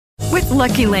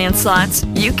Lucky Land Slots,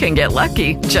 you can get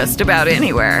lucky just about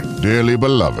anywhere. Dearly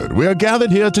beloved, we are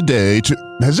gathered here today to...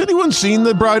 Has anyone seen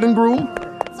the bride and groom?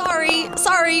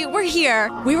 Sorry, we're here.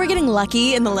 We were getting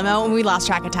lucky in the limo and we lost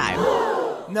track of time.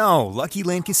 No, Lucky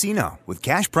Land Casino, with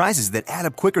cash prizes that add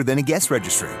up quicker than a guest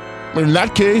registry. In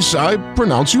that case, I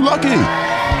pronounce you lucky.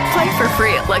 Play for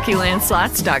free at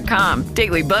LuckyLandSlots.com.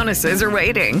 Daily bonuses are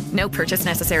waiting. No purchase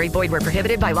necessary. Void where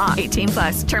prohibited by law.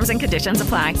 18+. Terms and conditions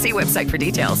apply. See website for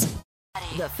details.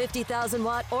 The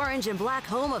 50,000-watt orange and black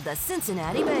home of the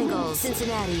Cincinnati Bengals.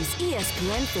 Cincinnati's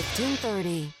ESPN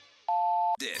 1530.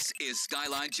 This is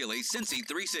Skyline Chili Cincy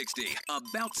 360,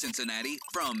 about Cincinnati,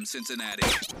 from Cincinnati.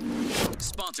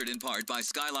 Sponsored in part by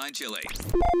Skyline Chili.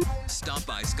 Stop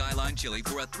by Skyline Chili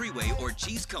for a 3-way or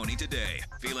cheese coney today.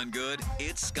 Feeling good?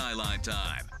 It's Skyline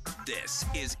time. This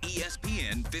is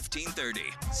ESPN 1530,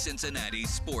 Cincinnati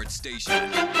Sports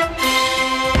Station.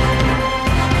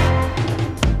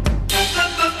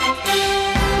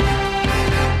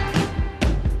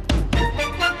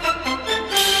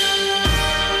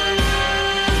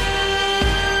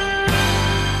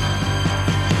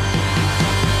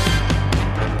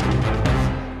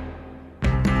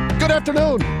 Good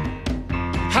afternoon.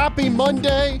 Happy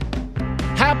Monday.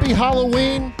 Happy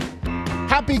Halloween.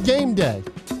 Happy game day.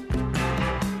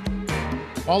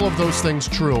 All of those things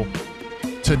true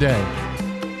today.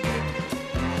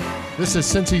 This is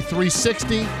Cincy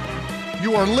 360.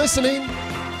 You are listening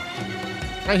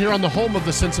right here on the home of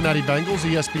the Cincinnati Bengals,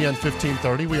 ESPN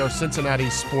 1530. We are Cincinnati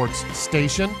Sports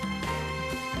Station.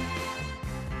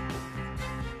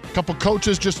 A couple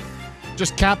coaches just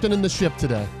captaining the ship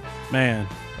today. Man.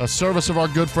 A service of our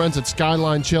good friends at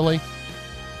Skyline Chili.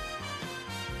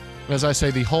 As I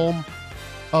say, the home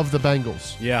of the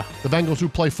Bengals. Yeah. The Bengals who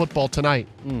play football tonight.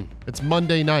 It's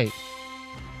Monday night.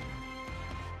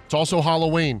 It's also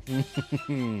Halloween.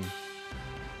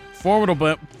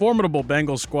 Formidable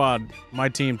Bengals squad my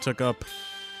team took up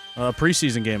a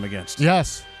preseason game against.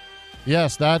 Yes,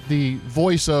 that the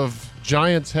voice of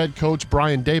Giants head coach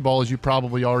Brian Daboll, as you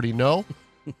probably already know.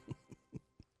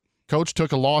 Coach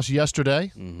took a loss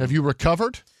yesterday. Have you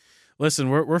recovered? Listen,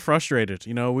 we're frustrated.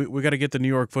 You know, we got to get the New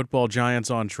York Football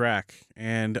Giants on track,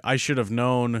 and I should have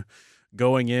known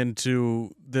going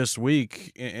into this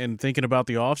week and thinking about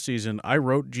the offseason, I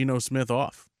wrote Geno Smith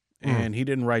off, and he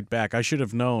didn't write back. I should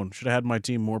have known. Should have had my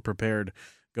team more prepared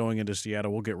going into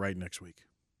Seattle. We'll get right next week.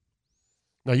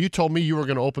 Now, you told me you were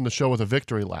going to open the show with a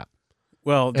victory lap.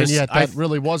 Well, and yet that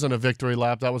really wasn't a victory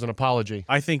lap. That was an apology.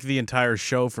 I think the entire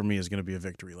show for me is going to be a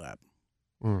victory lap.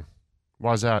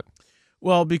 Why is that?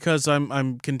 Well, because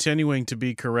I'm continuing to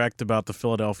be correct about the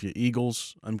Philadelphia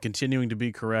Eagles. I'm continuing to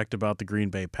be correct about the Green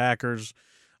Bay Packers.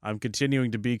 I'm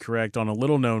continuing to be correct on a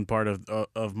little-known part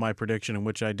of my prediction in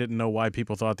which I didn't know why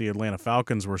people thought the Atlanta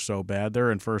Falcons were so bad.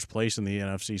 They're in first place in the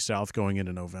NFC South going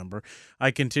into November. I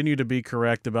continue to be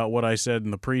correct about what I said in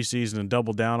the preseason and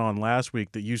doubled down on last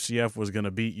week that UCF was going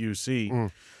to beat UC.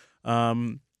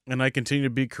 And I continue to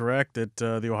be correct that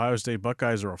the Ohio State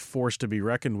Buckeyes are a force to be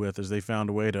reckoned with as they found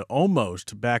a way to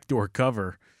almost backdoor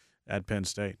cover at Penn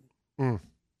State. You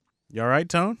all right,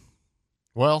 Tone?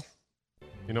 Well,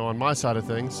 you know, on my side of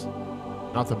things,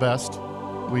 not the best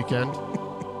weekend.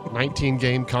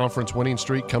 19-game conference winning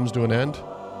streak comes to an end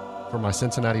for my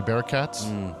Cincinnati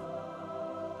Bearcats.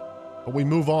 But we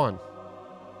move on,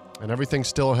 and everything's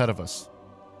still ahead of us.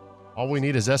 All we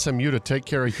need is SMU to take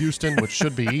care of Houston, which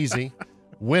should be easy.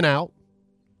 Win out,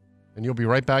 and you'll be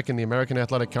right back in the American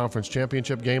Athletic Conference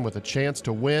Championship game with a chance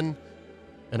to win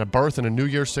and a berth in a New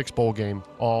Year's Six bowl game,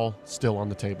 all still on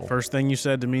the table. First thing you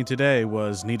said to me today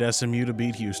was need SMU to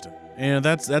beat Houston. And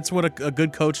that's what a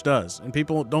good coach does. And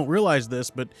people don't realize this,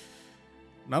 but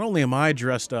not only am I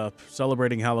dressed up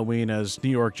celebrating Halloween as New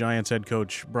York Giants head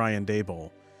coach Brian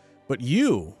Daboll, but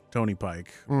you, Tony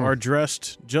Pike, are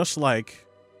dressed just like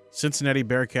Cincinnati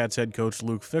Bearcats head coach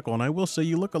Luke Fickell. And I will say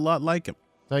you look a lot like him.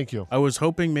 Thank you. I was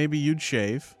hoping maybe you'd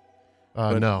shave.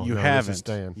 But no, you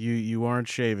haven't. You aren't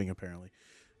shaving, apparently.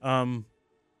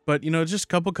 But, you know, just a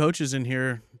couple coaches in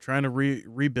here trying to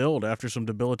rebuild after some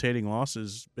debilitating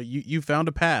losses. But you found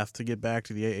a path to get back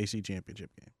to the AAC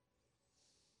championship game.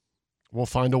 We'll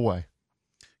find a way.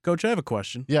 Coach, I have a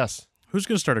question. Yes. Who's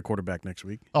going to start a quarterback next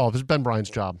week? Oh, this is Ben Bryant's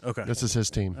job. Okay. This is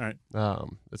his team. All right.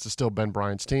 This is still Ben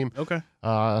Bryant's team. Okay.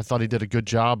 I thought he did a good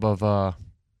job of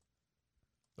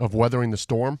weathering the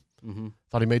storm.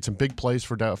 Thought he made some big plays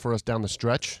for us down the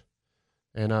stretch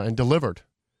and delivered.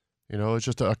 You know, it's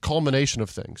just a culmination of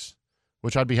things,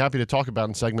 which I'd be happy to talk about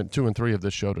in segment 2 and 3 of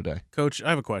this show today. Coach,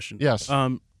 I have a question. Yes.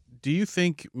 Do you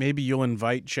think maybe you'll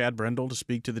invite Chad Brendel to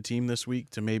speak to the team this week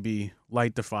to maybe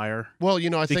light the fire? Well,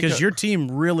 I think because your team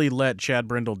really let Chad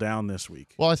Brendel down this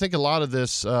week. Well, I think a lot of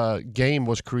this game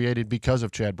was created because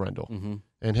of Chad Brendel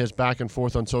and his back and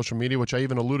forth on social media, which I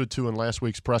even alluded to in last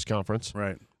week's press conference.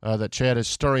 Right. That Chad is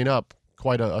stirring up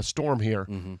quite a storm here.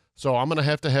 So I'm going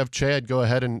to have Chad go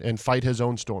ahead and fight his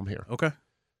own storm here. Okay.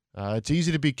 It's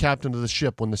easy to be captain of the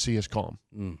ship when the sea is calm.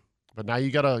 But now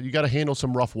you gotta handle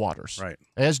some rough waters. Right.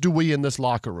 As do we in this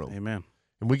locker room. Amen.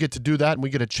 And we get to do that, and we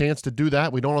get a chance to do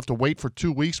that. We don't have to wait for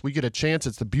 2 weeks. We get a chance.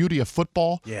 It's the beauty of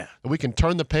football. Yeah. And we can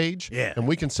turn the page. Yeah. And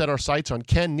we can set our sights on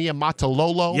Ken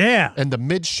Niumatalolo. Yeah. And the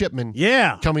midshipmen.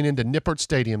 Yeah. Coming into Nippert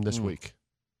Stadium this week.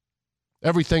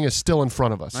 Everything is still in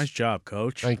front of us. Nice job,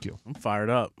 Coach. Thank you. I'm fired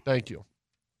up. Thank you.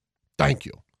 Thank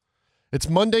you. It's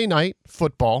Monday night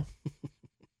football,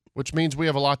 which means we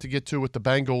have a lot to get to with the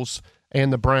Bengals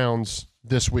and the Browns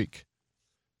this week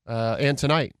and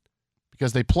tonight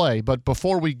because they play. But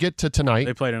before we get to tonight.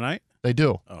 They play tonight? They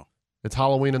do. Oh. It's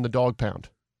Halloween in the dog pound.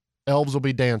 Elves will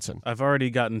be dancing. I've already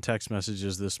gotten text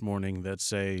messages this morning that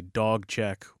say dog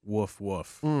check, woof,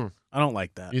 woof. I don't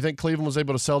like that. You think Cleveland was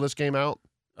able to sell this game out?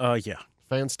 Yeah.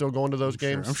 Fans still going to those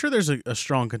games? I'm sure there's a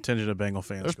strong contingent of Bengal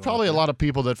fans. There's probably a lot of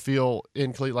people that feel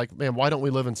in Cleveland like, man, why don't we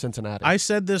live in Cincinnati? I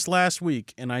said this last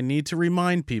week, and I need to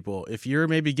remind people, if you're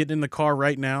maybe getting in the car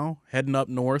right now, heading up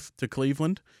north to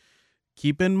Cleveland,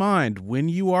 keep in mind, when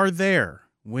you are there,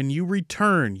 when you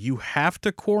return, you have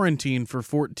to quarantine for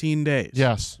 14 days.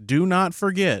 Yes. Do not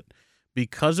forget,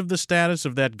 because of the status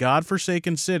of that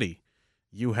godforsaken city,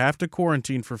 you have to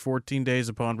quarantine for 14 days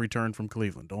upon return from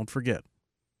Cleveland. Don't forget.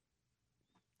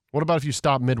 What about if you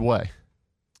stop midway?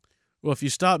 Well, if you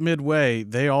stop midway,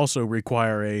 they also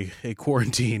require a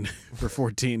quarantine for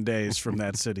 14 days from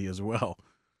that city as well.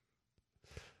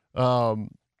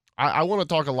 I want to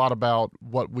talk a lot about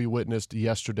what we witnessed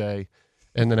yesterday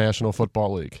in the National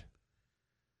Football League.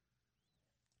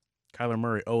 Kyler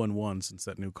Murray 0-1 since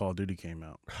that new Call of Duty came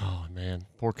out. Oh, man.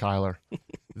 Poor Kyler.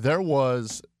 There were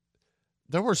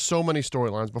so many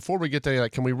storylines. Before we get to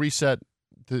that, can we reset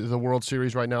the World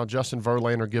Series right now? Justin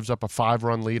Verlander gives up a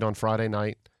 5-run lead on Friday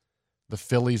night. The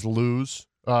Phillies lose.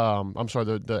 The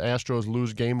Astros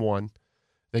lose game 1.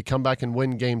 They come back and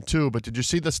win game 2. But did you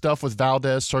see the stuff with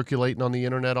Valdez circulating on the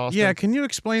internet, Austin? Yeah, can you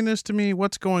explain this to me?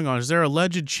 What's going on? Is there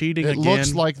alleged cheating again? It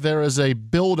looks like there is a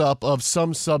buildup of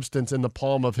some substance in the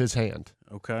palm of his hand.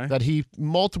 Okay. That he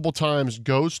multiple times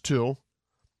goes to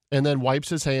and then wipes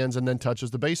his hands and then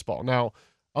touches the baseball. Now,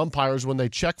 umpires, when they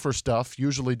check for stuff,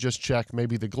 usually just check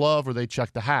maybe the glove or they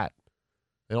check the hat.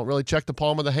 They don't really check the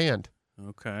palm of the hand.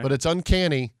 Okay. But it's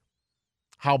uncanny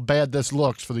how bad this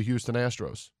looks for the Houston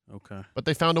Astros. Okay. But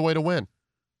they found a way to win,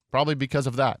 probably because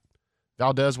of that.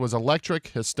 Valdez was electric.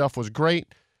 His stuff was great.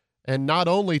 And not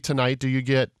only tonight do you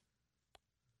get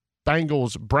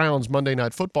Bengals-Browns Monday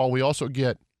Night Football, we also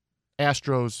get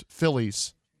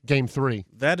Astros-Phillies Game 3.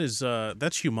 That's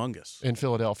humongous. In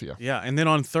Philadelphia. Yeah, and then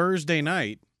on Thursday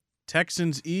night,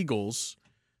 Texans-Eagles,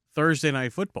 Thursday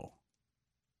Night Football.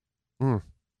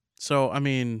 So, I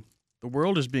mean, the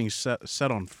world is being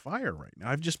set on fire right now.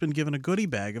 I've just been given a goodie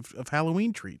bag of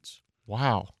Halloween treats.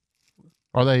 Wow.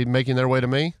 Are they making their way to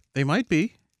me? They might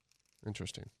be.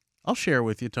 Interesting. I'll share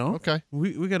with you, Tone. Okay.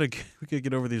 We gotta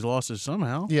get over these losses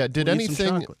somehow. Yeah. Did We'll eat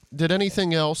some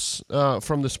anything else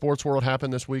from the sports world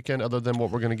happen this weekend other than what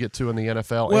we're going to get to in the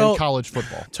NFL Well, and college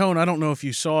football? Tone, I don't know if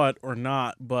you saw it or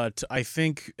not, but I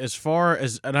think as far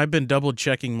as, and I've been double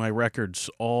checking my records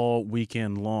all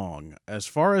weekend long. As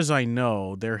far as I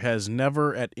know, there has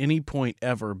never at any point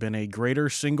ever been a greater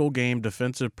single game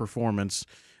defensive performance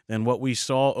than what we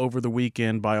saw over the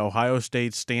weekend by Ohio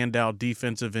State's standout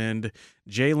defensive end,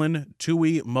 Jalen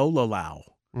Tuimoloau,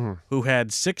 who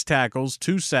had 6 tackles,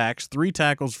 2 sacks, 3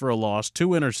 tackles for a loss, 2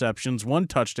 interceptions, 1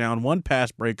 touchdown, 1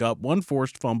 pass breakup, 1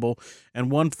 forced fumble, and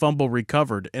 1 fumble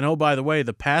recovered. And oh, by the way,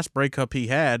 the pass breakup he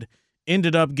had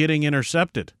ended up getting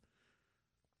intercepted.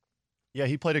 Yeah,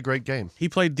 he played a great game. He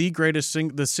played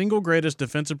the single greatest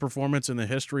defensive performance in the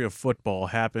history of football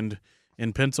happened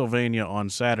in Pennsylvania on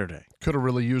Saturday. Could have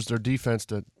really used their defense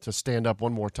to stand up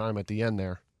one more time at the end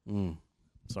there.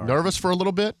 Sorry. Nervous for a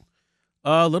little bit?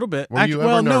 A little bit. Were you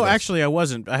ever nervous? No, actually I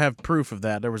wasn't. I have proof of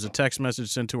that. There was a text message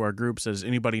sent to our group says,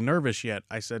 anybody nervous yet?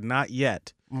 I said, not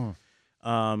yet. And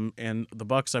the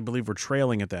Bucs, I believe, were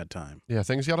trailing at that time. Yeah,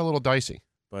 things got a little dicey.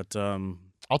 But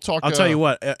I'll tell you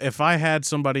what, if I had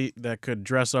somebody that could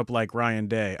dress up like Ryan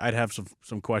Day, I'd have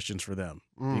some questions for them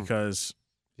because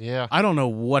Yeah. I don't know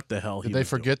what the hell Did they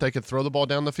forget they could throw the ball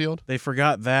down the field? They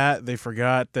forgot that. They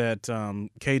forgot that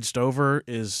Cade Stover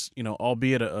is,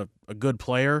 albeit a good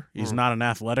player, he's not an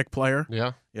athletic player.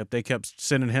 Yeah. Yep, they kept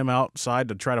sending him outside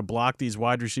to try to block these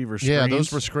wide receiver screens.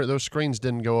 Yeah, those screens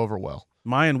didn't go over well.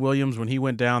 Mayan Williams, when he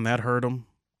went down, that hurt him.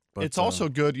 But, it's also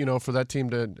good, for that team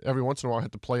to every once in a while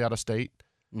have to play out of state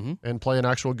and play an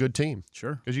actual good team.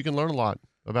 Sure. Because you can learn a lot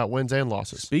about wins and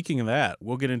losses. Speaking of that,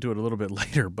 we'll get into it a little bit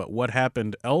later, but what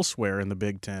happened elsewhere in the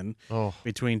Big Ten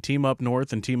between Team Up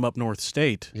North and Team Up North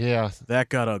State, that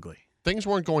got ugly. Things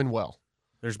weren't going well.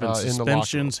 There's been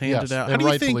suspensions handed out. And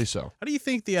rightfully so. How do you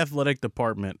think the athletic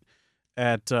department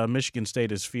at Michigan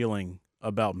State is feeling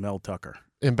about Mel Tucker?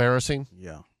 Embarrassing.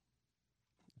 Yeah.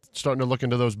 Starting to look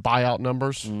into those buyout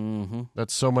numbers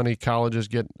that so many colleges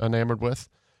get enamored with.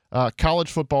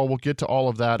 College football, we'll get to all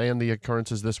of that and the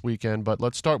occurrences this weekend, but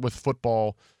let's start with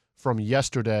football from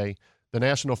yesterday. The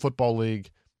National Football League,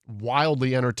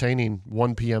 wildly entertaining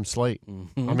 1 p.m. slate.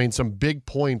 I mean, some big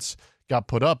points got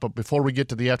put up, but before we get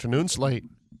to the afternoon slate,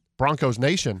 Broncos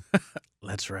Nation.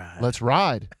 Let's ride. Let's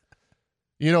ride.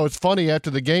 It's funny, after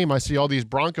the game, I see all these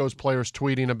Broncos players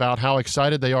tweeting about how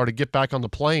excited they are to get back on the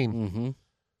plane.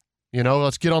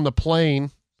 Let's get on the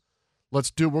plane.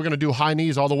 We're going to do high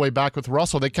knees all the way back with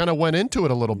Russell. They kind of went into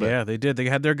it a little bit. Yeah, they did. They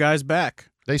had their guys back.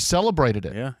 They celebrated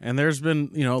it. Yeah, and there's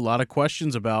been, a lot of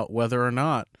questions about whether or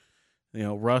not,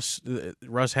 Russ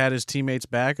had his teammates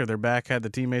back or their back had the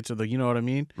teammates of the, you know what I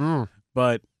mean?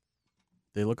 But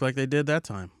they look like they did that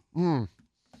time.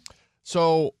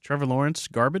 So Trevor Lawrence,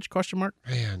 garbage, question mark?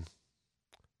 Man,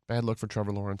 bad look for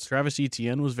Trevor Lawrence. Travis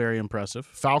Etienne was very impressive.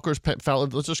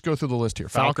 Let's just go through the list here.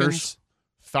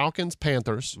 Falcons,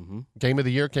 Panthers, Game of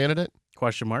the Year candidate?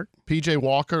 Question mark. P.J.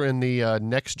 Walker in the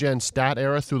next-gen stat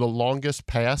era threw the longest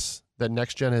pass that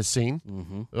next-gen has seen.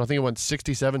 I think it went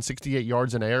 67, 68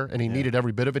 yards in air, and he needed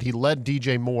every bit of it. He led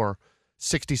DJ Moore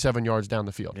 67 yards down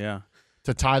the field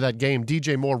to tie that game.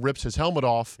 DJ Moore rips his helmet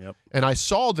off, and I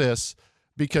saw this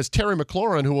because Terry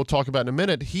McLaurin, who we'll talk about in a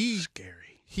minute,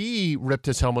 he ripped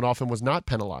his helmet off and was not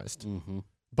penalized.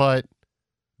 But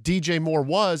DJ Moore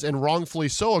was, and wrongfully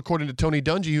so, according to Tony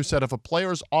Dungy, who said if a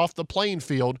player's off the playing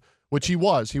field, which he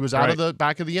was out of the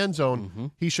back of the end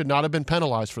zone, he should not have been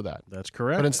penalized for that. That's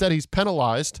correct. But instead, he's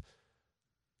penalized.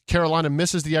 Carolina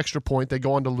misses the extra point. They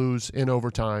go on to lose in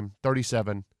overtime,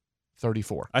 37-34.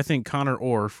 I think Connor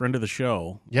Orr, friend of the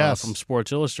show, from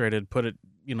Sports Illustrated, put it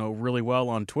really well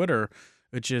on Twitter,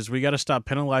 which is we got to stop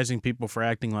penalizing people for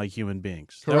acting like human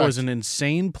beings. Correct. That was an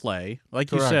insane play.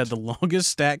 Like you said, the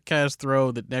longest StatCast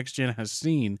throw that Next Gen has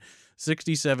seen,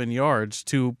 67 yards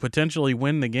to potentially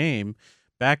win the game.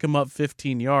 Back him up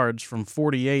 15 yards from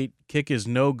 48. Kick is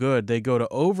no good. They go to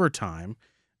overtime.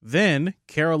 Then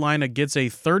Carolina gets a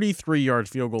 33-yard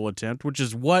field goal attempt, which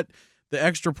is what the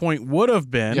extra point would have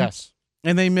been. Yes.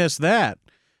 And they miss that,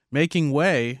 making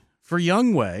way for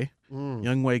Younghoe.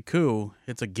 Younghoe Koo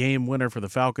hits a game winner for the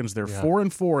Falcons. They're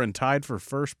 4-4 and tied for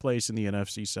first place in the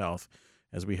NFC South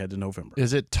as we head to November.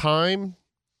 Is it time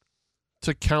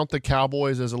to count the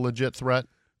Cowboys as a legit threat?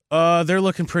 They're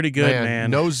looking pretty good,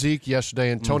 man. No Zeke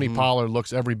yesterday, and Tony Pollard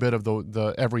looks every bit of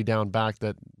the every down back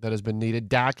that has been needed.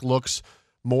 Dak looks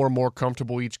more and more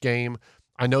comfortable each game.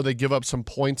 I know they give up some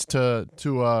points to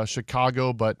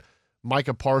Chicago, but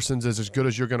Micah Parsons is as good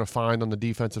as you're going to find on the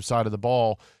defensive side of the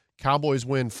ball. Cowboys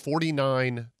win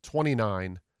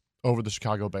 49-29 over the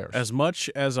Chicago Bears. As much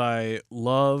as I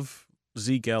love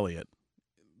Zeke Elliott,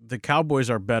 the Cowboys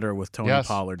are better with Tony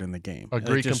Pollard in the game.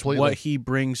 Agree completely. What he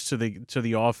brings to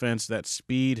the offense, that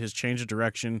speed, his change of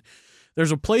direction.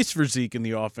 There's a place for Zeke in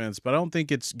the offense, but I don't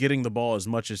think it's getting the ball as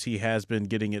much as he has been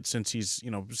getting it since he's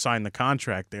signed the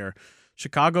contract there.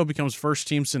 Chicago becomes first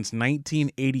team since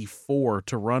 1984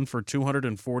 to run for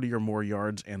 240 or more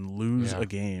yards and lose a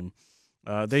game.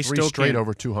 They Three still straight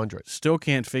over 200. Still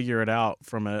can't figure it out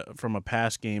from a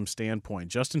pass game standpoint.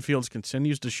 Justin Fields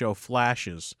continues to show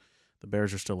flashes. The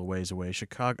Bears are still a ways away.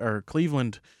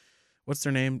 Cleveland, what's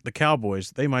their name? The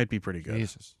Cowboys. They might be pretty good.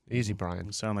 Jesus, easy, Brian.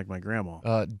 You sound like my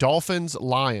grandma. Dolphins,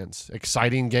 Lions,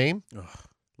 exciting game. Ugh.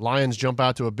 Lions jump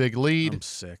out to a big lead. I'm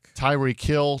sick. Tyreek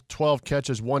Hill, 12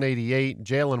 catches, 188.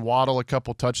 Jalen Waddle, a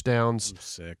couple touchdowns. I'm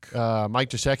sick. Mike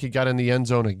Gesicki got in the end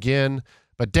zone again.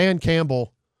 But Dan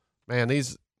Campbell, man,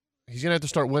 he's going to have to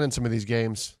start winning some of these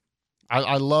games.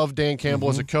 I love Dan Campbell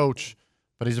as a coach,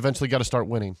 but he's eventually got to start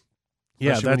winning.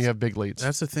 Especially when you have big leads.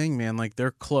 That's the thing, man. Like,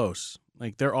 they're close.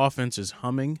 Like, their offense is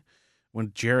humming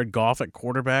when Jared Goff at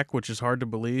quarterback, which is hard to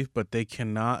believe, but they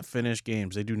cannot finish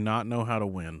games. They do not know how to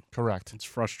win. Correct. It's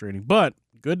frustrating. But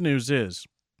good news is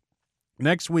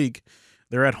next week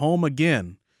they're at home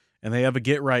again, and they have a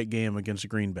get-right game against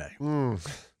Green Bay.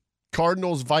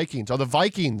 Cardinals, Vikings. Are the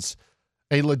Vikings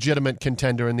a legitimate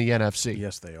contender in the NFC?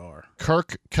 Yes, they are.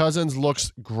 Kirk Cousins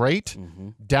looks great.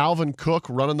 Dalvin Cook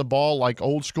running the ball like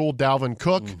old school Dalvin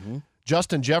Cook.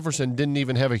 Justin Jefferson didn't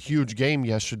even have a huge game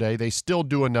yesterday. They still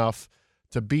do enough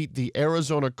to beat the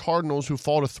Arizona Cardinals, who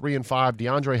fall to 3-5.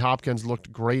 DeAndre Hopkins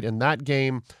looked great in that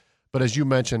game. But as you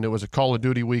mentioned, it was a Call of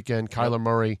Duty weekend. Kyler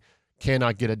Murray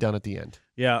cannot get it done at the end.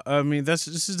 Yeah, I mean, this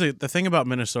is the thing about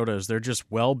Minnesota is they're just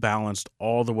well-balanced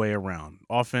all the way around,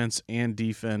 offense and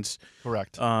defense.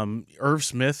 Correct. Irv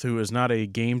Smith, who is not a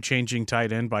game-changing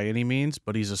tight end by any means,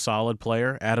 but he's a solid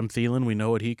player. Adam Thielen, we know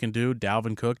what he can do.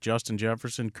 Dalvin Cook, Justin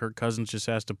Jefferson, Kirk Cousins just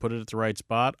has to put it at the right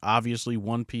spot. Obviously,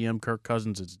 1 p.m. Kirk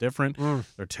Cousins is different.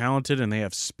 They're talented, and they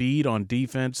have speed on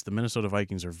defense. The Minnesota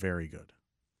Vikings are very good.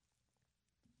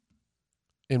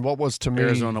 In what was, to me,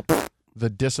 Arizona, the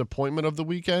disappointment of the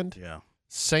weekend, yeah.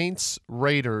 Saints,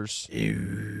 Raiders.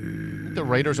 The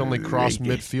Raiders only crossed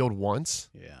midfield once.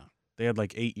 Yeah. They had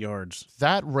like 8 yards.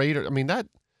 That Raider,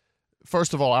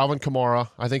 first of all, Alvin Kamara,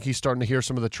 I think he's starting to hear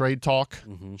some of the trade talk,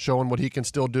 showing what he can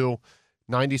still do.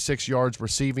 96 yards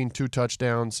receiving, 2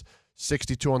 touchdowns,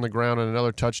 62 on the ground and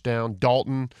another touchdown.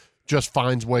 Dalton just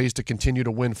finds ways to continue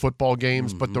to win football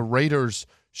games, but the Raiders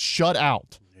shut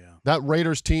out. That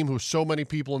Raiders team, who so many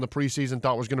people in the preseason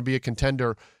thought was going to be a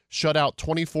contender, shut out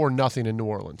 24-0 in New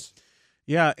Orleans.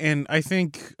 Yeah, and I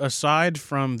think aside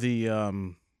from the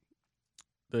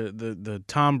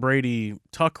Tom Brady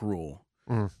tuck rule,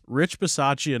 Rich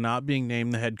Bisaccia not being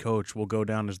named the head coach will go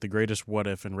down as the greatest what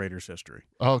if in Raiders history.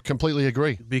 Oh, completely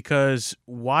agree. Because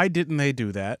why didn't they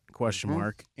do that? Question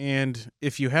mark. And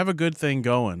if you have a good thing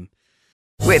going,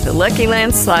 With the Lucky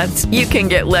Land Slots, you can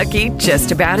get lucky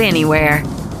just about anywhere.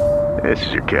 This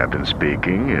is your captain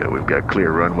speaking. We've got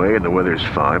clear runway and the weather's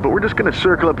fine, but we're just going to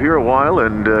circle up here a while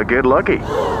and get lucky.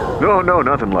 No,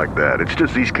 nothing like that. It's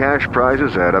just these cash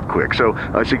prizes add up quick. So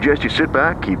I suggest you sit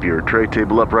back, keep your tray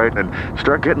table upright, and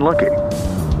start getting lucky.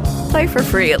 Play for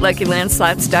free at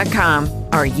LuckyLandSlots.com.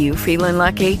 Are you feeling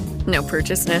lucky? No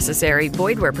purchase necessary.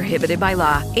 Void where prohibited by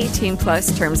law.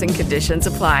 18+ terms and conditions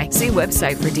apply. See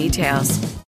website for details.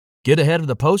 Get ahead of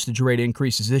the postage rate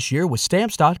increases this year with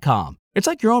Stamps.com. It's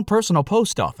like your own personal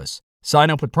post office. Sign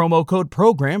up with promo code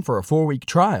PROGRAM for a 4-week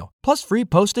trial, plus free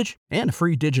postage and a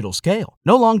free digital scale.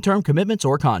 No long-term commitments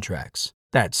or contracts.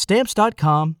 That's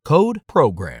Stamps.com, code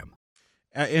PROGRAM.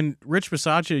 And Rich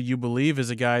Bisaccia, you believe, is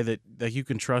a guy that you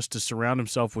can trust to surround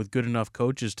himself with good enough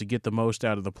coaches to get the most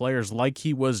out of the players, like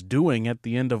he was doing at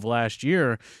the end of last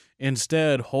year.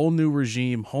 Instead, whole new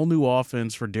regime, whole new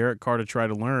offense for Derek Carr to try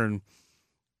to learn.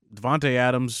 Devontae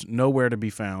Adams, nowhere to be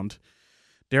found.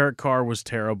 Derek Carr was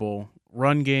terrible.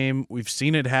 Run game, we've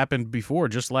seen it happen before.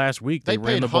 Just last week, they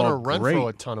ran paid the ball Hunter great. Renfrow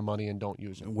a ton of money and don't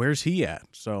use him. Where's he at?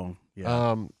 So,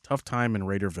 yeah, tough time in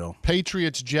Raiderville.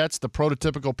 Patriots, Jets, the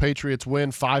prototypical Patriots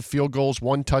win. 5 field goals,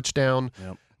 1 touchdown.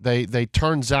 Yep. They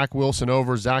turned Zach Wilson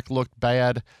over. Zach looked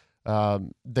bad.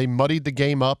 They muddied the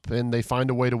game up, and they find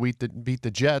a way to beat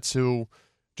the Jets, who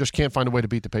just can't find a way to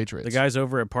beat the Patriots. The guys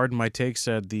over at Pardon My Take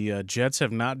said the Jets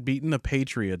have not beaten the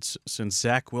Patriots since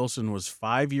Zach Wilson was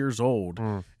 5 years old.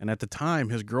 And at the time,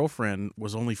 his girlfriend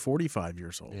was only 45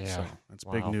 years old. Yeah. So that's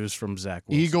big news from Zach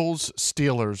Wilson. Eagles,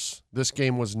 Steelers. This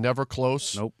game was never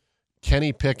close. Nope.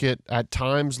 Kenny Pickett at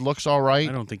times looks all right.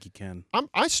 I don't think he can.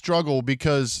 I struggle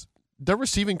because their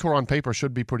receiving core on paper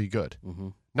should be pretty good.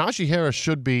 Najee Harris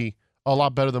should be a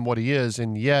lot better than what he is,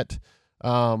 and yet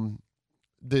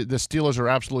the Steelers are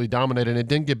absolutely dominated, and it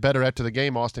didn't get better after the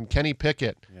game, Austin. Kenny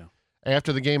Pickett,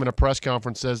 after the game in a press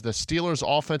conference, says the Steelers'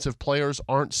 offensive players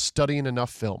aren't studying enough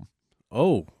film.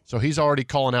 Oh. So he's already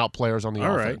calling out players on the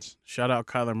offense. Right. Shout out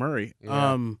Kyler Murray.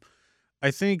 Yeah. I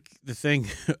think the thing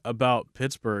about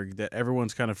Pittsburgh that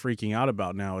everyone's kind of freaking out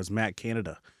about now is Matt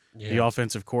Canada, the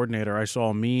offensive coordinator. I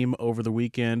saw a meme over the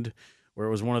weekend where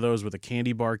it was one of those with a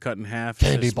candy bar cut in half.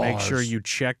 Candy bars. Make sure you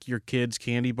check your kids'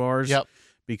 candy bars. Yep.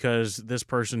 Because this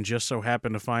person just so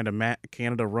happened to find a Matt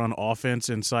Canada run offense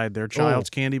inside their child's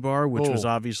candy bar, which was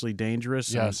obviously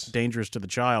dangerous. Yes. And dangerous to the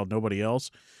child, nobody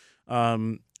else.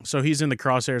 So he's in the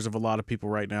crosshairs of a lot of people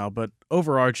right now. But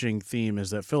overarching theme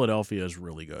is that Philadelphia is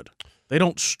really good. They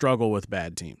don't struggle with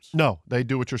bad teams. No, they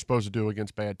do what you're supposed to do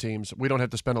against bad teams. We don't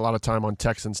have to spend a lot of time on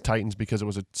Texans-Titans because it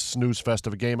was a snooze fest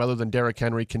of a game, other than Derrick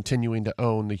Henry continuing to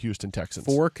own the Houston Texans.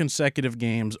 4 consecutive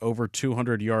games over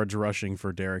 200 yards rushing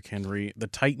for Derrick Henry. The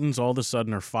Titans all of a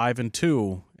sudden are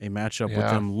 5-2, a matchup with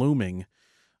them looming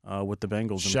with the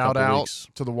Bengals in a couple Shout weeks.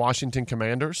 out to the Washington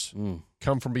Commanders.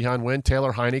 Come from behind win.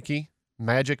 Taylor Heineke,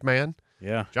 Magic Man.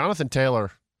 Yeah. Jonathan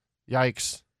Taylor,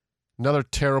 yikes. Another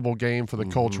terrible game for the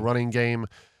Colts running game.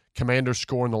 Commanders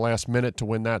score in the last minute to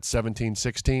win that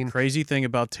 17-16. Crazy thing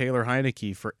about Taylor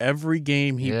Heineke, for every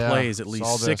game he plays, at least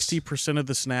saw this. 60% of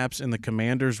the snaps in the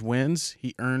Commanders wins,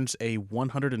 he earns a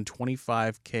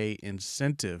 $125K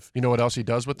incentive. You know what else he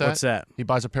does with that? What's that? He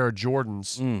buys a pair of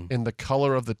Jordans in the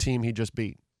color of the team he just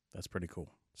beat. That's pretty cool.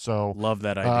 So love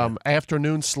that idea.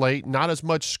 Afternoon slate, not as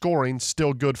much scoring,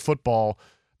 still good football.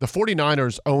 The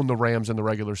 49ers own the Rams in the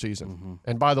regular season.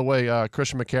 And by the way,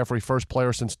 Christian McCaffrey, first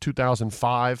player since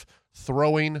 2005,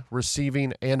 throwing,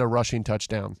 receiving, and a rushing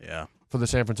touchdown for the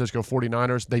San Francisco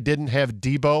 49ers. They didn't have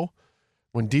Debo.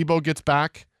 When Debo gets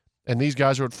back and these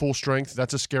guys are at full strength,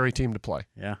 that's a scary team to play.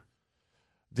 Yeah.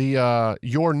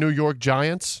 Your New York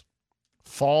Giants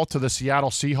fall to the Seattle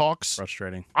Seahawks.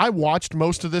 Frustrating. I watched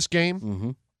most of this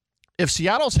game. If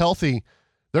Seattle's healthy,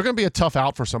 they're going to be a tough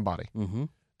out for somebody.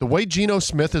 The way Geno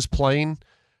Smith is playing,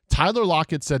 Tyler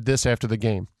Lockett said this after the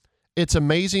game. It's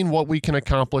amazing what we can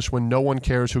accomplish when no one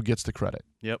cares who gets the credit.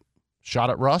 Yep.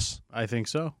 Shot at Russ? I think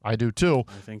so. I do too.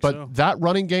 I think but so. that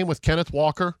running game with Kenneth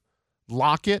Walker,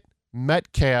 Lockett,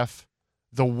 Metcalf,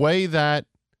 the way that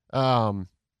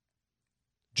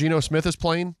Geno Smith is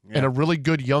playing, and a really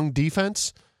good young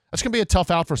defense, that's going to be a tough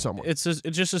out for someone. It's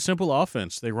just a simple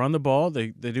offense. They run the ball, they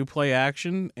do play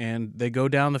action, and they go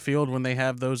down the field when they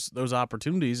have those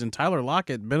opportunities. And Tyler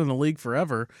Lockett, been in the league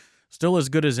forever, still as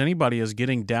good as anybody is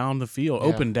getting down the field,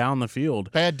 open down the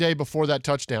field. Bad day before that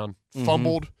touchdown.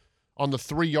 Fumbled on the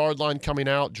 3-yard line coming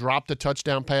out, dropped a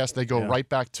touchdown pass. They go right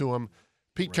back to him.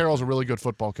 Pete Carroll's a really good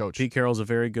football coach. Pete Carroll's a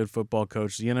very good football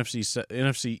coach. The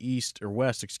NFC East or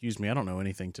West, I don't know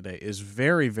anything today, is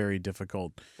very, very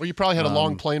difficult. Well, you probably had a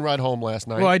long plane ride home last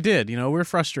night. Well, I did. We're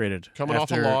frustrated. Coming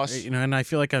off a loss. And I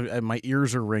feel like my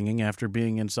ears are ringing after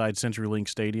being inside CenturyLink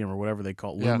Stadium or whatever they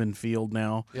call it, Lumen Field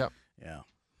now. Yep. Yeah.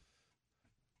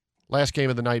 Last game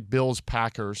of the night,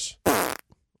 Bills-Packers.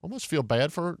 Almost feel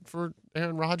bad for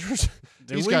Aaron Rodgers.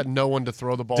 He's got no one to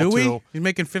throw the ball to. He's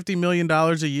making $50 million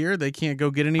a year. They can't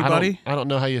go get anybody. I don't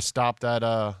know how you stop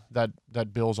that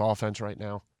Bills offense right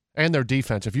now and their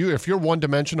defense. If you're one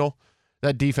dimensional,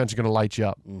 that defense is going to light you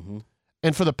up.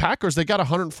 And for the Packers, they got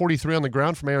 143 on the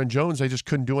ground from Aaron Jones. They just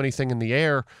couldn't do anything in the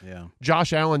air. Yeah.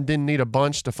 Josh Allen didn't need a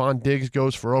bunch. Stephon Diggs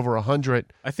goes for over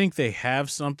 100. I think they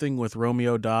have something with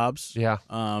Romeo Doubs. Yeah.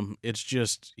 It's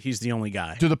just he's the only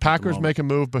guy. Do the Packers make a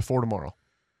move before tomorrow?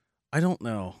 I don't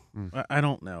know. I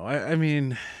don't know. I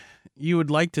mean, you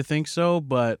would like to think so,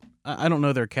 but I don't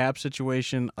know their cap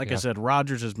situation. Like I said,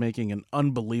 Rodgers is making an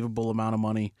unbelievable amount of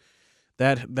money.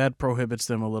 That prohibits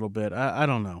them a little bit. I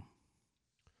don't know.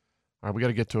 All right, we got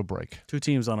to get to a break. 2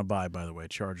 teams on a bye, by the way,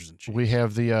 Chargers and Chiefs. We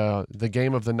have the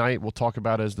game of the night we'll talk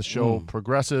about as the show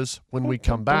progresses. When we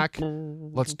come back,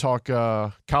 let's talk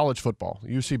college football.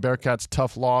 UC Bearcats'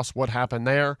 tough loss. What happened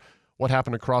there? What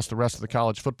happened across the rest of the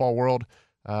college football world?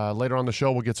 Later on the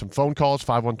show, we'll get some phone calls,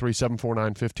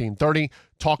 513-749-1530.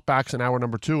 Talkbacks in hour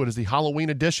number 2. It is the Halloween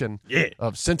edition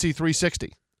of Cincy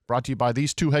 360, brought to you by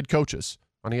these 2 head coaches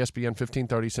on ESPN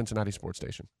 1530 Cincinnati Sports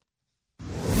Station.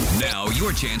 Now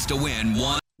your chance to win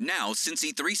one. Now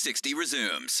Cincy 360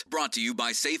 resumes. Brought to you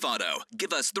by Safe Auto.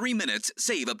 Give us 3 minutes,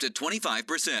 save up to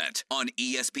 25% on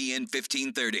ESPN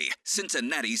 1530,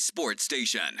 Cincinnati's sports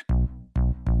station.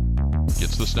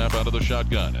 Gets the snap out of the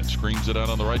shotgun and screens it out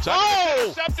on the right side. Oh!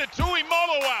 Intercepted.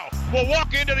 Tuimoloau will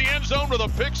walk into the end zone with a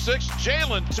pick 6.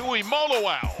 Jalen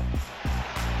Tuimoloau.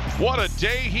 What a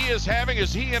day he is having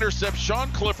as he intercepts Sean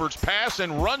Clifford's pass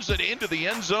and runs it into the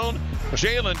end zone.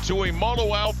 Jalen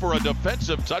Tuimoloau for a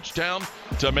defensive touchdown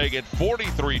to make it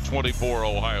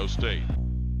 43-24 Ohio State.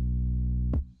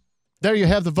 There you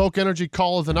have the Voke Energy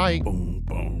call of the night. Boom,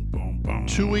 boom, boom, boom.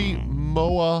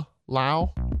 Tuimoloau.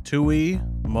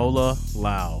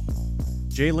 Tuimoloau.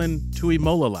 Jalen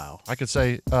Tuimoloau. I could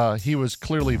say he was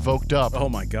clearly voked up. Oh,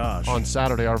 my gosh. On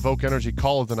Saturday, our Voke Energy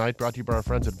call of the night brought to you by our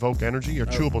friends at Voke Energy. Your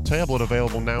chewable tablet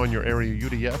available now in your area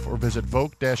UDF, or visit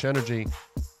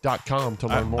voke-energy.com to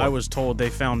learn more. I was told they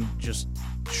found just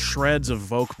shreds of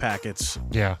Voke packets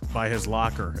by his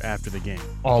locker after the game.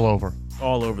 All over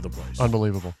the place.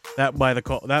 Unbelievable. That, by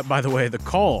the way, the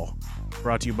call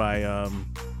brought to you by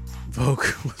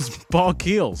Voke was Paul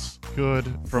Keels. Good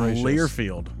from gracious.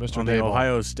 Learfield, Mr. on the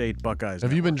Ohio State Buckeyes.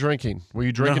 Have you been drinking? Were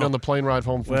you drinking on the plane ride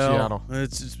home from Seattle? I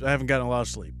haven't gotten a lot of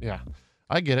sleep. Yeah,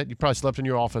 I get it. You probably slept in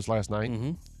your office last night.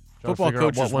 Football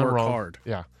coaches work hard.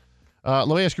 Yeah. Let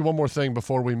me ask you one more thing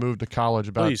before we move to college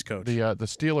about Please, Coach. the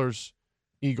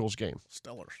Steelers-Eagles game.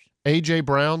 Stellars. A.J.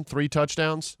 Brown, 3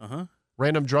 touchdowns.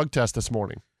 Random drug test this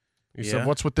morning. He said,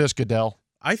 "What's with this, Goodell?"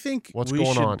 I think what's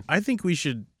going on? I think we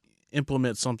should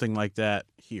implement something like that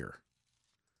here.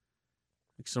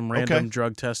 Like some random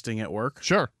drug testing at work.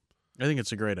 Sure. I think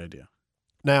it's a great idea.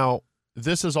 Now,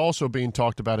 this is also being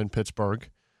talked about in Pittsburgh,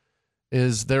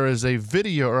 is there is a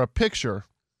video or a picture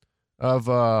of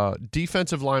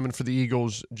defensive lineman for the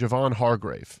Eagles, Javon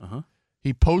Hargrave. Uh-huh.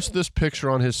 He posts this picture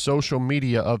on his social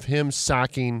media of him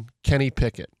sacking Kenny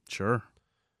Pickett. Sure.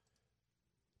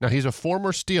 Now, he's a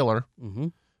former Steeler,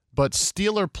 but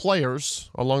Steeler players,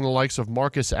 along the likes of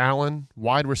Marcus Allen,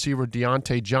 wide receiver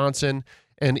Deontay Johnson,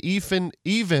 and even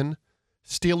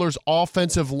Steelers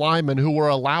offensive linemen who were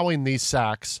allowing these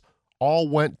sacks all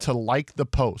went to like the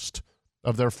post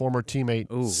of their former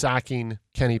teammate sacking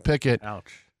Kenny Pickett.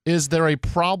 Ouch. Is there a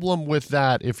problem with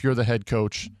that if you're the head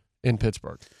coach in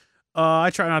Pittsburgh? I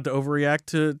try not to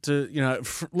overreact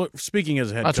to look, speaking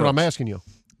as a head coach. That's what I'm asking you.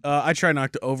 I try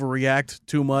not to overreact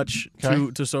too much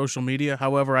to social media.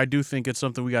 However, I do think it's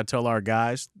something we got to tell our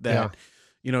guys that,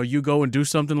 you go and do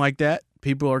something like that,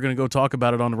 people are going to go talk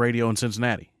about it on the radio in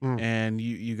Cincinnati. And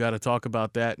you got to talk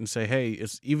about that and say, hey,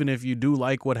 even if you do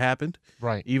like what happened,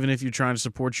 right? Even if you're trying to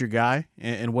support your guy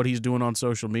and what he's doing on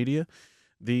social media,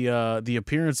 the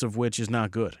appearance of which is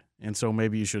not good. And so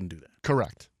maybe you shouldn't do that.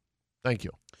 Correct. Thank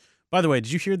you. By the way,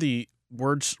 did you hear the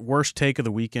worst take of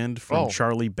the weekend from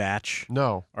Charlie Batch?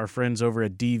 No. Our friends over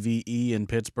at DVE in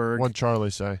Pittsburgh. What'd Charlie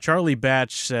say? Charlie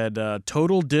Batch said,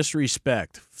 total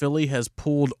disrespect. Philly has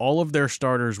pulled all of their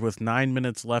starters with 9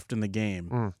 minutes left in the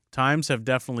game. Times have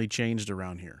definitely changed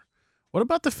around here. What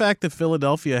about the fact that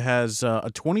Philadelphia has a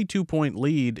 22-point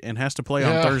lead and has to play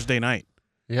on Thursday night?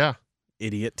 Yeah.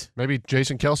 Idiot. Maybe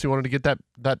Jason Kelce wanted to get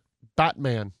that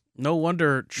Batman. No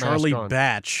wonder Charlie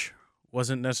Batch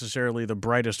wasn't necessarily the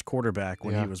brightest quarterback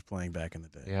when he was playing back in the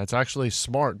day. Yeah, it's actually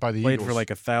smart by the Played Eagles. for like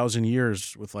 1,000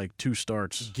 years with like 2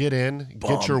 starts. Get in,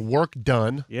 get your work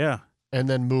done. Yeah. And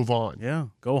then move on. Yeah,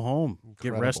 go home.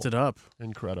 Get rested up.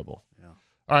 Incredible. Yeah.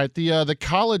 All right, the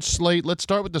college slate, let's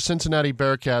start with the Cincinnati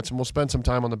Bearcats, and we'll spend some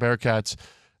time on the Bearcats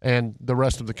and the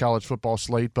rest of the college football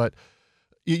slate. But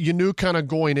you knew kind of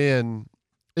going in,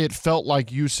 it felt like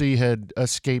UC had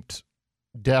escaped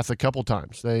death a couple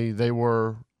times. They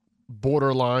were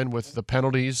borderline with the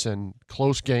penalties and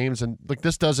close games, and like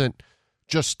this doesn't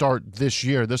just start this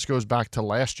year. This goes back to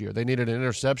last year. They needed an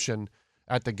interception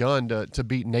at the gun to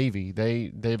beat Navy.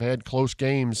 They've had close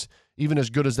games, even as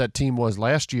good as that team was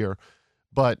last year.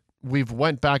 But we've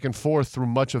went back and forth through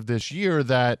much of this year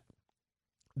that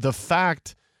the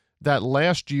fact that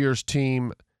last year's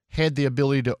team had the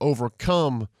ability to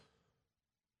overcome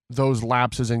those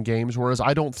lapses in games, whereas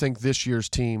I don't think this year's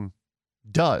team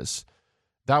does.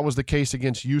 That was the case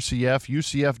against UCF.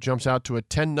 UCF jumps out to a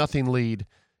 10-0 lead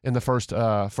in the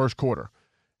first quarter.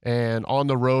 And on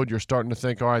the road, you're starting to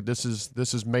think, all right, this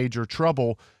is major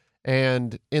trouble.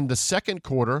 And in the second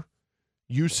quarter,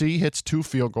 UC hits 2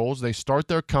 field goals. They start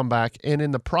their comeback. And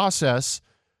in the process,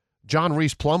 John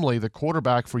Reese Plumlee, the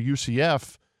quarterback for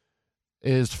UCF,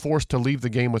 is forced to leave the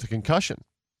game with a concussion.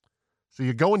 So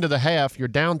you go into the half, you're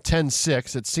down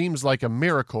 10-6. It seems like a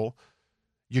miracle.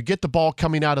 You get the ball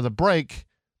coming out of the break,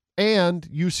 and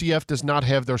UCF does not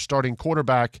have their starting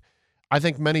quarterback. I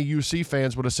think many UC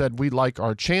fans would have said we like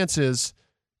our chances,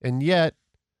 and yet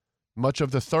much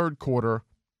of the third quarter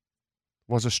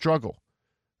was a struggle.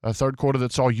 A third quarter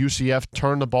that saw UCF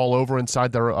turn the ball over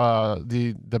inside their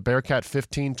the Bearcat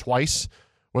 15 twice,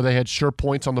 where they had sure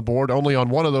points on the board, only on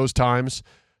one of those times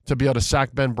to be able to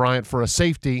sack Ben Bryant for a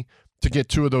safety to get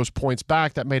 2 of those points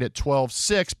back. That made it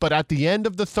 12-6. But at the end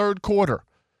of the third quarter,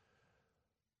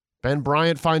 Ben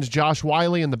Bryant finds Josh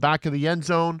Wiley in the back of the end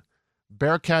zone.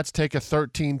 Bearcats take a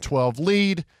 13-12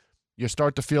 lead. You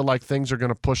start to feel like things are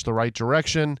going to push the right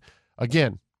direction.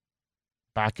 Again,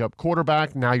 backup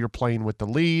quarterback. Now you're playing with the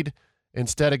lead.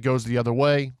 Instead, it goes the other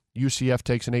way. UCF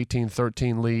takes an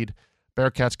 18-13 lead.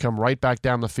 Bearcats come right back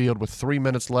down the field with 3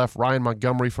 minutes left. Ryan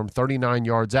Montgomery from 39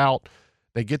 yards out.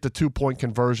 They get the 2-point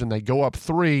conversion. They go up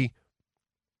 3.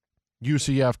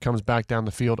 UCF comes back down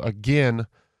the field again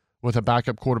with a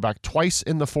backup quarterback twice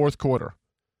in the fourth quarter.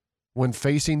 When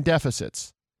facing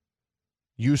deficits,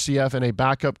 UCF and a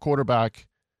backup quarterback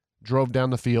drove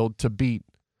down the field to beat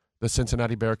the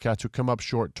Cincinnati Bearcats, who come up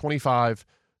short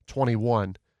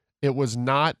 25-21. It was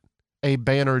not a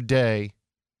banner day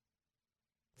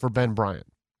for Ben Bryant.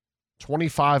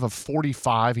 25 of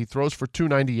 45. He throws for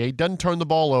 298. Doesn't turn the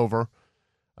ball over,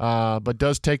 but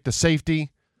does take the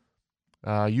safety.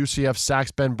 UCF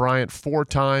sacks Ben Bryant 4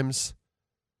 times.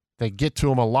 They get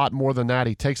to him a lot more than that.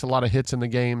 He takes a lot of hits in the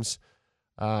games.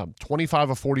 25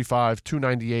 of 45,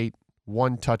 298,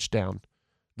 1 touchdown.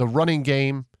 The running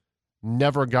game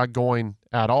never got going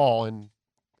at all. And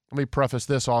let me preface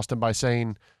this, Austin, by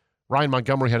saying Ryan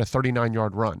Montgomery had a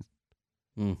 39-yard run.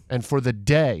 And for the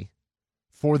day,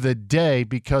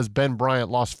 because Ben Bryant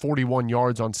lost 41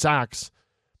 yards on sacks,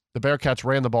 the Bearcats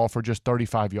ran the ball for just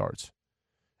 35 yards.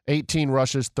 18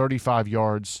 rushes, 35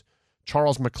 yards.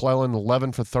 Charles McClellan,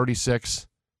 11 for 36.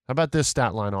 How about this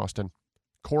stat line, Austin?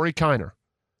 Corey Kiner,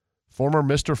 former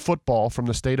Mr. Football from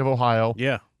the state of Ohio,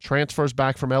 transfers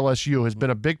back from LSU, has been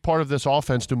a big part of this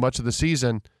offense through much of the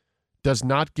season, does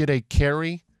not get a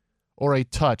carry or a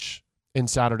touch in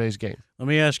Saturday's game. Let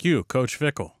me ask you, Coach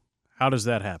Fickell, how does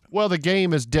that happen? Well, the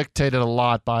game is dictated a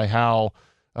lot by how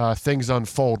things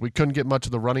unfold. We couldn't get much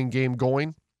of the running game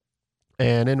going,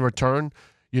 and in return,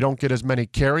 you don't get as many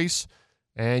carries,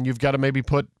 and you've got to maybe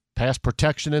put pass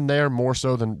protection in there more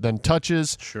so than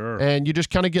touches. Sure. And you just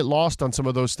kind of get lost on some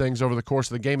of those things over the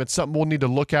course of the game. It's something we'll need to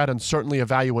look at and certainly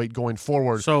evaluate going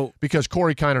forward because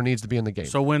Corey Kiner needs to be in the game.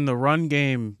 So when the run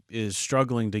game is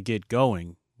struggling to get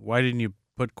going, why didn't you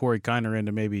put Corey Kiner in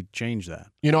to maybe change that?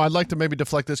 You know, I'd like to maybe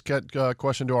deflect this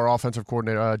question to our offensive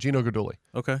coordinator, Gino Guidugli.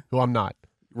 Okay. Who I'm not.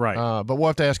 Right. But we'll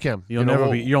have to ask him. You'll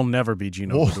never be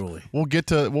Gino Guidugli.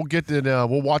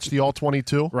 We'll watch the all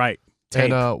 22. Right.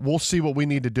 Tape. And we'll see what we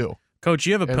need to do. Coach,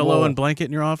 you have a pillow and blanket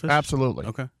in your office? Absolutely.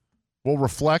 Okay. We'll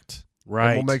reflect.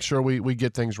 Right. And we'll make sure we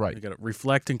get things right. You got to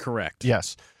reflect and correct.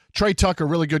 Yes. Trey Tucker,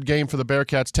 really good game for the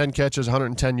Bearcats. 10 catches,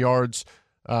 110 yards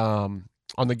on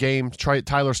the game.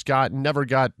 Tyler Scott never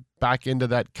got back into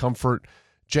that comfort.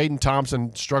 Jaden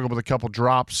Thompson struggled with a couple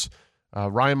drops.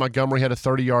 Ryan Montgomery had a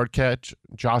 30-yard catch.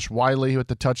 Josh Wiley, with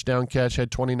the touchdown catch,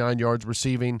 had 29 yards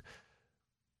receiving.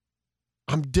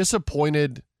 I'm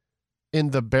disappointed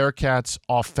in the Bearcats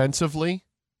offensively.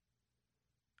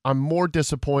 I'm more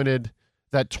disappointed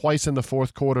that twice in the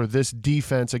fourth quarter, this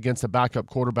defense against a backup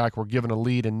quarterback were given a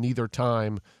lead, and neither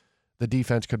time the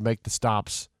defense could make the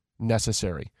stops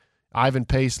necessary. Ivan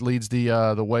Pace leads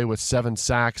the way with 7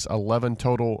 sacks, 7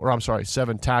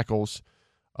 tackles,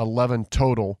 11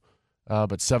 total,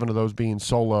 but 7 of those being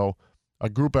solo. A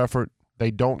group effort.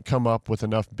 They don't come up with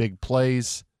enough big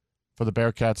plays for the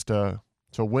Bearcats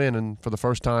to win, and for the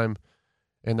first time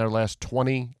in their last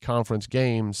 20 conference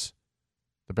games,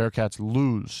 the Bearcats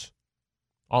lose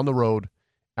on the road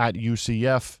at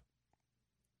UCF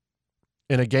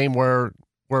in a game where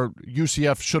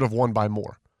UCF should have won by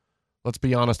more. Let's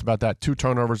be honest about that. 2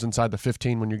 turnovers inside the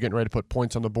 15 when you're getting ready to put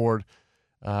points on the board.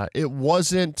 It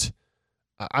wasn't,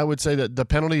 I would say that the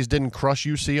penalties didn't crush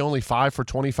UC, only 5 for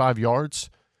 25 yards.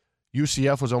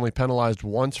 UCF was only penalized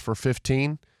once for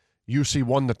 15. UC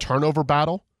won the turnover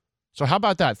battle. So how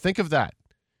about that? Think of that.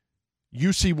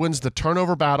 UC wins the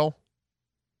turnover battle.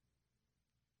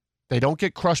 They don't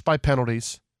get crushed by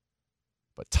penalties,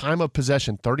 but time of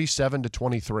possession,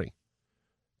 37-23.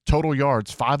 Total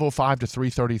yards, 505 to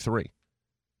 333.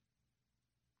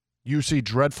 UC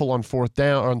dreadful on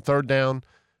third down.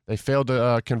 They failed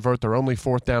to convert their only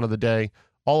 4th down of the day.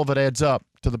 All of it adds up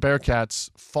to the Bearcats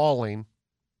falling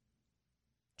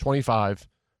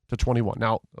 25-21.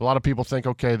 Now, a lot of people think,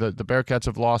 okay, the Bearcats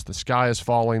have lost. The sky is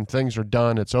falling. Things are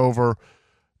done. It's over.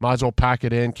 Might as well pack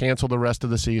it in, cancel the rest of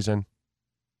the season.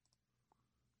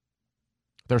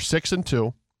 They're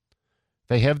 6-2.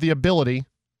 They have the ability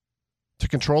to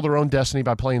control their own destiny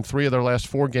by playing 3 of their last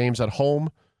 4 games at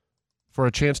home for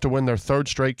a chance to win their 3rd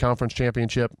straight conference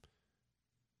championship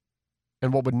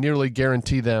and what would nearly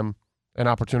guarantee them an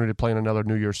opportunity to play in another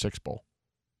New Year's Six Bowl.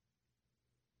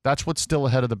 That's what's still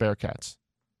ahead of the Bearcats.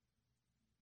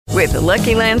 With the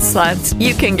Lucky Land Slots,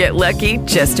 you can get lucky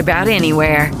just about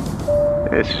anywhere.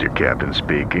 This is your captain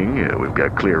speaking. We've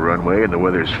got clear runway and the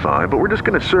weather's fine, but we're just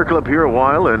going to circle up here a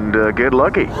while and get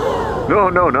lucky.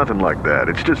 No, nothing like that.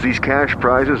 It's just these cash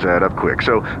prizes add up quick.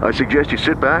 So I suggest you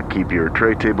sit back, keep your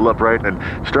tray table upright, and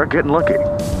start getting lucky.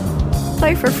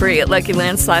 Play for free at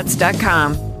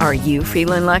LuckyLandSlots.com. Are you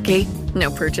feeling lucky?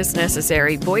 No purchase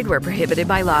necessary. Void where prohibited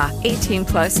by law.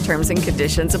 18+ terms and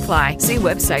conditions apply. See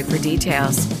website for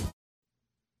details.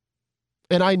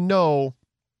 And I know,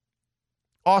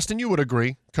 Austin, you would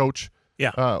agree, Coach.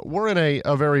 Yeah. We're in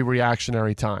a very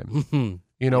reactionary time.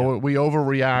 We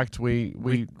overreact.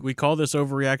 We call this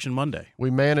Overreaction Monday.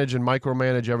 We manage and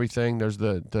micromanage everything. There's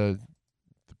the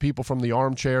people from the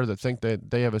armchair that think that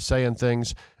they have a say in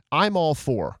things. I'm all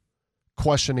for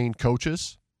questioning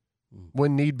coaches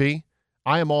when need be.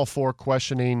 I am all for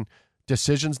questioning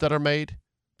decisions that are made.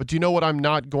 But do you know what I'm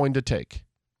not going to take?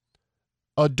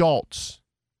 Adults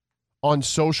on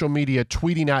social media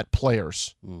tweeting at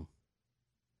players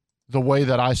the way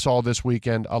that I saw this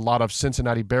weekend a lot of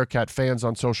Cincinnati Bearcat fans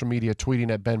on social media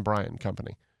tweeting at Ben Bryant and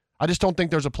company. I just don't think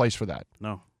there's a place for that.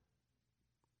 No.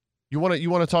 You want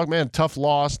to talk, man, tough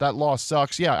loss, that loss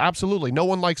sucks. Yeah, absolutely. No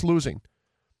one likes losing.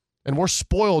 And we're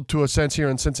spoiled to a sense here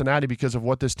in Cincinnati because of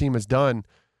what this team has done.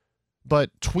 But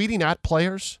tweeting at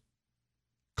players,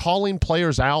 calling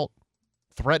players out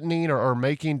threatening or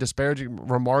making disparaging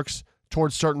remarks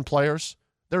towards certain players.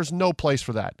 There's no place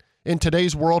for that. In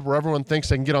today's world where everyone thinks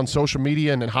they can get on social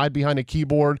media and hide behind a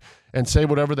keyboard and say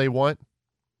whatever they want,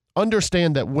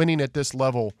 understand that winning at this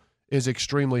level is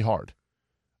extremely hard.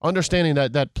 Understanding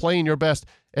that playing your best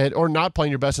or not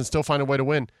playing your best and still find a way to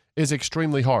win is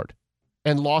extremely hard.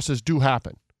 And losses do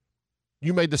happen.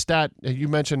 You made the stat, you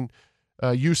mentioned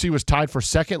UC was tied for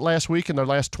second last week in their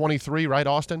last 23, right,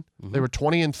 Austin? Mm-hmm. They were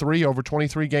 20-3 over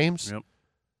 23 games. Yep.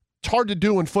 It's hard to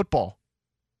do in football.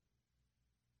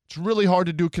 It's really hard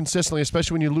to do consistently,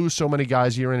 especially when you lose so many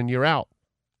guys year in and year out.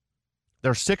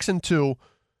 They're 6-2,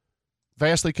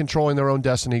 vastly controlling their own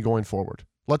destiny going forward.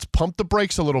 Let's pump the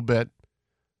brakes a little bit.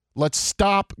 Let's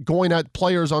stop going at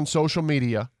players on social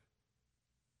media.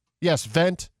 Yes,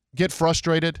 vent, get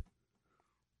frustrated.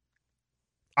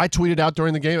 I tweeted out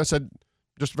during the game, I said,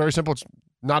 just very simple, it's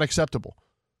not acceptable.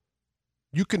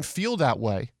 You can feel that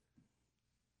way,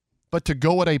 but to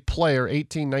go at a player,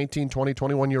 18, 19, 20,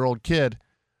 21-year-old kid,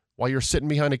 while you're sitting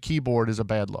behind a keyboard is a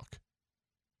bad look.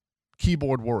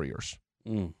 Keyboard warriors.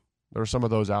 There are some of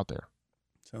those out there.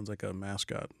 Sounds like a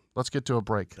mascot. Let's get to a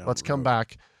break. Let's come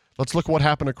back. Let's look what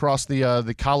happened across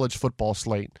the college football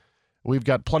slate. We've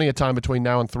got plenty of time between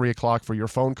now and 3 o'clock for your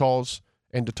phone calls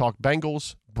and to talk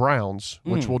Bengals, Browns,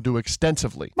 which we'll do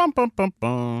extensively.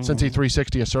 Cincy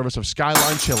 360, a service of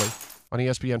Skyline Chili on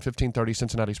ESPN 1530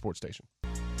 Cincinnati Sports Station.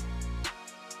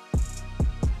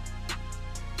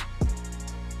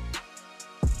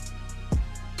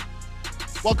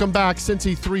 Welcome back,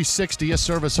 Cincy 360, a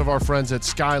service of our friends at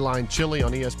Skyline Chili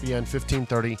on ESPN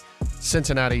 1530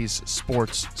 Cincinnati's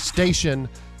Sports Station.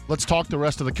 Let's talk the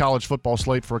rest of the college football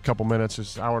slate for a couple minutes.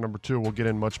 It's hour number 2. We'll get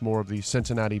in much more of the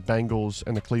Cincinnati Bengals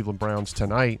and the Cleveland Browns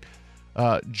tonight.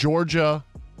 Georgia,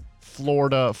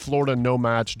 Florida, no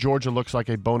match. Georgia looks like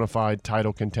a bona fide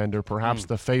title contender, perhaps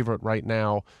the favorite right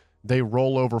now. They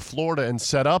roll over Florida and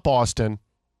set up Austin,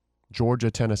 Georgia,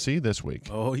 Tennessee this week.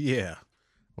 Oh, yeah.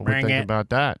 What do we think about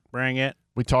that? Bring it.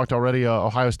 We talked already.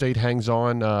 Ohio State hangs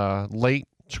on late,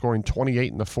 scoring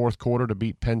 28 in the fourth quarter to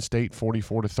beat Penn State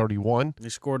 44-31. They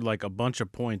scored like a bunch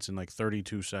of points in like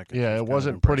 32 seconds. Yeah, it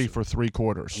wasn't pretty for 3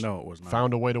 quarters. No, it was not.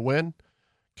 Found a way to win.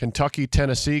 Kentucky,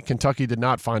 Tennessee. Kentucky did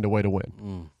not find a way to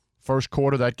win. First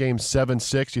quarter, that game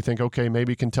 7-6. You think, okay,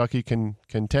 maybe Kentucky can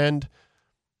contend.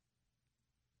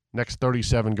 Next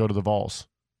 37 go to the Vols.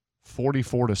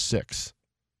 44-6.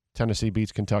 Tennessee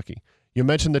beats Kentucky. You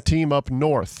mentioned the team up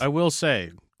north. I will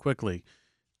say, quickly,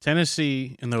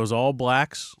 Tennessee and those All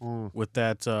Blacks with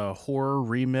that horror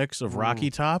remix of Rocky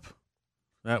Top,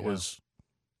 that was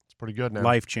it's pretty good now.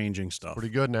 Life-changing stuff.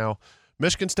 Pretty good now.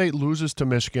 Michigan State loses to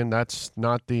Michigan. That's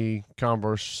not the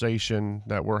conversation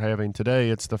that we're having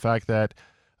today. It's the fact that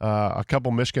a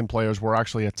couple Michigan players were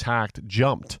actually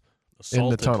jumped Assaulted. In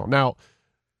the tunnel. Now,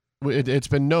 it's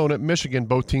been known at Michigan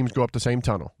both teams go up the same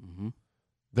tunnel.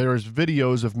 There's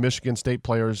videos of Michigan State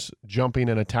players jumping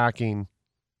and attacking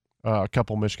a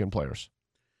couple Michigan players.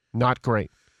 Not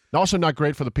great. Also not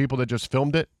great for the people that just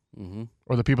filmed it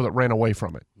or the people that ran away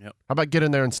from it. Yep. How about get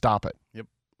in there and stop it? Yep.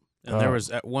 And there was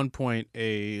at one point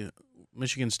a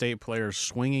Michigan State player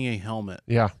swinging a helmet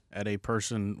at a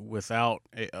person without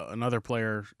another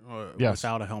player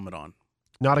without a helmet on.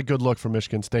 Not a good look for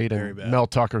Michigan State. Very and bad. Mel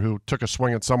Tucker, who took a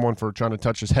swing at someone for trying to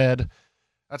touch his head.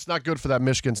 That's not good for that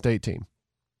Michigan State team.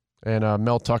 And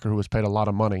Mel Tucker, who was paid a lot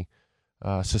of money.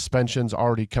 Suspensions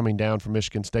already coming down for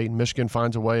Michigan State. And Michigan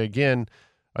finds a way again.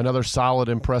 Another solid,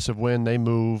 impressive win. They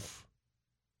move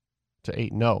to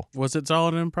 8-0. Was it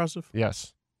solid and impressive?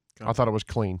 Yes. Okay. I thought it was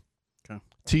clean. Okay.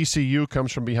 TCU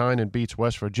comes from behind and beats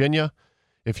West Virginia.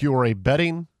 If you were a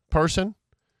betting person,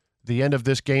 the end of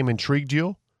this game intrigued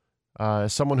you.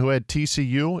 As someone who had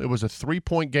TCU, it was a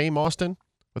 3-point game, Austin,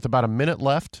 with about a minute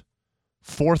left.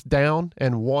 4th down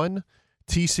and 1.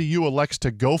 TCU elects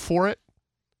to go for it.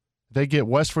 They get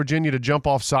West Virginia to jump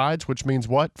off sides, which means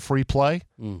what? Free play.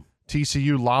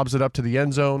 TCU lobs it up to the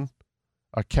end zone.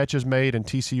 A catch is made, and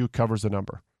TCU covers the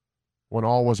number when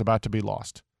all was about to be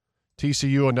lost.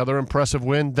 TCU, another impressive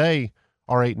win. They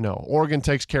are 8-0. Oregon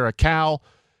takes care of Cal.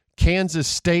 Kansas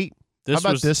State. How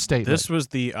about this statement? This was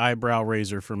the eyebrow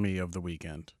raiser for me of the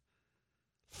weekend.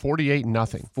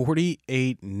 48-0.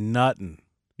 48-0.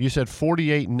 You said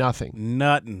 48-0.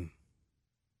 Nothing.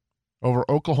 Over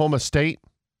Oklahoma State.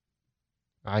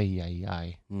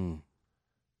 Ay. How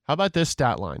about this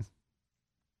stat line?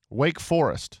 Wake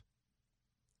Forest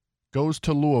goes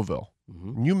to Louisville.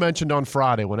 You mentioned on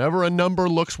Friday, whenever a number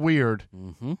looks weird,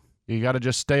 you got to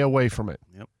just stay away from it.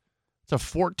 Yep. It's a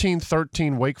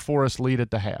 14-13 Wake Forest lead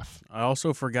at the half. I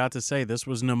also forgot to say this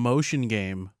was an emotion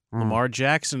game Lamar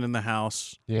Jackson in the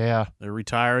house. Yeah. They're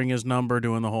retiring his number,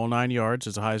 doing the whole 9 yards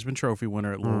as a Heisman Trophy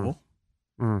winner at Louisville.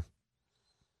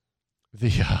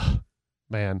 The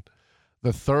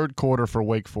third quarter for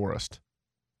Wake Forest.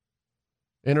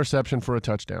 Interception for a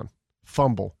touchdown.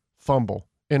 Fumble,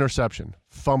 interception,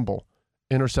 fumble,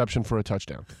 interception for a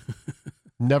touchdown.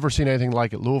 Never seen anything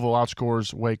like it. Louisville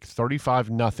outscores Wake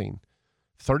 35-0.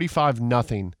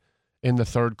 35-0 in the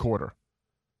third quarter.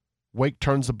 Wake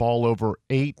turns the ball over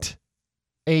eight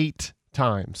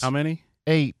times. How many?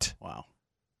 8. Wow.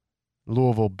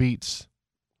 Louisville beats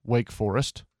Wake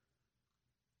Forest.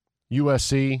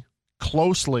 USC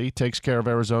closely takes care of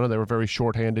Arizona. They were very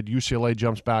shorthanded. UCLA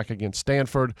jumps back against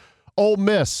Stanford. Ole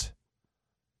Miss.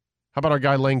 How about our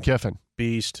guy Lane Kiffin?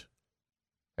 Beast.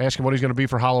 Ask him what he's going to be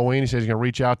for Halloween. He says he's going to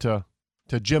reach out to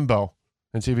Jimbo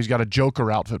and see if he's got a Joker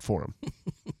outfit for him.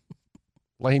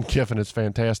 Lane Kiffin is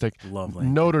fantastic. Love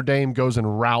Lane. Notre Dame goes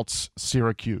and routs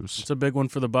Syracuse. It's a big one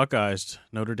for the Buckeyes.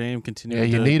 Notre Dame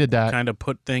continues needed that. Kind of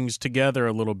put things together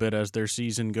a little bit as their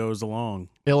season goes along.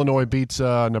 Illinois beats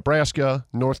Nebraska.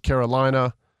 North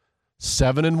Carolina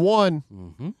 7-1.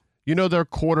 Mm-hmm. You know their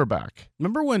quarterback.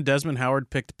 Remember when Desmond Howard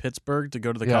picked Pittsburgh to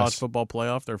go to the college football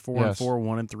playoff? They're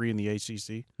 4-4, 1-3 in the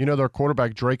ACC. You know their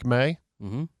quarterback Drake May.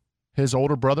 Mm-hmm. His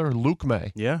older brother Luke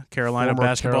May. Yeah, Carolina former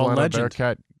basketball Carolina legend.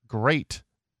 Bearcat. Great.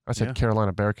 I said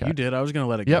Carolina Bearcat. You did. I was going to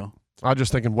let it go. I was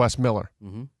just thinking Wes Miller.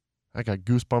 Mm-hmm. I got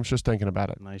goosebumps just thinking about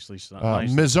it. Nicely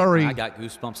Missouri. I got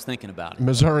goosebumps thinking about it.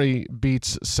 Missouri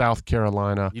beats South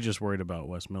Carolina. You just worried about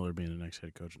Wes Miller being the next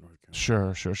head coach of North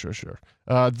Carolina. Sure.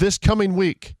 This coming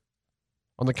week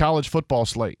on the college football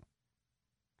slate,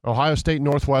 Ohio State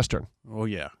Northwestern. Oh,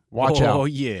 yeah. Watch out. Oh,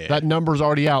 yeah. That number's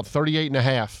already out,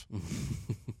 38.5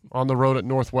 on the road at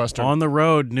Northwestern. On the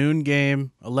road, noon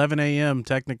game, 11 a.m.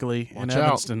 technically in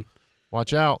Evanston.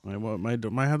 Watch out.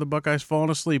 Might have the Buckeyes falling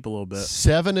asleep a little bit.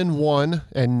 7-1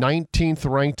 and 19th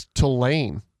ranked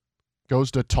Tulane goes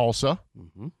to Tulsa.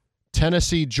 Mm-hmm.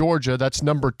 Tennessee, Georgia. That's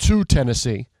number 2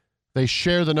 Tennessee. They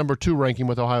share the number 2 ranking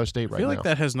with Ohio State right now. I feel like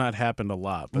that has not happened a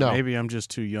lot, but maybe I'm just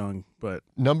too young. But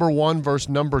number 1 versus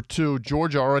number 2.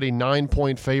 Georgia already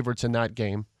 9-point favorites in that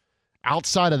game.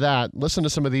 Outside of that, listen to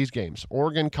some of these games.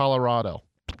 Oregon, Colorado.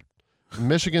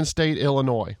 Michigan State,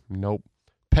 Illinois. Nope.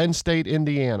 Penn State,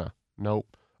 Indiana. Nope.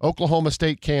 Oklahoma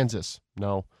State, Kansas.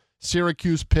 No.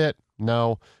 Syracuse, Pitt.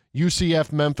 No.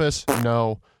 UCF, Memphis.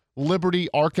 No. Liberty,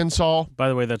 Arkansas. By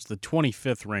the way, that's the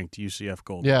 25th ranked UCF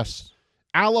Gold. Yes.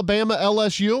 Alabama,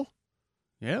 LSU.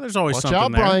 Yeah, there's always Watch something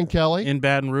out, there. Brian Kelly. In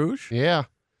Baton Rouge. Yeah.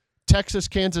 Texas,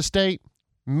 Kansas State.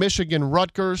 Michigan,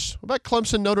 Rutgers. What about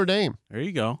Clemson, Notre Dame? There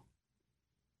you go.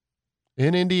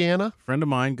 In Indiana. Friend of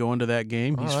mine going to that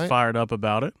game. He's fired up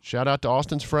about it. Shout out to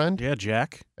Austin's friend. Yeah,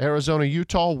 Jack. Arizona,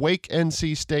 Utah, Wake,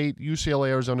 NC State, UCLA,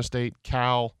 Arizona State,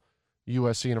 Cal,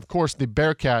 USC. And, of course, the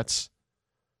Bearcats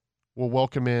will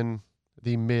welcome in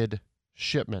the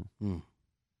midshipmen.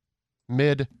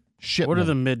 Midshipmen. What are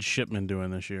the midshipmen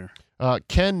doing this year?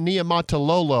 Ken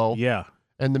Niumatalolo Yeah.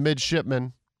 and the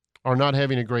midshipmen are not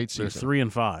having a great season. They're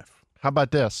 3-5. How about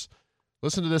this?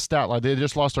 Listen to this stat line. They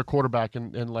just lost their quarterback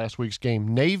in last week's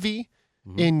game. Navy,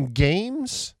 in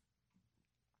games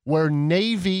where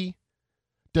Navy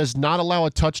does not allow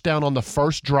a touchdown on the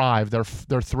first drive, they're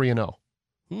 3-0.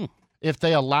 If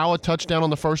they allow a touchdown on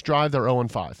the first drive, they're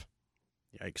 0-5.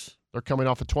 Yikes. They're coming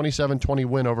off a 27-20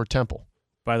 win over Temple.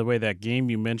 By the way, that game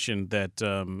you mentioned that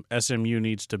SMU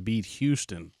needs to beat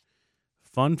Houston.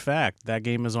 Fun fact, that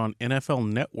game is on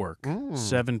NFL Network,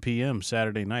 7 p.m.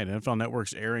 Saturday night. NFL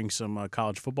Network's airing some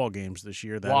college football games this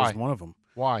year. That is one of them.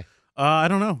 Why? I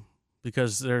don't know.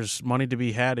 Because there's money to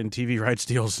be had in TV rights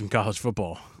deals in college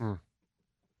football.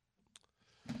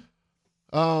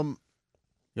 You all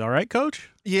right, Coach?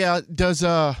 Yeah. Do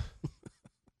the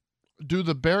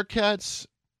Bearcats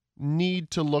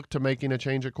need to look to making a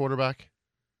change at quarterback?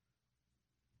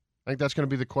 I think that's going to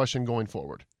be the question going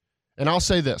forward. And I'll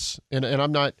say this, and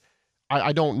I'm not –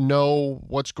 I don't know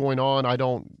what's going on. I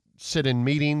don't sit in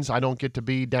meetings. I don't get to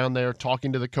be down there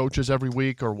talking to the coaches every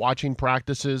week or watching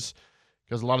practices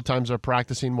because a lot of times they're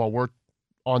practicing while we're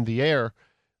on the air.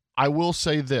 I will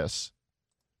say this.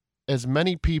 As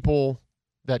many people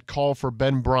that call for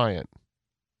Ben Bryant,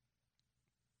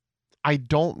 I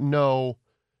don't know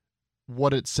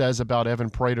what it says about Evan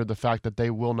Prater, the fact that they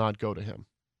will not go to him,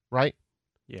 right?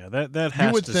 Yeah, that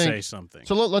has to say something.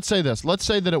 So let's say this. Let's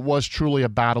say that it was truly a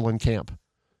battle in camp.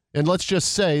 And let's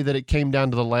just say that it came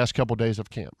down to the last couple days of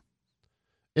camp.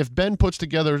 If Ben puts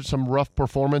together some rough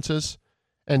performances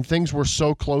and things were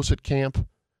so close at camp,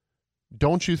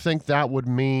 don't you think that would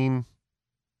mean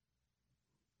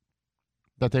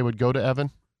that they would go to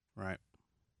Evan? Right.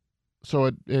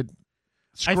 So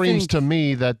screams to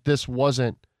me that this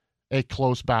wasn't a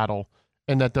close battle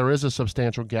and that there is a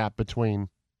substantial gap between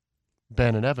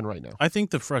Ben and Evan right now. I think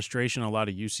the frustration a lot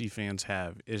of UC fans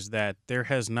have is that there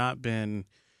has not been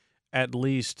at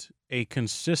least a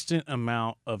consistent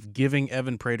amount of giving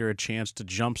Evan Prater a chance to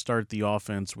jumpstart the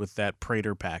offense with that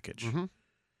Prater package. Mm-hmm.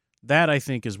 That, I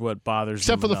think, is what bothers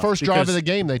them. Except for the first drive of the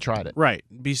game, they tried it. Right.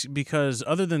 Because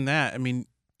other than that, I mean,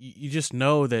 you just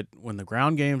know that when the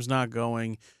ground game's not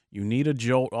going, you need a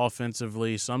jolt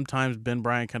offensively. Sometimes Ben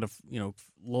Bryant kind of,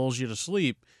 lulls you to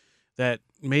sleep. That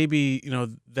maybe,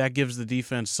 that gives the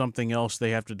defense something else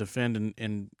they have to defend,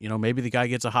 and maybe the guy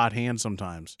gets a hot hand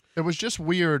sometimes. It was just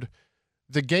weird.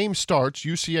 The game starts,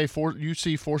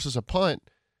 UC forces a punt.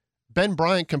 Ben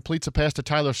Bryant completes a pass to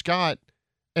Tyler Scott,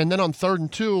 and then on 3rd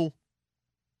and 2,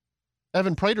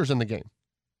 Evan Prater's in the game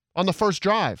on the first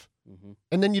drive. Mm-hmm.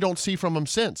 And then you don't see from him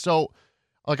since. So,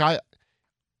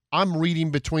 I'm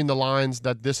reading between the lines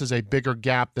that this is a bigger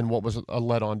gap than what was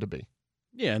led on to be.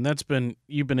 Yeah, and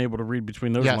you've been able to read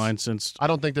between those lines since I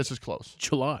don't think this is close.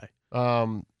 July.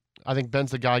 I think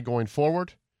Ben's the guy going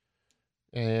forward.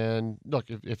 And look,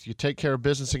 if you take care of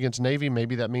business against Navy,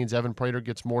 maybe that means Evan Prater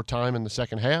gets more time in the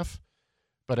second half.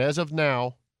 But as of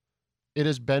now, it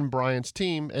is Ben Bryant's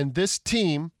team. And this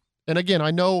team, and again,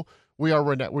 I know we are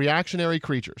reactionary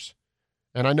creatures.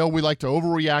 And I know we like to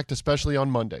overreact, especially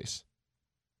on Mondays.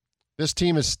 This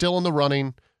team is still in the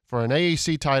running for an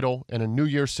AAC title and a New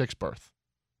Year's Six berth,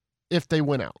 if they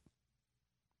win out.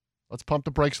 Let's pump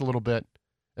the brakes a little bit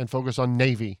and focus on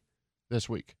Navy this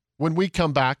week. When we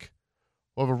come back,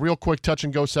 we'll have a real quick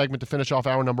touch-and-go segment to finish off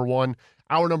hour number 1.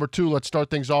 Hour number 2, let's start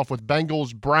things off with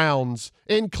Bengals-Browns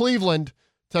in Cleveland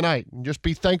tonight. And just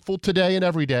be thankful today and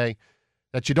every day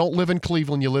that you don't live in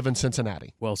Cleveland, you live in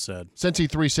Cincinnati. Well said. Cincy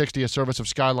 360, a service of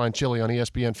Skyline Chili on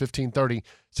ESPN 1530,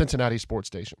 Cincinnati Sports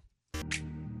Station.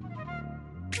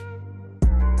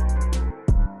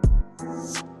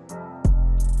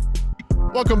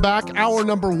 Welcome back. Hour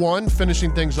number 1,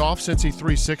 finishing things off. Cincy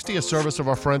 360, a service of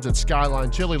our friends at Skyline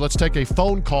Chili. Let's take a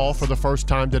phone call for the first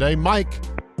time today. Mike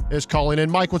is calling in.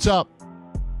 Mike, what's up?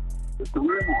 What's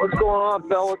going on,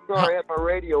 fellas? Sorry, I had my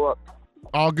radio up.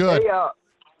 All good.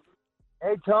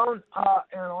 Hey, Tone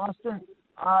and Austin,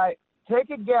 take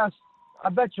a guess. I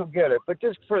bet you'll get it, but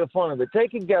just for the fun of it,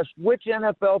 take a guess. Which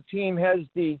NFL team has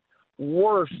the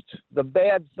worst, the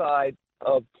bad side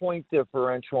of point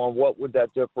differential, and what would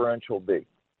that differential be?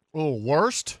 Oh,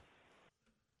 worst?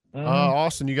 Mm-hmm.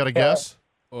 Austin, you got a guess?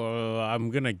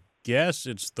 I'm going to guess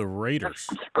it's the Raiders.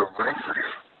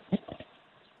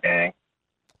 I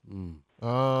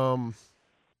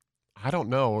don't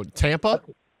know. Tampa?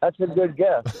 That's a good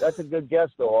guess. That's a good guess,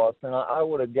 though, Austin. I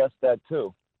would have guessed that,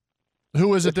 too.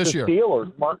 Who is it this year?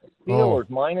 Steelers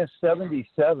minus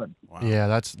 77. Wow.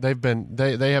 Yeah,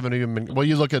 they haven't even been. Well,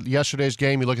 you look at yesterday's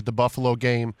game, you look at the Buffalo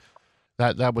game,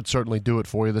 that would certainly do it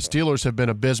for you. The Steelers have been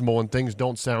abysmal, and things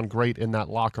don't sound great in that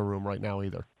locker room right now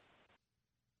either.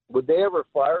 Would they ever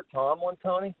fire Tomlin,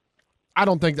 Tony? I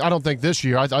don't think this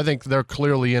year. I think they're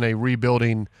clearly in a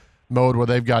rebuilding mode where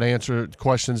they've got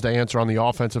questions to answer on the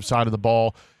offensive side of the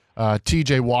ball.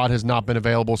 TJ Watt has not been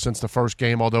available since the first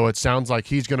game, although it sounds like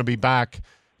he's going to be back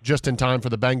just in time for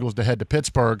the Bengals to head to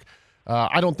Pittsburgh.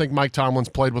 I don't think Mike Tomlin's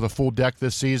played with a full deck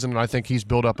this season, and I think he's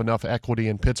built up enough equity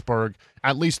in Pittsburgh,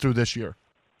 at least through this year.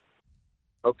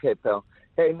 Okay, pal.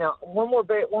 Hey, now, one more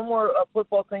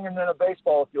football thing and then a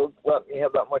baseball, if you'll let me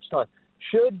have that much time.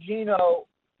 Should Geno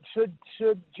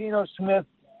Smith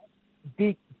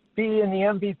be in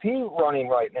the MVP running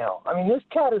right now? I mean, this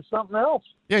cat is something else.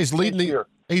 Yeah, he's leading the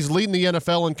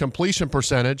NFL in completion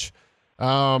percentage.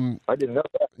 I didn't know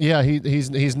that. Yeah,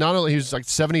 he's not only he's like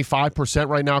 75%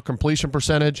 right now completion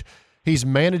percentage. He's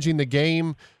managing the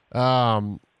game.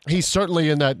 He's certainly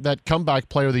in that comeback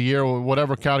player of the year or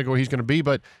whatever category he's going to be.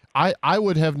 But I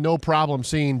would have no problem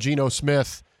seeing Geno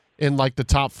Smith in like the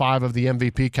top 5 of the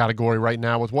MVP category right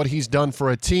now with what he's done for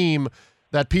a team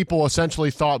that people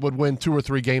essentially thought would win 2 or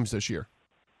 3 games this year.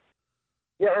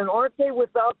 Yeah, and aren't they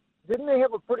without? Didn't they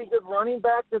have a pretty good running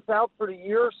back that's out for the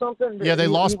year or something? Yeah, they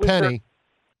lost Penny.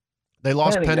 They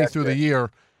lost Penny through the year.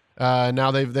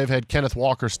 Now they've had Kenneth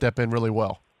Walker step in really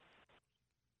well.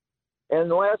 And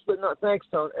thanks,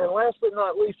 Tone. And last but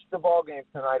not least, the ball game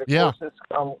tonight. Of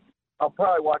course, I'll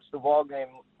probably watch the ball game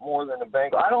more than the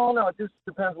Bengals. I don't know. It just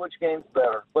depends which game's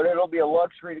better. But it'll be a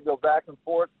luxury to go back and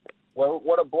forth. Well,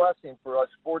 what a blessing for us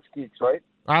sports geeks, right?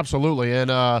 Absolutely.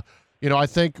 And, I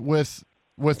think with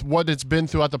what it's been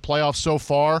throughout the playoffs so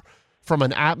far, from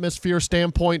an atmosphere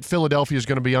standpoint, Philadelphia is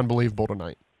going to be unbelievable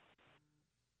tonight.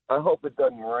 I hope it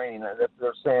doesn't rain.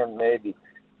 They're saying maybe.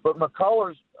 But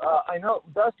McCullers, I know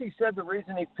Dusty said the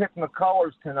reason he picked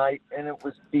McCullers tonight, and it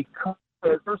was because,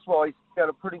 first of all, he's got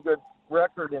a pretty good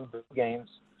record in big games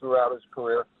throughout his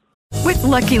career. With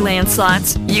Lucky Land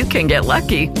Slots, you can get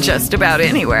lucky just about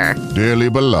anywhere. Dearly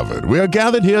beloved, we are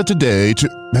gathered here today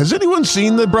to... Has anyone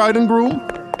seen the bride and groom?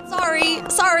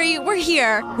 Sorry, we're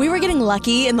here. We were getting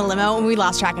lucky in the limo and we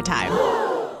lost track of time.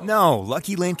 No,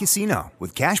 Lucky Land Casino,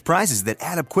 with cash prizes that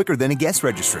add up quicker than a guest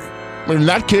registry. In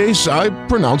that case, I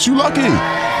pronounce you lucky.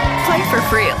 Play for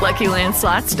free at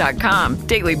LuckyLandSlots.com.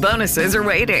 Daily bonuses are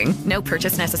waiting. No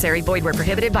purchase necessary. Void where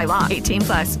prohibited by law.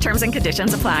 18+. Terms and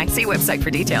conditions apply. See website for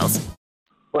details.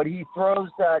 But he throws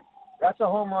that's a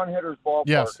home run hitter's ballpark.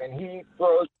 Yes. And he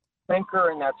throws sinker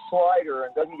and that slider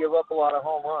and doesn't give up a lot of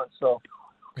home runs. So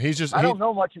I don't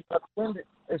know much about Syndergaard.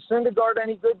 Is Syndergaard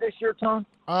any good this year, Tom?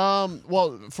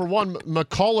 Well, for one,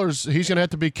 McCullers, he's going to have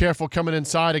to be careful coming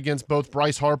inside against both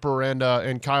Bryce Harper and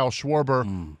Kyle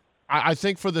Schwarber. I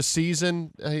think for the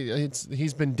season,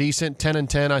 he's been decent,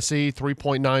 10-10. I see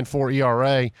 3.94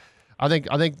 ERA. I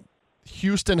think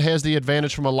Houston has the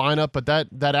advantage from a lineup, but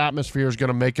that atmosphere is going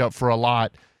to make up for a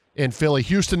lot in Philly.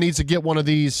 Houston needs to get one of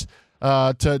these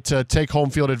to take home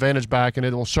field advantage back, and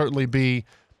it will certainly be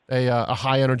a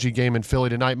high-energy game in Philly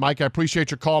tonight. Mike, I appreciate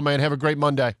your call, man. Have a great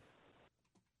Monday.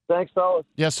 Thanks, fellas.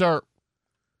 Yes, sir.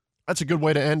 That's a good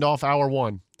way to end off hour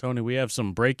one. Tony, we have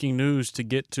some breaking news to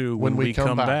get to when we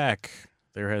come back.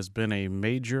 There has been a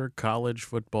major college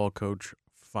football coach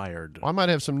fired. I might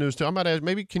have some news, too. I might ask,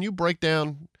 maybe can you break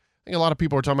down – I think a lot of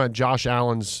people are talking about Josh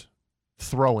Allen's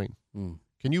throwing.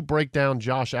 Can you break down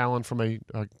Josh Allen from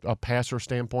a passer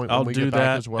standpoint when we get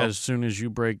back as well? As soon as you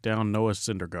break down Noah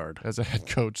Syndergaard. As a head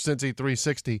coach, Cincy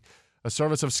 360, a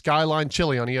service of Skyline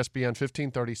Chili on ESPN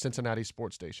 1530, Cincinnati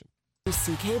Sports Station.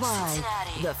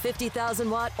 CKY, the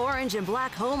 50,000-watt orange and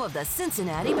black home of the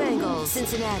Cincinnati Bengals.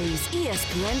 Cincinnati's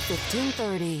ESPN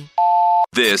 1530.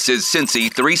 This is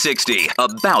Cincy 360,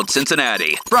 about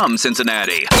Cincinnati, from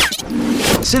Cincinnati.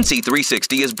 Cincy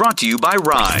 360 is brought to you by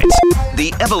Rides,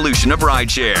 the evolution of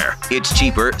rideshare. It's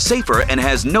cheaper, safer, and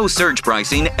has no surge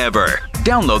pricing ever.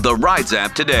 Download the Rides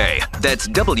app today. That's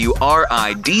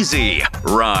WRIDZ,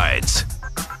 Rides.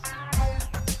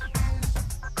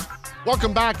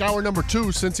 Welcome back. Hour number 2,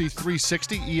 Cincy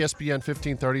 360, ESPN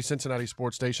 1530, Cincinnati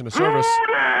Sports Station, a service,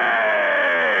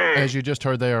 as you just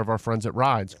heard there, of our friends at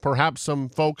Rides. Perhaps some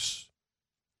folks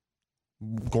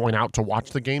going out to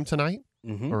watch the game tonight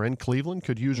or in Cleveland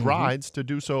could use Rides to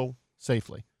do so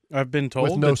safely. I've been told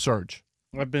with no surge.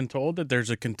 I've been told that there's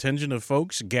a contingent of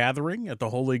folks gathering at the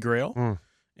Holy Grail,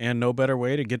 and no better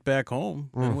way to get back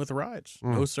home than with Rides.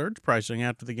 No surge pricing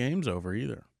after the game's over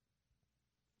either.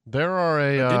 There are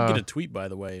I did get a tweet, by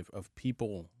the way, of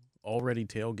people already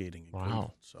tailgating in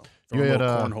Cleveland. So you had a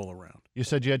cornhole around. You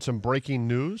said you had some breaking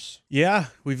news? Yeah,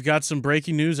 we've got some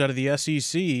breaking news out of the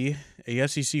SEC. A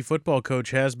SEC football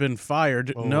coach has been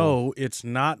fired. Oh. No, it's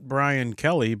not Brian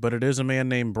Kelly, but it is a man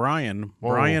named Brian. Whoa.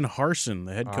 Brian Harsin,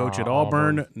 the head coach at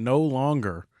Auburn, no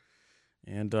longer.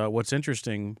 And what's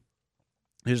interesting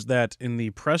is that in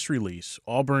the press release,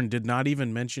 Auburn did not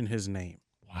even mention his name.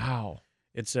 Wow.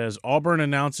 It says, Auburn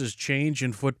announces change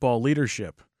in football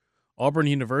leadership. Auburn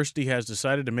University has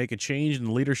decided to make a change in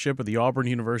the leadership of the Auburn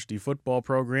University football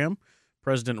program.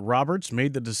 President Roberts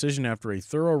made the decision after a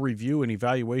thorough review and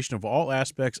evaluation of all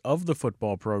aspects of the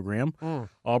football program.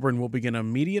 Auburn will begin an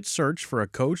immediate search for a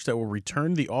coach that will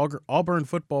return the Auburn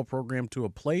football program to a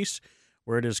place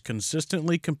where it is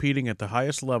consistently competing at the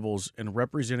highest levels and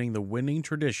representing the winning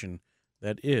tradition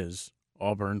that is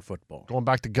Auburn football. Going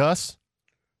back to Gus?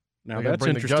 Now that's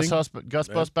interesting. Gus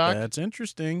Bus back? That's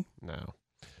interesting. No.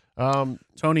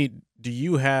 Tony, do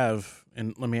you have,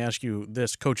 and let me ask you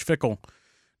this, Coach Fickle,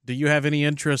 do you have any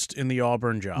interest in the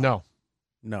Auburn job? No.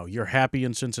 No. You're happy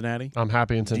in Cincinnati? I'm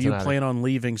happy in Cincinnati. Do you plan on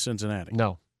leaving Cincinnati?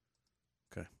 No.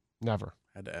 Okay. Never.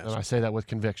 Had to ask. And I say that with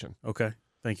conviction. Okay.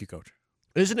 Thank you, Coach.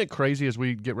 Isn't it crazy as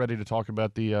we get ready to talk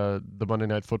about the Monday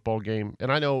Night Football game?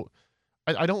 And I know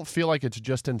I don't feel like it's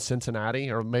just in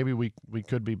Cincinnati, or maybe we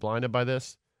could be blinded by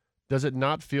this. Does it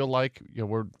not feel like,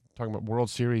 we're talking about World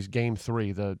Series Game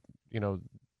 3, the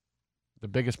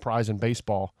biggest prize in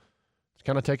baseball? It's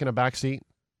kind of taking a backseat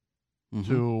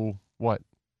to what,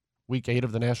 Week 8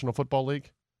 of the National Football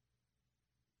League?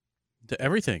 To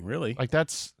everything, really. Like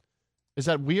is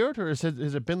that weird, or has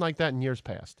it been like that in years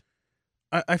past?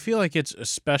 I feel like it's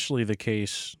especially the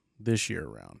case this year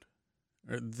around,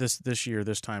 or this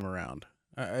time around.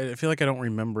 I feel like I don't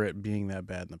remember it being that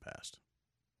bad in the past.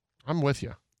 I'm with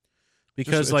you.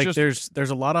 Because there's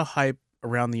a lot of hype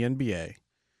around the NBA,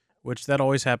 which that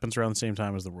always happens around the same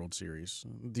time as the World Series.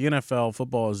 The NFL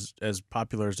football is as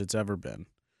popular as it's ever been.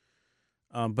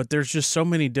 But there's just so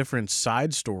many different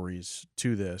side stories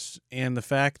to this, and the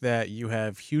fact that you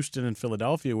have Houston and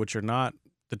Philadelphia, which are not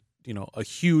a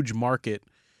huge market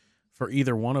for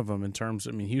either one of them in terms.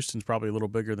 I mean, Houston's probably a little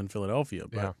bigger than Philadelphia,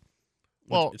 but yeah.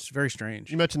 Well, it's very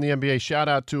strange. You mentioned the NBA. Shout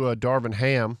out to Darvin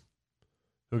Ham,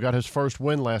 who got his first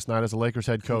win last night as a Lakers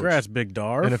head coach. Congrats, Big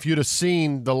Darv. And if you'd have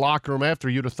seen the locker room after,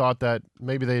 you'd have thought that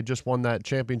maybe they had just won that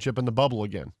championship in the bubble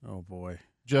again. Oh boy,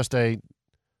 just a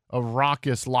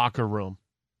raucous locker room,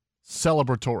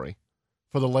 celebratory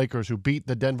for the Lakers, who beat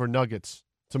the Denver Nuggets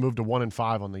to move to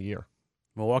 1-5 on the year.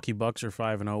 Milwaukee Bucks are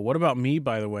 5-0. What about me,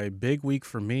 by the way? Big week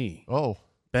for me. Oh.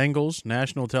 Bengals,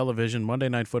 national television, Monday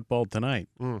Night Football tonight.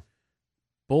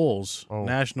 Bulls,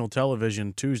 national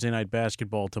television, Tuesday Night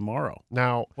Basketball tomorrow.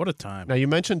 Now, what a time. Now, you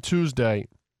mentioned Tuesday.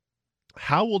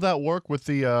 How will that work with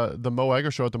the Mo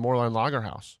Egger show at the Moorline Lager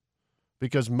House?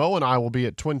 Because Mo and I will be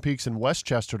at Twin Peaks in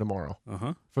Westchester tomorrow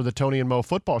for the Tony and Mo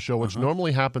football show, which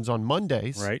normally happens on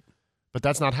Mondays. Right. But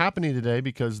that's not happening today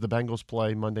because the Bengals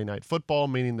play Monday Night Football,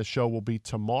 meaning the show will be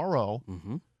tomorrow.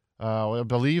 I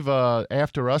believe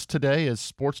after us today is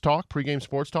Sports Talk, pregame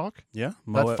Sports Talk. Yeah.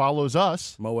 That follows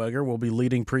us. Mo Egger will be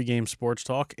leading pregame Sports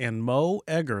Talk, and Mo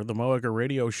Egger, the Mo Egger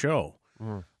radio show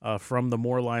from the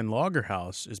Moorline Lager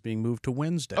House, is being moved to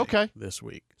Wednesday this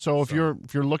week. So if you're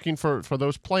looking for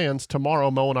those plans,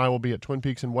 tomorrow Mo and I will be at Twin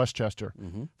Peaks in Westchester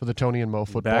for the Tony and Mo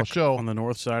football show. On the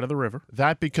north side of the river.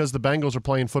 That because the Bengals are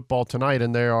playing football tonight,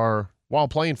 and they are, while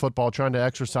playing football, trying to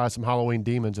exercise some Halloween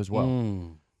demons as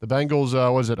well. The Bengals,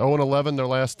 was it 0-11, their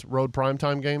last road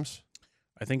primetime games?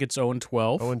 I think it's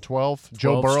 0-12. 0-12.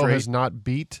 Joe Burrow has not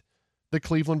beat the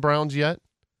Cleveland Browns yet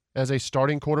as a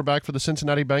starting quarterback for the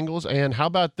Cincinnati Bengals. And how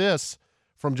about this,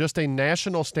 from just a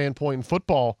national standpoint in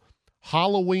football,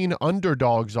 Halloween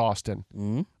underdogs, Austin.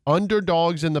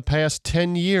 Underdogs in the past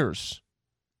 10 years,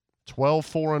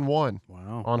 12-4-1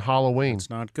 on Halloween. It's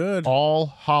not good. All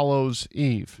Hallows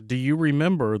Eve. Do you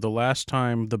remember the last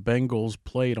time the Bengals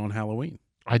played on Halloween?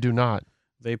 I do not.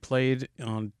 They played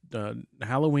on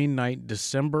Halloween night,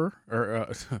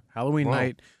 Halloween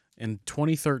night in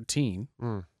 2013.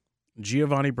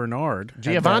 Giovanni Bernard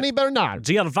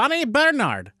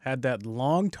had that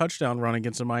long touchdown run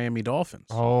against the Miami Dolphins.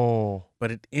 Oh.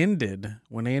 But it ended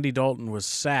when Andy Dalton was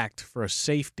sacked for a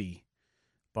safety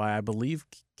by, I believe,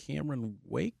 Cameron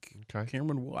Wake. I don't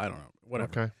know.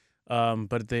 Whatever. Okay.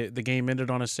 But the game ended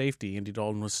on a safety. Andy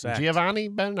Dalton was sacked. Giovanni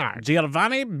Bernard.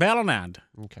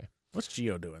 Okay. What's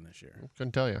Gio doing this year?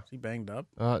 Couldn't tell you. Is he banged up?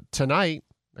 Tonight,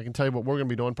 I can tell you what we're going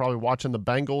to be doing. Probably watching the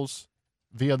Bengals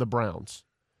via the Browns.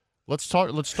 Let's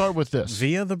start with this.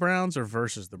 Via the Browns or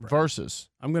versus the Browns? Versus.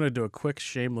 I'm going to do a quick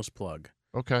shameless plug.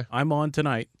 Okay. I'm on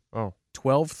tonight.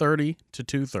 12:30 to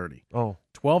 2:30.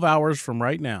 12 hours from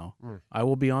right now, I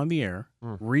will be on the air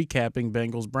recapping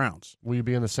Bengals Browns. Will you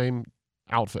be in the same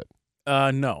outfit?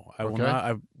 No, I will not.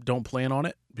 I don't plan on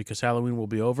it because Halloween will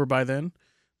be over by then.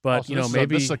 But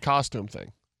maybe this is a costume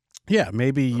thing. Yeah,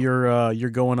 maybe you're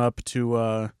going up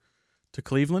to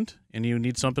Cleveland and you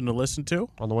need something to listen to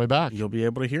on the way back. You'll be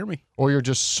able to hear me. Or you're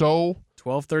just so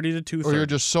 12:30 to 2:30. Or you're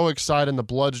just so excited and the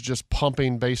blood's just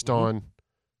pumping based on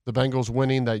the Bengals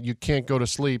winning that you can't go to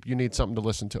sleep. You need something to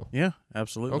listen to. Yeah,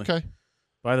 absolutely. Okay.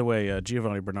 By the way,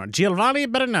 Giovanni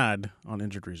Bernard on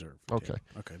injured reserve. Okay.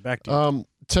 Okay, back to you.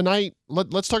 Tonight,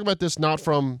 let's talk about this not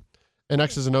from an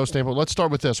X's and O's standpoint. Let's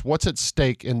start with this. What's at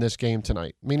stake in this game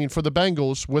tonight? Meaning for the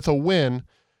Bengals, with a win,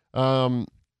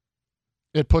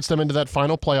 it puts them into that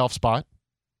final playoff spot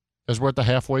as we're at the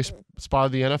halfway spot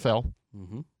of the NFL.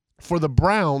 For the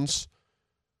Browns,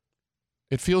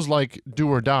 it feels like do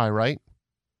or die, right?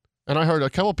 And I heard a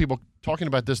couple of people talking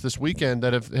about this weekend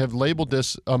that have labeled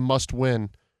this a must-win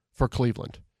for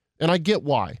Cleveland. And I get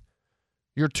why.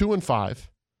 You're 2-5,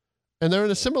 and they're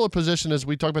in a similar position as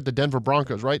we talked about the Denver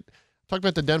Broncos, right? Talked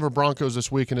about the Denver Broncos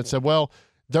this week, and it said, well,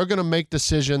 they're going to make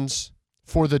decisions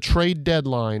for the trade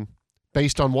deadline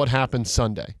based on what happens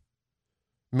Sunday.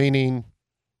 Meaning,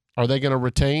 are they going to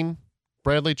retain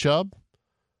Bradley Chubb?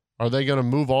 Are they going to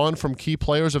move on from key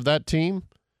players of that team?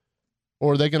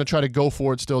 Or are they going to try to go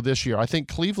for it still this year? I think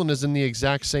Cleveland is in the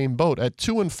exact same boat. At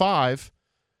 2-5,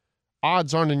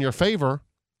 odds aren't in your favor.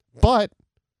 But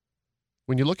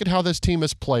when you look at how this team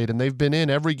has played, and they've been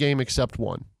in every game except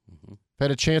one,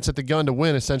 had a chance at the gun to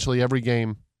win essentially every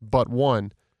game but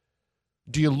one.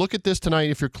 Do you look at this tonight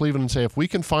if you're Cleveland and say, if we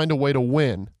can find a way to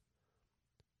win,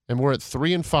 and we're at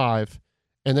 3-5,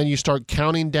 and then you start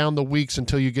counting down the weeks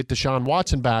until you get Deshaun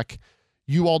Watson back,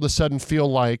 you all of a sudden feel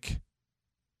like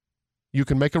you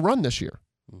can make a run this year.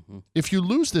 If you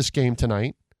lose this game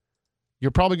tonight,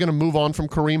 you're probably going to move on from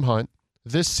Kareem Hunt.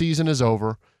 This season is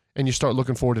over, and you start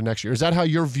looking forward to next year. Is that how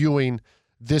you're viewing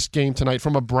this game tonight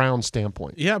from a Brown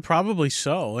standpoint. Yeah, probably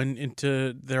so. And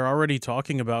they're already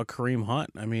talking about Kareem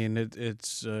Hunt. I mean,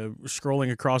 it's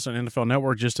scrolling across on NFL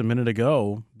Network just a minute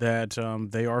ago that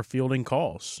they are fielding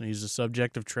calls. He's the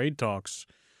subject of trade talks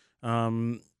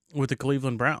with the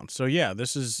Cleveland Browns. So, yeah,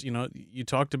 this is, you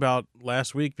talked about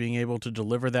last week being able to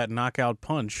deliver that knockout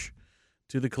punch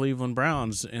to the Cleveland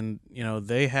Browns. And,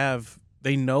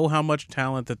 they know how much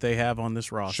talent that they have on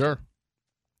this roster. Sure.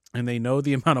 And they know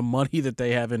the amount of money that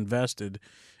they have invested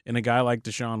in a guy like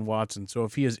Deshaun Watson. So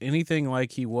if he is anything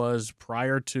like he was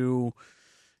prior to,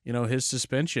 his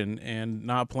suspension and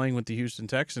not playing with the Houston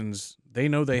Texans, they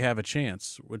know they have a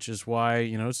chance, which is why,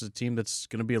 this is a team that's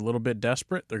going to be a little bit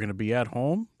desperate. They're going to be at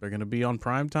home. They're going to be on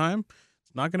prime time.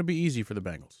 It's not going to be easy for the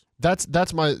Bengals.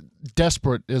 That's my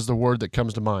desperate is the word that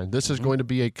comes to mind. This is going to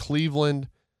be a Cleveland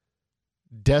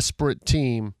desperate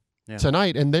team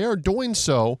tonight, and they are doing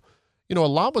so. A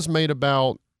lot was made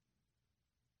about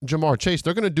Ja'Marr Chase.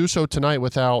 They're going to do so tonight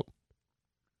without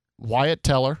Wyatt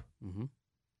Teller,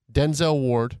 Denzel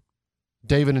Ward,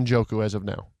 David Njoku as of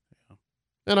now. Yeah.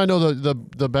 And I know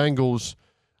the Bengals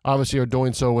obviously are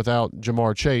doing so without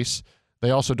Ja'Marr Chase.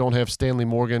 They also don't have Stanley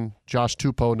Morgan, Josh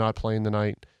Tupou not playing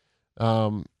tonight.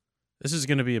 This is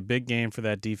going to be a big game for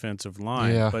that defensive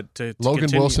line. Yeah. But to Logan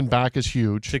Wilson back is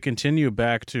huge. To continue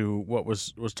back to what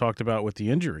was talked about with the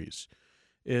injuries,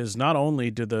 is not only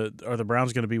are the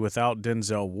Browns going to be without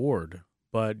Denzel Ward,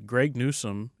 but Greg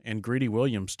Newsome and Greedy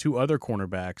Williams, two other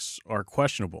cornerbacks, are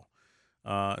questionable.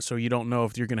 So you don't know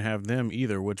if you're going to have them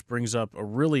either, which brings up a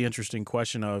really interesting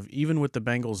question of, even with the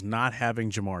Bengals not having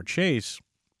Ja'Marr Chase,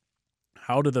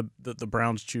 how do the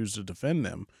Browns choose to defend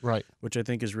them? Right. Which I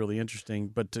think is really interesting.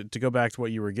 But to go back to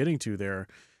what you were getting to there,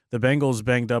 the Bengals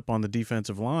banged up on the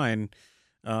defensive line,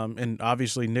 and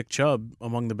obviously Nick Chubb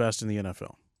among the best in the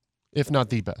NFL. If not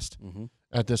the best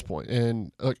at this point.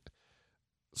 And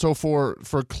so for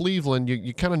Cleveland,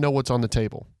 you kind of know what's on the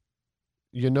table.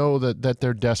 You know that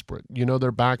they're desperate. You know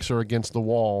their backs are against the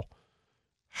wall.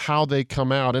 How they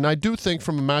come out. And I do think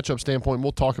from a matchup standpoint,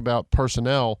 we'll talk about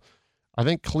personnel, I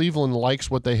think Cleveland likes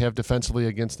what they have defensively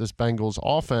against this Bengals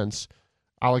offense.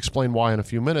 I'll explain why in a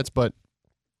few minutes, but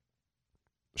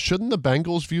shouldn't the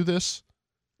Bengals view this?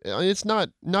 It's not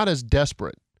as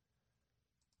desperate.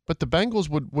 But the Bengals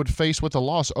would face with a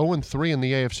loss 0-3 in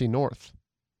the AFC North.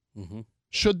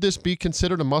 Should this be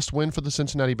considered a must-win for the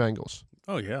Cincinnati Bengals?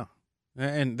 Oh, yeah.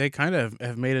 And they kind of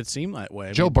have made it seem that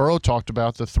way. Joe Burrow talked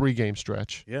about the 3-game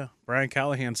stretch. Yeah. Brian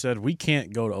Callahan said, we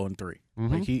can't go to 0-3.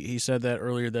 Like he said that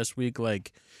earlier this week.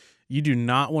 Like, you do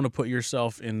not want to put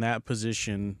yourself in that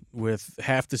position with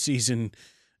half the season,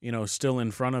 still in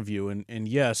front of you. And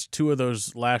yes, 2 of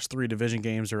those last 3 division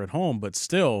games are at home, but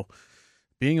still –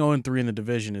 being 0-3 in the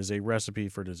division is a recipe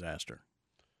for disaster.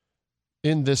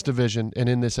 In this division and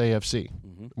in this AFC.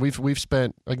 We've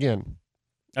spent, again.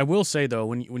 I will say, though,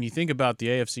 when you think about the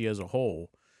AFC as a whole,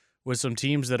 with some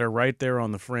teams that are right there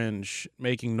on the fringe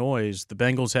making noise, the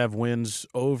Bengals have wins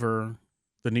over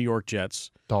the New York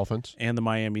Jets. Dolphins. And the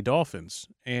Miami Dolphins.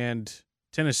 And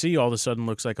Tennessee all of a sudden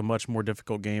looks like a much more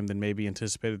difficult game than maybe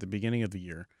anticipated at the beginning of the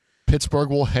year.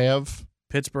 Pittsburgh will have...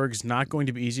 Pittsburgh's not going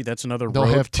to be easy. That's another They'll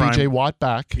have T.J. Watt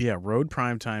back. Yeah, road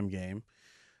primetime game.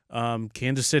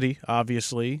 Kansas City,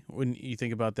 obviously, when you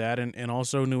think about that, and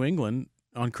also New England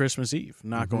on Christmas Eve.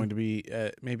 Not going to be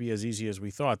maybe as easy as we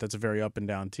thought. That's a very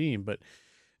up-and-down team. But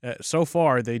so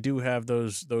far, they do have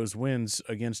those wins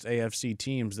against AFC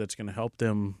teams that's going to help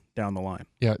them down the line.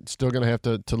 Yeah, still going to have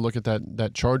to look at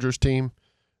that Chargers team.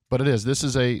 But it is. This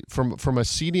is from a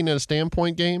seeding and a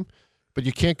standpoint game, but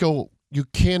you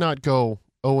cannot go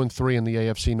 0-3 in the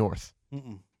AFC North.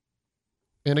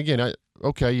 And again,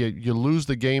 you lose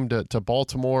the game to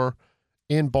Baltimore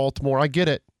in Baltimore. I get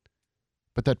it.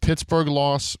 But that Pittsburgh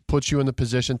loss puts you in the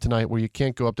position tonight where you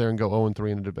can't go up there and go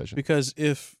 0-3 in the division. Because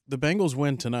if the Bengals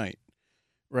win tonight,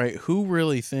 right, who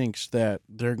really thinks that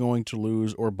they're going to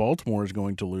lose or Baltimore is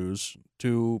going to lose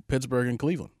to Pittsburgh and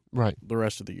Cleveland the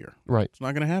rest of the year? Right. It's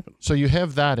not going to happen. So you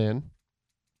have that in.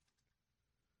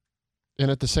 And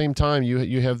at the same time,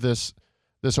 you have this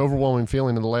overwhelming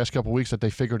feeling in the last couple of weeks that they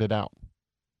figured it out.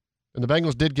 And the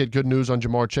Bengals did get good news on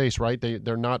Ja'Marr Chase, right?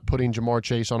 They're not putting Ja'Marr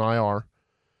Chase on IR.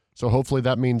 So hopefully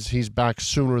that means he's back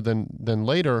sooner than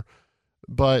later.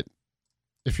 But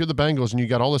if you're the Bengals and you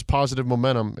got all this positive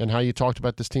momentum and how you talked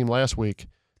about this team last week,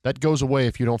 that goes away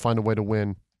if you don't find a way to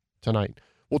win tonight.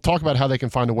 We'll talk about how they can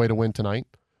find a way to win tonight.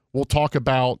 We'll talk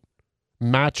about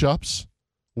matchups,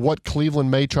 what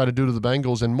Cleveland may try to do to the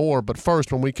Bengals, and more. But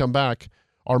first, when we come back,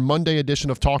 our Monday edition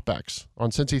of Talkbacks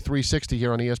on Cincy 360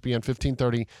 here on ESPN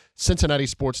 1530, Cincinnati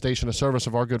Sports Station, a service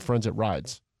of our good friends at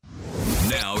Rides.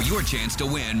 Now your chance to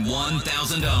win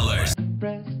 $1,000.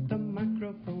 Press the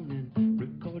microphone and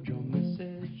record your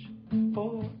message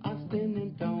for Austin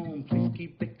and Dawn. Please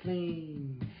keep it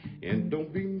clean and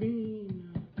don't be mean.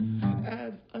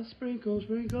 Add a sprinkle,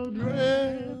 drip.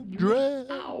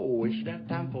 Oh, it's that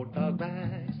time for dog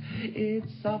bags.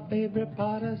 It's our favorite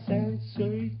part of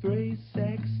Sensory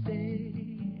 360.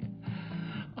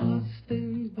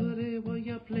 Austin, buddy, will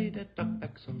you play the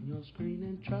talkbacks on your screen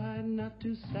and try not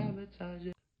to sabotage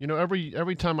it? You know,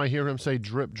 every time I hear him say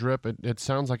drip, drip, it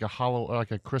sounds like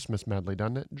a Christmas medley,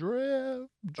 doesn't it? Drip,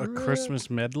 drip. A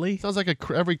Christmas medley? Sounds like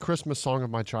every Christmas song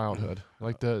of my childhood,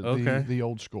 like the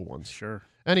old school ones. Sure.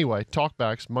 Anyway,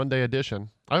 Talkbacks, Monday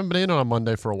edition. I haven't been in on a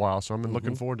Monday for a while, so I've been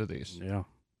looking forward to these. Yeah.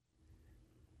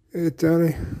 Hey,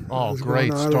 Tony. Oh,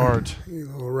 great start. You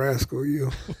little rascal,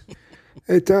 you.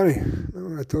 Hey, Tony.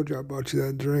 Remember I told you I bought you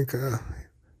that drink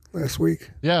last week?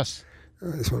 Yes.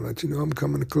 I just want to let you know I'm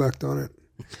coming to collect on it.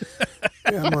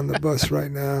 Yeah, I'm on the bus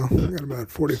right now. I got about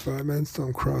 45 minutes till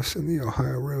I'm crossing the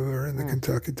Ohio River into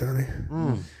Kentucky, Tony.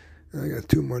 I got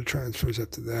 2 more transfers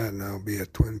after that, and I'll be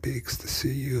at Twin Peaks to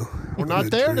see you. We're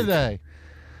not there today.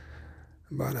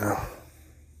 Bye now.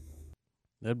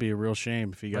 That'd be a real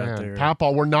shame if you got there.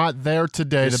 Papal, we're not there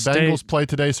today. Just the Bengals play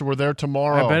today, so we're there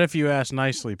tomorrow. I bet if you ask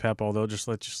nicely, Papal, they'll just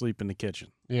let you sleep in the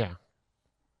kitchen. Yeah.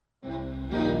 Oh,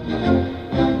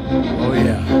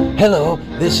 yeah. Hello,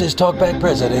 this is Talkback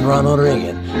President Ronald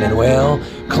Reagan. And well,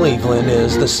 Cleveland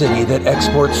is the city that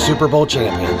exports Super Bowl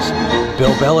champions.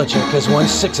 Bill Belichick has won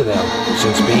 6 of them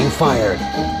since being fired.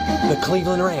 The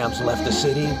Cleveland Rams left the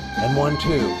city and won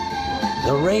 2.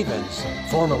 The Ravens,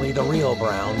 formerly the real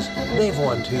Browns, they've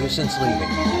won 2 since leaving.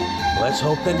 Let's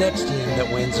hope the next team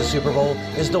that wins the Super Bowl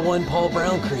is the one Paul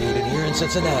Brown created here in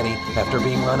Cincinnati after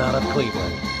being run out of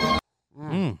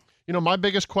Cleveland. You know, my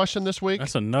biggest question this week.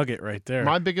 That's a nugget right there.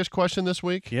 My biggest question this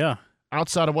week. Yeah.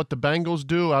 Outside of what the Bengals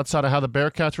do, outside of how the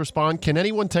Bearcats respond, can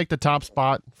anyone take the top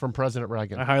spot from President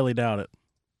Reagan? I highly doubt it.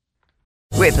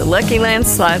 With the Lucky Land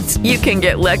Slots, you can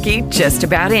get lucky just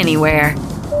about anywhere.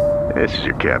 This is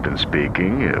your captain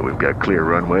speaking. We've got clear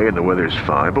runway and the weather's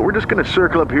fine, but we're just going to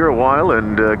circle up here a while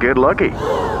and get lucky.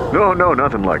 No,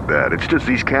 nothing like that. It's just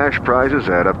these cash prizes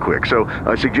add up quick. So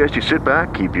I suggest you sit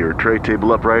back, keep your tray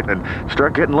table upright, and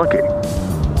start getting lucky.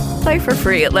 Play for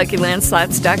free at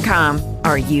LuckyLandSlots.com.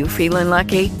 Are you feeling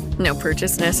lucky? No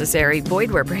purchase necessary.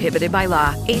 Void where prohibited by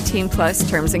law. 18+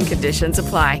 terms and conditions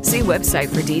apply. See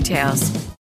website for details.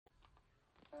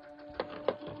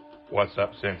 What's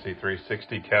up, Cincy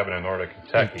 360? Kevin in Northern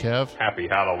Kentucky. Hey, Kev. Happy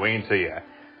Halloween to you.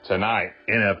 Tonight,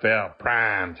 NFL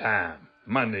prime time.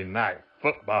 Monday night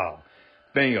football.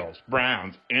 Bengals,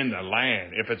 Browns in the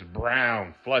land. If it's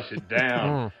brown, flush it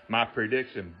down. My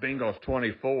prediction, Bengals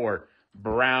 24,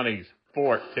 Brownies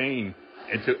 14.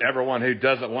 And to everyone who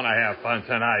doesn't want to have fun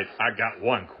tonight, I got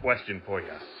one question for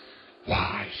you.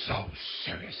 Why so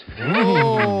serious?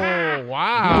 Oh,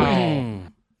 wow.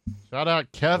 Shout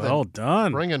out Kevin. Well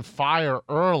done. Bringing fire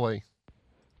early.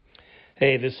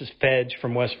 Hey, this is Fedge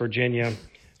from West Virginia.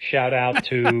 Shout out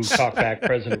to Talkback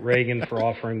President Reagan for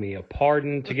offering me a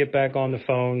pardon to get back on the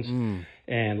phones.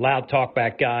 And Loud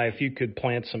Talkback guy, if you could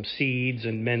plant some seeds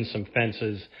and mend some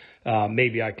fences,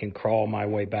 maybe I can crawl my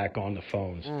way back on the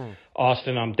phones.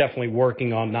 Austin, I'm definitely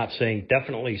working on not saying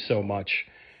definitely so much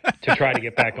to try to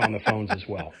get back on the phones as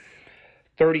well.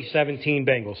 30-17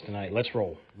 Bengals tonight. Let's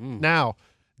roll. Now,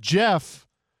 Jeff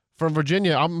from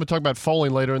Virginia, I'm going to talk about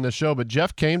Foaling later in the show, but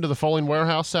Jeff came to the Foaling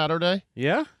warehouse Saturday.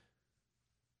 Yeah?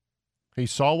 He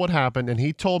saw what happened, and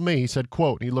he told me, he said,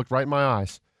 quote, he looked right in my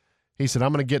eyes. He said,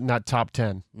 I'm going to get in that top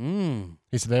 10.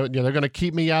 He said, they're going to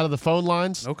keep me out of the phone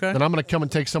lines. Okay. And I'm going to come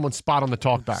and take someone's spot on the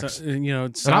talkbacks. So, you know,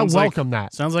 it and I sounds welcome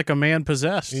that. Sounds like a man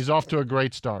possessed. He's off to a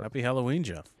great start. Happy Halloween,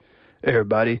 Jeff. Hey,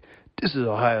 everybody. This is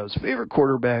Ohio's favorite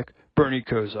quarterback, Bernie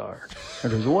Kosar.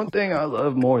 And there's one thing I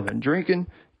love more than drinking,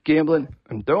 gambling,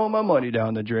 and throwing my money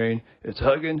down the drain. It's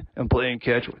hugging and playing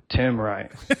catch with Tim Ryan.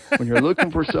 When you're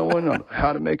looking for someone on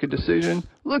how to make a decision,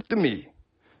 look to me.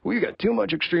 We got too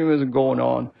much extremism going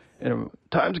on, and when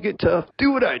times get tough,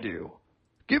 do what I do.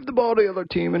 Give the ball to the other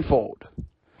team and fold.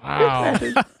 Wow. This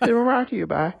message is brought to you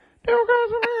by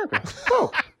Democrats America.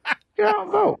 Folks, get out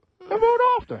and vote. And vote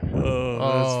often. Oh,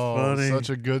 that's funny. Such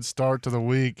a good start to the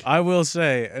week. I will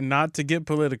say, and not to get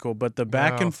political, but the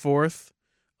back and forth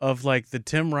of like the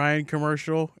Tim Ryan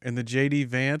commercial and the J.D.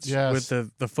 Vance with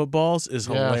the footballs is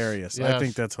hilarious. I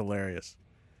think that's hilarious.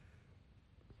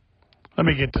 Let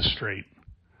me get this straight.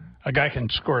 A guy can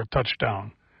score a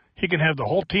touchdown. He can have the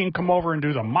whole team come over and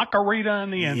do the Macarena in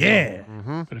the end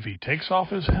zone. But if he takes off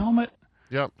his helmet,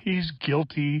 he's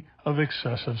guilty of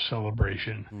excessive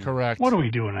celebration. Correct. What do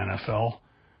we do in NFL?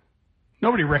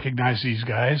 Nobody recognizes these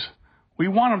guys. We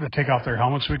want them to take off their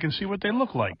helmets so we can see what they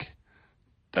look like.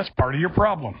 That's part of your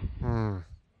problem.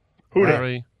 Who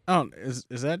Larry. Oh, is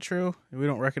that true? We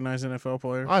don't recognize NFL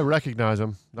players? I recognize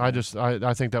him. I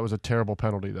think that was a terrible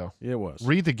penalty, though. Yeah, it was.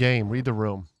 Read the game. Read the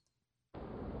room.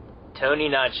 Tony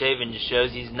not shaving just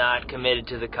shows he's not committed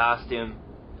to the costume.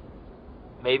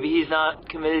 Maybe he's not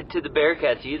committed to the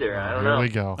Bearcats either. I don't know. Here we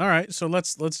go. All right, so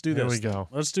let's do this. Here we go.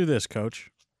 Let's do this,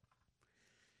 Coach.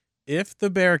 If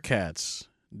the Bearcats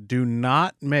do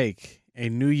not make a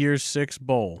New Year's Six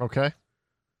bowl, okay,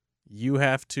 you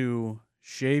have to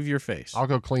shave your face. I'll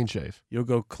go clean shave. You'll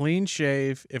go clean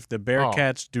shave if the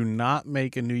Bearcats do not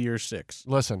make a New Year's Six.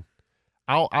 Listen,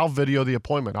 I'll video the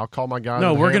appointment. I'll call my guy.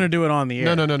 No, we're going to do it on the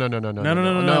air. No.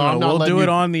 We'll do it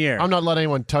on the air. I'm not letting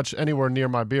anyone touch anywhere near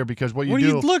my beard because what you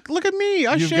do. Look at me.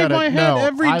 I shave my head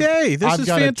every day. This is fantastic.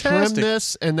 I've got to trim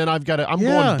this, and then I've got to. I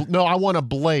want a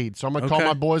blade. So I'm going to call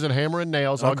my boys at Hammer and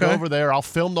Nails. I'll go over there. I'll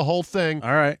film the whole thing.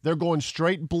 All right. They're going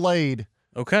straight blade.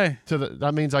 Okay.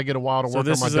 That means I get a while to work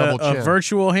on my double chin. So this is a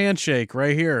virtual handshake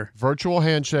right here. Virtual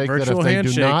handshake. That if they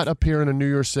do not appear in a New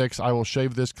Year's Six, I will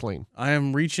shave this clean. I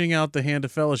am reaching out the hand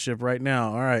of fellowship right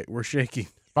now. All right, we're shaking.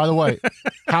 By the way,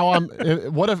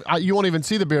 what if you won't even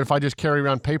see the beard if I just carry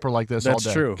around paper like this all day?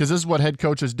 That's true. Because this is what head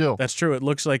coaches do. That's true. It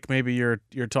looks like maybe you're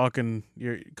calling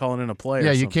in a play.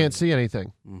 Yeah, you can't see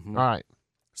anything. Mm-hmm. All right.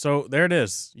 So there it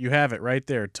is. You have it right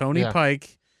there. Tony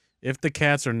Pike, if the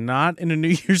Cats are not in a New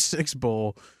Year's Six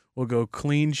bowl, will go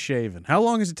clean shaven. How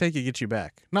long does it take to get you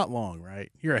back? Not long,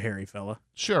 right? You're a hairy fella.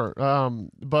 Sure.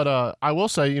 But I will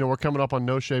say, we're coming up on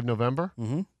No Shave November.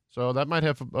 Mm-hmm. So that might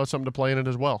have something to play in it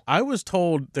as well. I was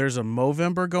told there's a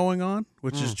Movember going on,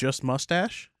 which is just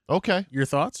mustache. Okay. Your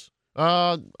thoughts?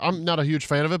 I'm not a huge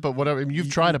fan of it, but whatever.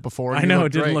 You've tried it before. I know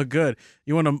it didn't look good.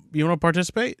 You want to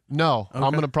participate? No. Okay.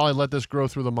 I'm going to probably let this grow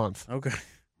through the month. Okay.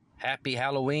 Happy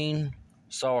Halloween.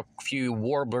 Saw a few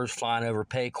warblers flying over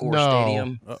Paycor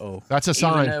Stadium. Uh-oh. That's a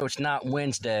sign. Even though it's not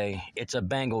Wednesday, it's a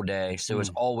Bengal day, so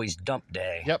it's always dump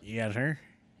day. Yep. You got her.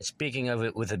 Speaking of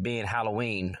it, with it being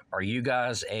Halloween, are you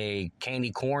guys a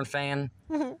candy corn fan?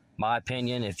 My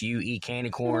opinion, if you eat candy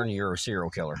corn, you're a serial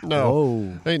killer.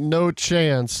 No. Ain't no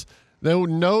chance.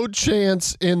 No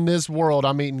chance in this world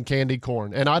I'm eating candy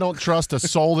corn, and I don't trust a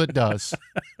soul that does.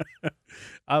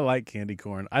 I like candy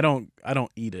corn. I don't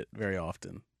eat it very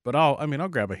often. But I'll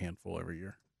grab a handful every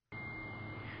year.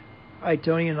 Hi,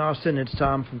 Tony and Austin. It's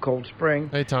Tom from Cold Spring.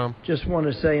 Hey, Tom. Just want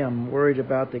to say I'm worried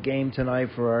about the game tonight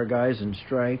for our guys in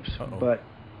stripes. But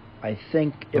I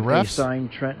think if we sign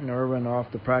Trenton Irwin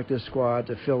off the practice squad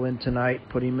to fill in tonight,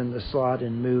 put him in the slot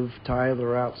and move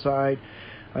Tyler outside,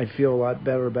 I'd feel a lot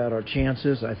better about our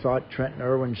chances. I thought Trenton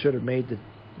Irwin should have made the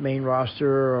main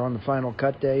roster on the final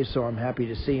cut day, so I'm happy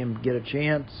to see him get a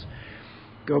chance.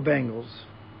 Go Bengals.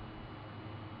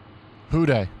 Who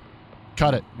day?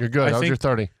 Cut it. You're good. That was your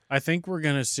 30. I think we're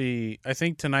going to see – I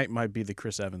think tonight might be the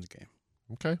Chris Evans game.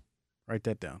 Okay. Write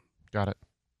that down. Got it.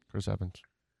 Chris Evans.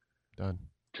 Done.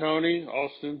 Tony,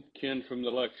 Austin, Ken from the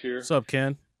Lex here. What's up,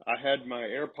 Ken? I had my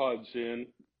AirPods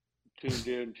tuned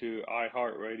in to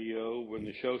iHeartRadio when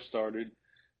the show started,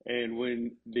 and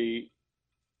when the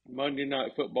Monday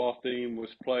Night Football theme was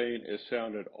playing, it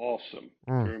sounded awesome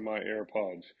through my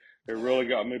AirPods. It really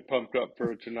got me pumped up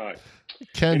for tonight.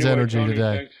 Ken's anyway, energy Tony,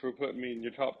 today. Thanks for putting me in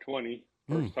your top 20.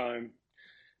 First time.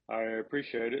 I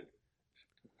appreciate it.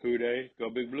 Who day?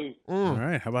 Go Big Blue. All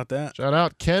right. How about that? Shout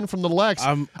out Ken from the Lex.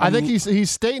 I think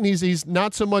he's stating he's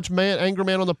not so much angry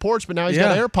man on the porch, but now he's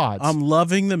got AirPods. I'm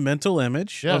loving the mental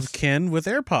image of Ken with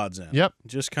AirPods in. Yep.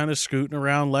 Just kind of scooting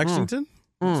around Lexington.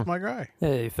 That's my guy.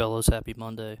 Hey, fellas. Happy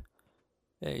Monday.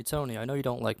 Hey, Tony, I know you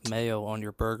don't like mayo on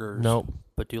your burgers. Nope.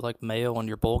 But do you like mayo on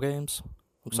your bowl games?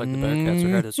 Looks like the Bearcats are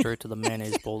headed straight to the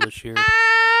mayonnaise bowl this year.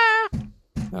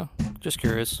 Oh, just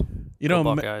curious. Go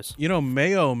Buckeyes.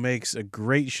 Mayo makes a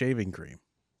great shaving cream.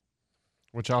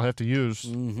 Which I'll have to use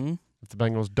if the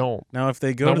Bengals don't. Now, if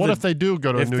they go if they do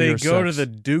go to New Year's If they go Six? to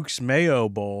the Duke's Mayo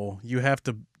Bowl, you have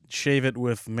to shave it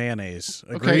with mayonnaise.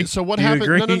 Agree? Okay, so what Do you happens?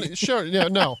 agree? No, sure, yeah,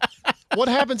 no. What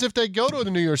happens if they go to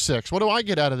the New Year's Six? What do I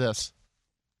get out of this?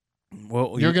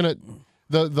 Well, you're gonna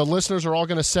the listeners are all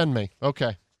gonna send me.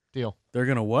 Okay, deal. They're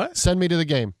gonna what? Send me to the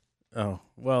game. Oh,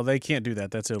 well, they can't do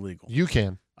that. That's illegal. You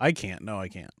can. I can't. No, I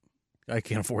can't. I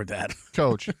can't afford that.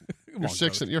 Coach, Come you're on,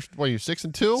 6 Coach. you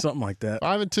 6-2? Something like that.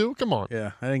 5-2? Come on.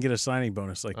 Yeah, I didn't get a signing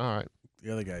bonus like all right.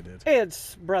 The other guy did.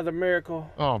 It's Brother Miracle.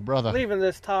 Oh, brother. Leaving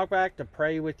this talk back to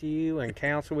pray with you and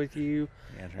counsel with you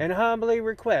and humbly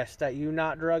request that you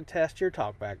not drug test your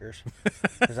talkbackers.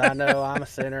 Because I know I'm a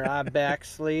sinner. I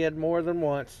backslid more than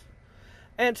once.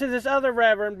 And to this other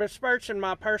reverend besmirching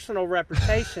my personal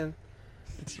reputation,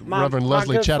 Reverend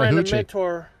Leslie my good friend and Chattahoochee.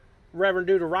 mentor, Reverend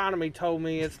Deuteronomy, told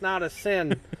me it's not a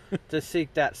sin to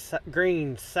seek that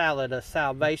green salad of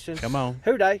salvation. Come on.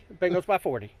 Who day? Bengals by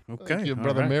 40. Okay. Thank you, all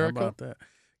Brother right, how Miracle. about that?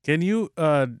 Can you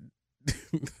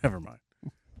never mind.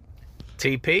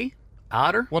 TP,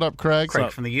 Otter. What up, Craig?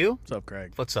 Craig from the U. What's up,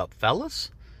 Craig? What's up, fellas?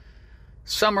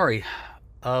 Summary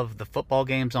of the football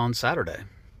games on Saturday.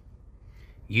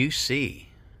 UC,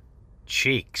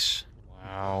 Cheeks.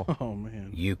 Wow. Oh,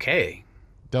 man. UK,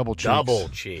 Double cheeks. Double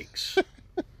Cheeks.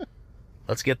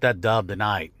 Let's get that dub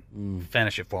tonight.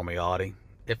 Finish it for me, Audie.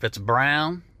 If it's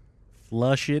brown,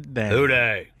 flush it down. Who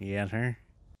day? Yes, sir.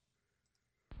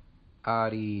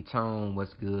 Audie, Tone,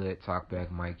 what's good?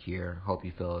 Talkback Mike here. Hope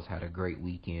you fellas had a great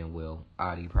weekend. Well,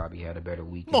 Audie probably had a better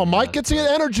weekend. Come on, Mike, get the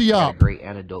energy Got up. a great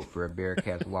antidote for a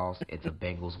Bearcats loss. It's a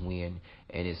Bengals win.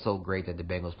 And it's so great that the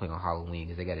Bengals play on Halloween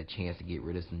because they got a chance to get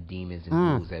rid of some demons and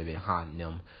ghouls that have been haunting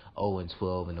them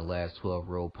 0-12 in the last 12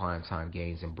 road primetime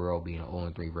games, and Burrow being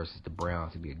 0-3 versus the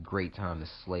Browns. It'd be a great time to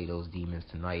slay those demons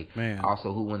tonight. Man.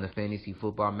 Also, who won the fantasy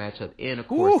football matchup? And, of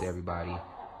course, everybody,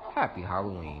 happy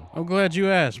Halloween. I'm glad you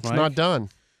asked, Mike. It's not done.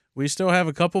 We still have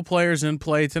a couple players in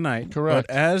play tonight. Correct.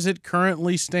 But as it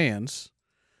currently stands,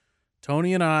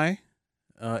 Tony and I,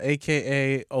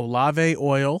 a.k.a. Olave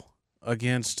Oil,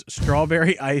 against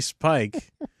Strawberry Ice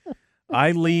Pike,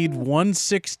 I lead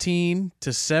 116 to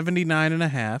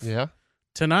 79.5. Yeah.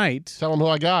 Tonight. Tell him who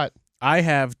I got. I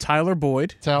have Tyler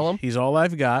Boyd. Tell him. He's all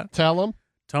I've got. Tell him.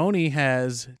 Tony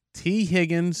has T.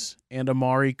 Higgins and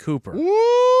Amari Cooper.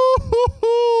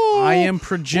 Woo-hoo-hoo. I am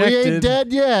projected. We ain't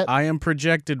dead yet. I am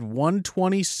projected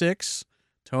 126.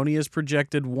 Tony is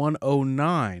projected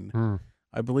 109.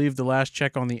 I believe the last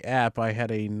check on the app, I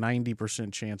had a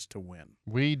 90% chance to win.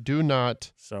 We do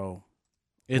not. So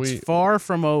it's far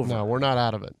from over. No, we're not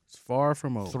out of it. It's far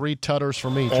from over. 3 tutters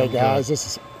from each. Hey, guys, this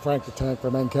is Frank the Tank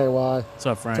from NKY. What's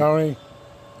up, Frank? Tony,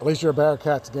 at least your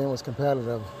Bearcats game was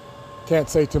competitive. Can't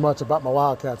say too much about my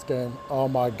Wildcats game. Oh,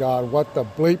 my God, what the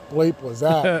bleep was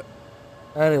that?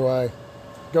 Anyway,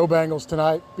 go Bengals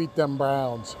tonight. Beat them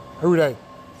Browns. Who they?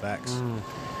 Facts.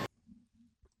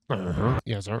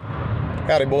 Yes, sir.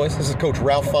 Howdy, boys. This is Coach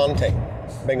Ralph Fontaine.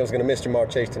 Bengals going to miss Jamar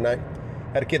Chase tonight.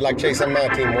 Had a kid like Chase on my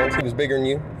team once. He was bigger than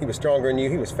you. He was stronger than you.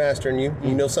 He was faster than you.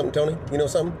 You know something, Tony? You know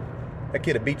something? That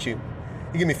kid will beat you.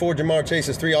 You give me 4 Jamar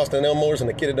Chases, 3 Austin Elmores, and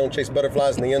a kid that don't chase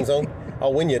butterflies in the end zone,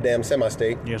 I'll win you a damn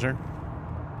semi-state. Yes, sir.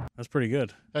 That's pretty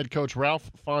good. Head coach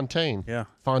Ralph Fontaine. Yeah.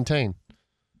 Fontaine.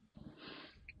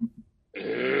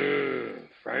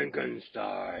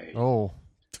 Frankenstein. Oh.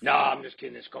 No, I'm just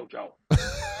kidding. It's Coach O.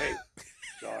 Hey,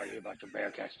 sorry about your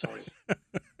Bearcats, Tony.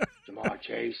 Jamar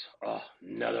Chase. Oh,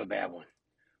 another bad one.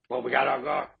 Well, we got our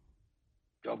guard.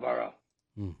 Joe Burrow.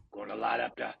 Going to light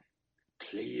up the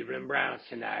Cleveland Browns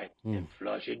tonight and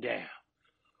flush it down.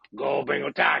 Go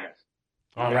Bengal Tigers.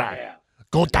 All right. Yeah.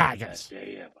 Go Tigers. Best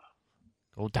day ever.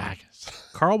 Go Tigers.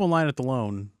 Carl Maline at the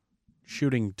lone,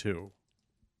 shooting 2.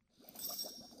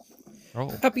 Oh.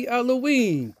 Happy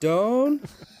Halloween, Dawn.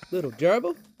 Little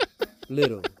gerbil.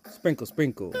 Little sprinkle,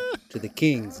 sprinkle to the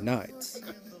King's Knights.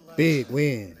 Big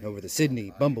win over the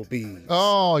Sydney Bumblebees.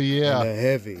 Oh, yeah. And a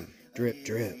heavy drip,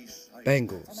 drip.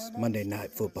 Bengals, Monday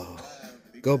Night Football.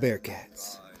 Go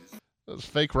Bearcats. That was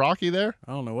fake Rocky there?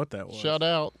 I don't know what that was. Shout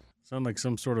out. Sound like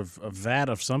some sort of a vat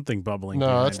of something bubbling.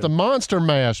 No, that's the Monster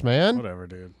Mash, man. Whatever,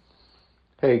 dude.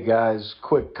 Hey, guys,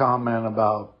 quick comment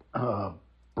about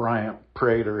Bryant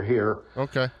Prater here.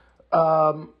 Okay.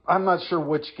 I'm not sure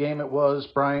which game it was.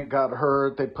 Bryant got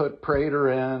hurt. They put Prater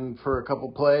in for a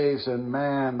couple plays, and,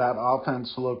 man, that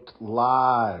offense looked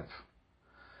live.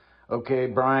 Okay,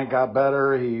 Bryant got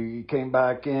better. He came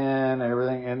back in,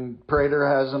 everything, and Prater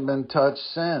hasn't been touched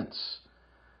since.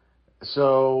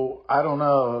 So, I don't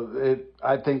know.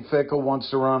 I think Fickle wants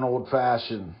to run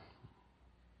old-fashioned.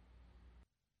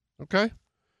 Okay.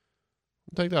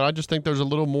 I'll take that. I just think there's a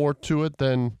little more to it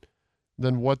than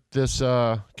what this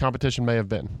competition may have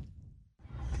been.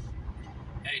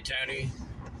 Hey, Tony,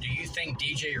 do you think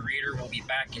DJ Reader will be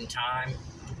back in time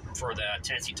for the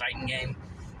Tennessee Titan game?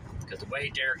 Because the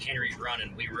way Derrick Henry's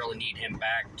running, we really need him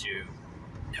back to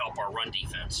help our run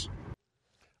defense.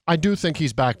 I do think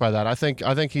he's back by that. I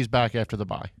think he's back after the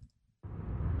bye.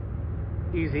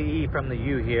 Easy E from the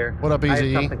U here. What up, Easy I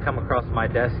E? had something come across my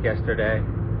desk yesterday.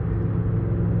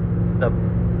 The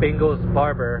Bengals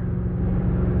barber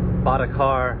bought a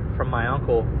car from my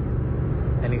uncle,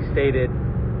 and he stated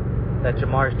that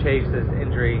Jamar Chase's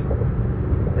injury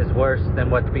is worse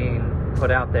than what's being put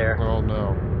out there. Oh,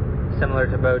 no. Similar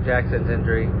to Bo Jackson's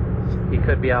injury. He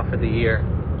could be out for the year.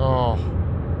 Oh.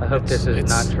 I hope this is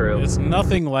not true. It's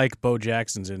nothing like Bo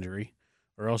Jackson's injury.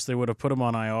 or else they would have put him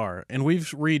on IR. And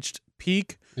we've reached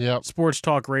peak sports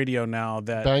talk radio now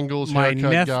that Bengals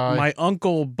haircut guy. My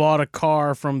uncle bought a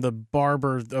car from the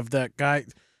barber of that guy.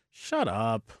 Shut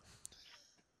up.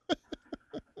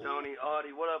 Tony,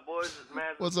 Audie, what up, boys? It's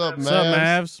Mavs. What's up, Mavs? What's up,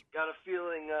 Mavs? Got a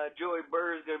feeling Joey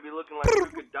Burr is going to be looking like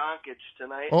Luka Doncic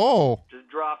tonight. Oh. Just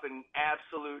dropping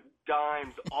absolute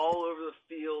dimes all over the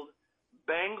field.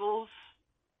 Bengals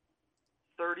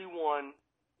 31,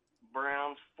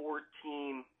 Browns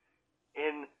 14,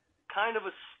 in kind of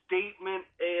a statement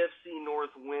AFC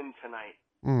North win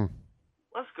tonight.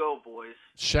 Let's go, boys.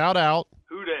 Shout out.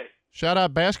 Who dey? Shout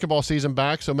out basketball season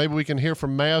back, so maybe we can hear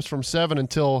from Mavs from 7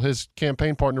 until his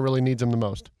campaign partner really needs him the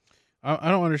most.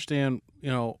 I don't understand,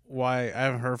 why I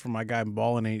haven't heard from my guy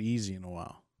Ballin' Ain't Easy in a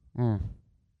while.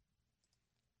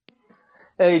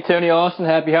 Hey, Tony Austin.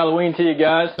 Happy Halloween to you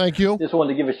guys. Thank you. Just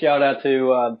wanted to give a shout-out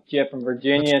to Jeff from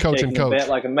Virginia, taking the bet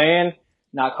like a man,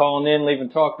 not calling in, leaving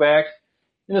talkbacks.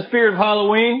 In the spirit of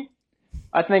Halloween,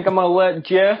 I think I'm going to let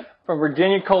Jeff from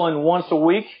Virginia call in once a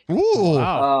week. Ooh.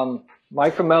 Wow.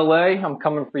 Mike from L.A., I'm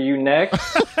coming for you next.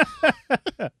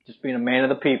 Just being a man of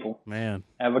the people. Man.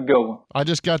 Have a good one. I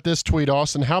just got this tweet,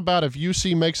 Austin. How about if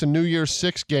UC makes a New Year's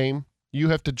 6 game, you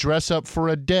have to dress up for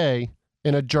a day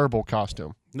in a gerbil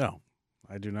costume? No,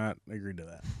 I do not agree to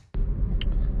that.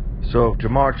 So if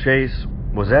Jamar Chase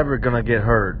was ever going to get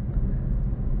hurt,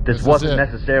 this wasn't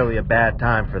necessarily a bad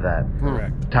time for that.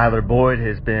 Correct. Tyler Boyd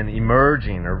has been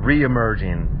emerging or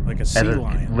re-emerging like a as sea a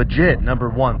lion. legit number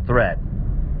one threat.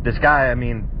 This guy, I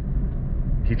mean,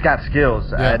 he's got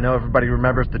skills. Yeah. I know everybody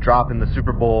remembers the drop in the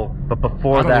Super Bowl, but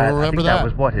before that, I think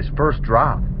that was his first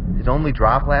drop. His only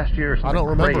drop last year or something I don't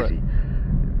remember crazy.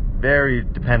 it. Very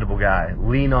dependable guy.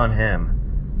 Lean on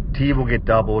him. T will get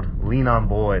doubled. Lean on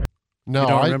Boyd. No, you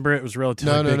don't I remember it was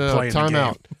relatively big play in the Time game.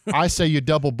 out. I say you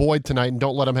double Boyd tonight and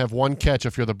don't let him have one catch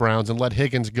if you're the Browns and let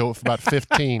Higgins go for about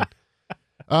 15.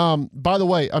 By the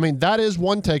way, I mean, that is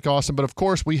one take, Austin, but of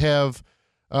course we have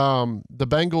the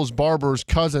Bengals barber's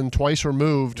cousin twice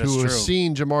removed That's who has true.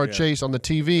 seen Jamar Chase on the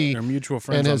TV They're mutual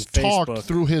friends and on has Facebook. talked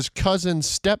through his cousin's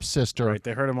stepsister Right,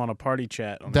 they heard him on a party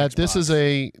chat on that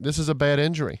Xbox. this is a bad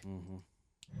injury.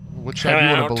 Which side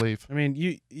you want to believe? I mean,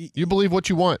 you believe what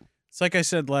you want. It's like I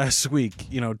said last week,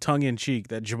 tongue in cheek,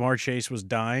 that Jamar Chase was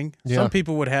dying. Yeah. Some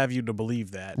people would have you to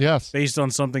believe that. Yes. Based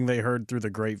on something they heard through the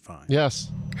grapevine.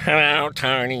 Yes. Hello,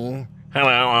 Tony.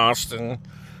 Hello, Austin.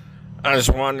 I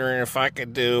was wondering if I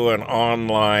could do an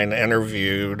online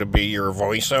interview to be your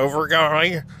voiceover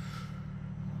guy.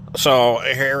 So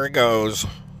here it goes.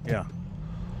 Yeah.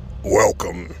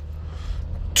 Welcome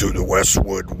to the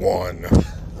Westwood One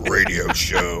radio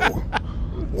show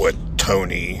with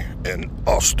Tony and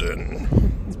Austin.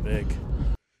 It's big.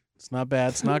 It's not bad.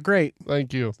 It's not great.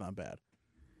 Thank you. It's not bad.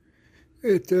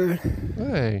 Hey, Tony.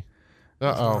 Hey.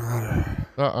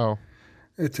 Uh-oh.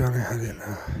 Hey, Tony, how do you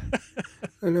know?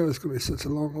 I know it's going to be such a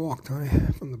long walk, Tony,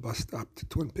 from the bus stop to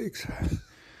Twin Peaks.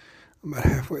 I'm about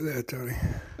halfway there, Tony.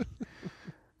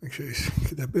 Make sure you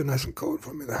get that beer nice and cold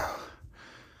for me now.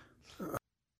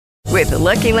 With the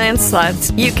Lucky Land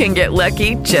Slots, you can get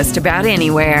lucky just about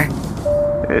anywhere.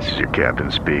 This is your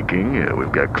captain speaking.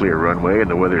 We've got clear runway and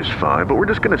the weather's fine, but we're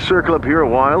just going to circle up here a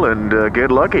while and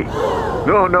get lucky.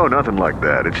 No, nothing like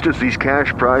that. It's just these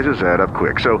cash prizes add up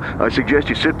quick. So I suggest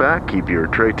you sit back, keep your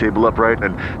tray table upright,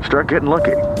 and start getting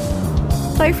lucky.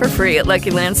 Play for free at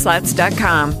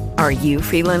LuckyLandSlots.com. Are you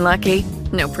feeling lucky?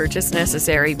 No purchase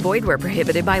necessary. Void where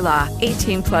prohibited by law.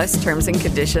 18+ terms and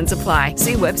conditions apply.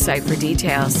 See website for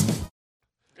details.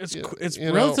 It's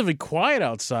relatively quiet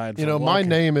outside. My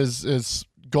name is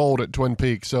gold at Twin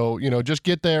Peaks. So, just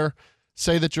get there,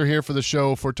 say that you're here for the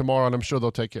show for tomorrow, and I'm sure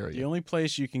they'll take care of you. The only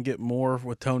place you can get more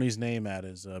with Tony's name at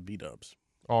is B-Dubs.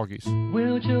 Augies.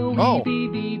 Will Joey Oh.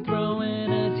 be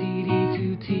throwing a TD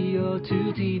to T or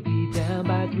to TB down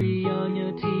by 3 on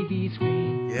your TV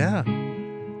screen? Yeah.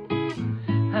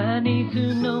 I need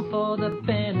to know for the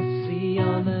fantasy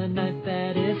on the night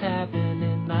that is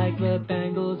happening, like the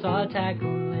Bengals are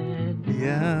tackling.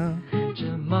 Yeah.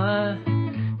 Jamar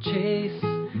Chase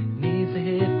needs a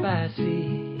hit by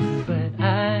C, but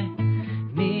I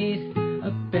need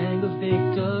a Bengals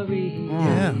victory.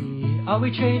 Yeah. Are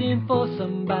we trading for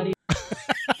somebody?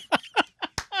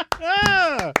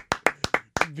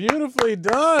 Beautifully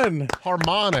done.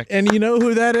 Harmonic. And you know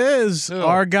who that is? Who?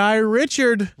 Our guy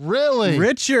Richard. Really?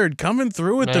 Richard coming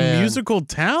through with the Man. musical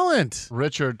talent.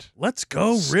 Richard. Let's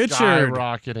go, Richard.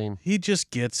 Skyrocketing. He just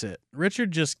gets it.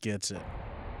 Richard just gets it.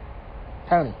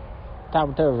 Tony,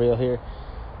 Top of Real here.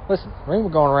 Listen, when we were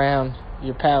going around,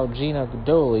 your pal Gino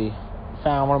Godoli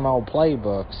found one of my old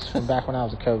playbooks from back when I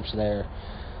was a coach there.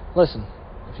 Listen,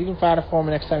 if you can find it for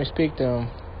me next time you speak to him,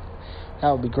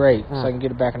 that would be great, so I can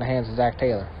get it back in the hands of Zach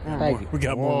Taylor. Thank you. We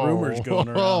got more rumors going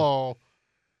around.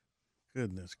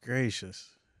 Goodness gracious.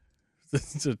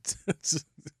 It's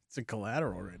a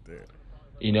collateral right there.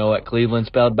 You know what Cleveland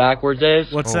spelled backwards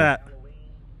is? What's that?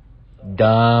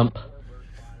 Dump.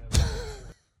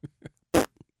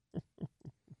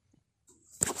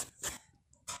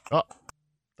 Oh,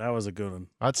 that was a good one.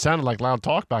 That sounded like Loud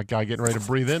Talkback guy getting ready to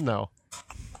breathe in, though.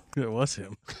 It was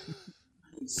him.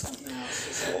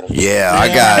 Yeah, I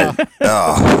got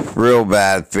a real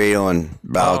bad feeling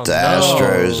about the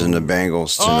Astros and the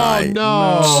Bengals tonight. Oh,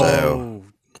 no. So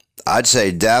I'd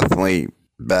say definitely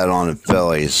bet on the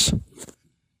Phillies.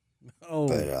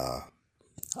 But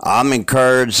I'm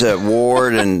encouraged that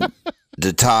Ward and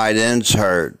the tight ends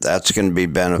hurt. That's going to be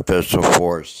beneficial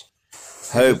for us.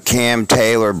 Hope Cam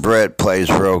Taylor-Britt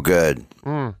plays real good.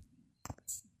 Loud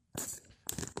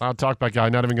Talkback guy,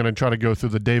 not even going to try to go through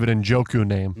the David Njoku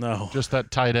name. No. Just that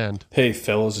tight end. Hey,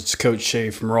 fellas, it's Coach Shea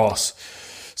from Ross.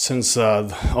 Since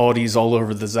Audie's all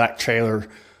over the Zach Taylor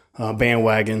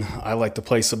bandwagon, I like to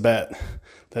place a bet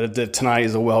that tonight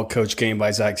is a well-coached game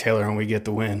by Zach Taylor and we get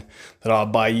the win. That I'll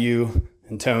buy you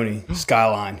and Tony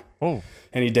Skyline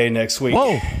any day next week.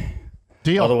 Whoa.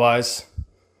 Deal. Otherwise,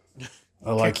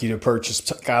 I'd like you to purchase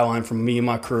Skyline from me and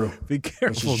my crew. Be careful,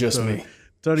 which is just Tony. me.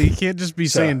 Tony, you can't just be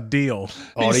saying deal.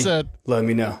 Audie, He said, let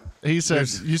me know. He said,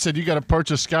 you said you got to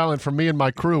purchase Skyline for me and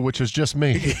my crew, which is just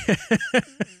me.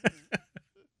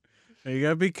 You got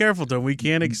to be careful, Tony. We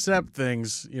can't accept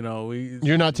things,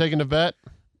 You're not taking the bet?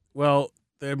 Well,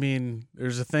 I mean,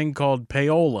 there's a thing called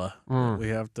payola. We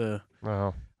have to.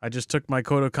 Oh. I just took my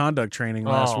code of conduct training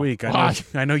last week.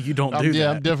 I know you don't do that.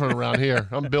 Yeah, I'm different around here.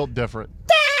 I'm built different.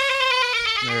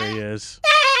 There he is.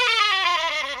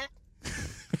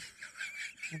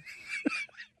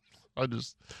 Why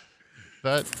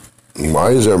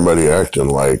is everybody acting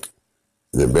like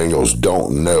the Bengals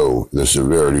don't know the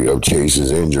severity of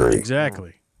Chase's injury?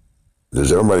 Exactly.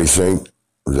 Does everybody think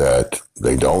that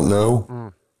they don't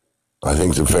know? I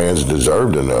think the fans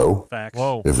deserve to know. Facts.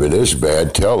 If it is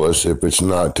bad, tell us. If it's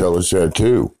not, tell us that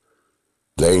too.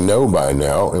 They know by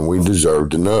now, and we deserve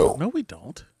to know. No, we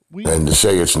don't. And to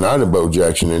say it's not a Bo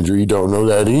Jackson injury, you don't know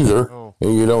that either.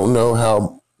 And you don't know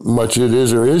how much it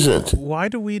is or isn't. Why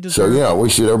do we deserve? So, yeah, we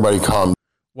should everybody calm.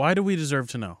 Why do we deserve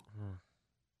to know?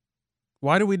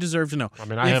 Why do we deserve to know? I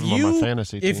mean, I have him on my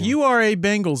fantasy team. If you are a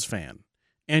Bengals fan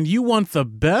and you want the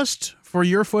best for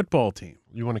your football team,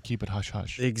 you want to keep it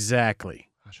hush-hush. Exactly.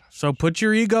 So put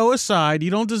your ego aside. You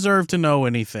don't deserve to know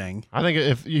anything. I think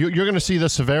if you're going to see the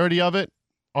severity of it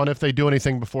on if they do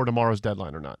anything before tomorrow's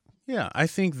deadline or not. Yeah, I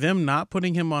think them not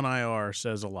putting him on IR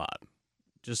says a lot.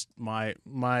 Just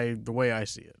the way I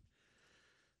see it.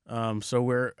 So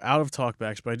we're out of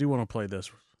talkbacks, but I do want to play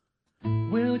this.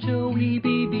 Will Joey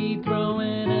be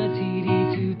throwing a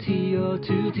TD, 2T or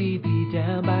 2TP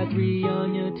down by 3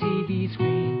 on your TV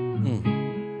screen?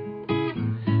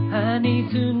 I need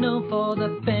to know for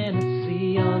the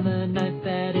fantasy on the night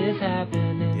that is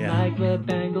happening, like the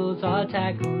Bengals are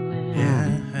tackling.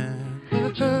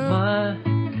 Jamar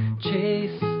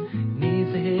Chase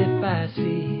needs a hit by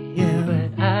C,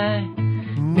 but I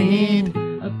need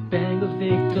a Bengals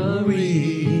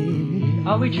victory.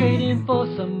 Are we trading for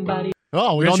somebody?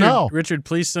 Oh, we don't know. Richard,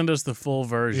 please send us the full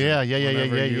version. Yeah.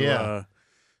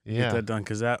 Get that done,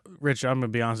 because Rich, I'm gonna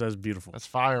be honest, that's beautiful. That's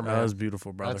fire, man. That was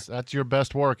beautiful, brother. That's your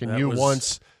best work, and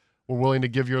once were willing to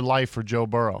give your life for Joe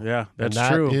Burrow. Yeah, that's true.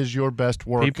 true. That is your best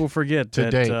work. People forget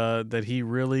that that he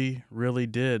really, really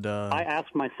did. I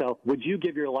asked myself, would you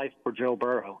give your life for Joe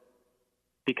Burrow?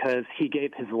 Because he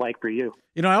gave his life for you.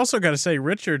 I also got to say,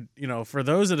 Richard, for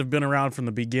those that have been around from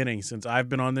the beginning, since I've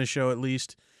been on this show at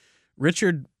least,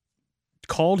 Richard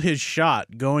called his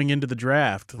shot going into the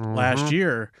draft last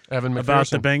year Evan about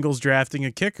the McPherson. Bengals drafting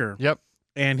a kicker. Yep.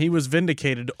 And he was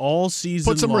vindicated all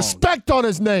season Put some long. respect on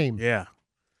his name. Yeah.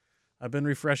 I've been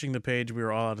refreshing the page. We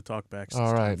were all out of talkbacks.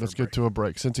 All right, let's get to a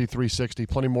break. Cincy 360,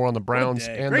 plenty more on the Browns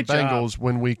and Great the Bengals job.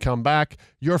 when we come back.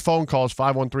 Your phone calls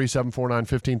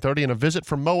 513-749-1530 and a visit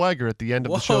from Mo Egger at the end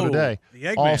of the show today. The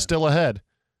Eggman. All still ahead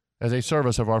as a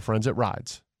service of our friends at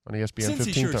Rides on ESPN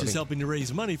Cincy Shirts 1530. is helping to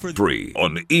raise money for 3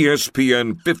 on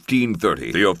ESPN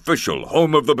 1530, the official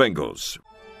home of the Bengals.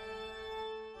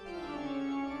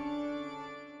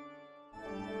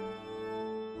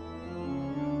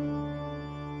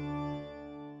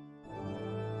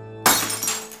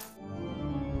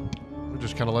 We'll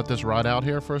just kind of let this ride out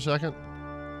here for a second.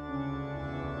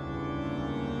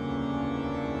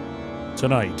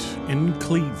 Tonight in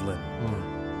Cleveland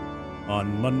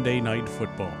on Monday Night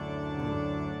Football,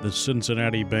 the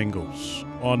Cincinnati Bengals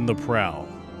on the prowl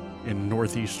in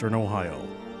northeastern Ohio.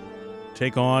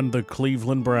 Take on the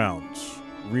Cleveland Browns,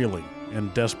 reeling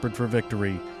and desperate for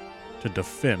victory to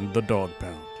defend the Dog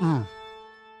Pound.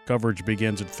 Coverage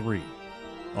begins at 3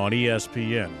 on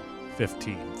ESPN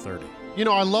 1530. You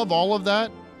know, I love all of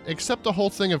that, except the whole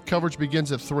thing of coverage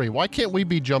begins at 3. Why can't we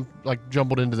be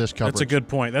jumbled into this coverage? That's a good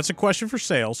point. That's a question for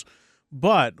sales.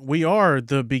 But we are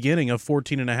the beginning of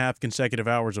 14 and a half consecutive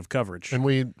hours of coverage. And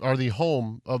we are the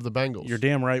home of the Bengals. You're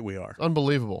damn right we are.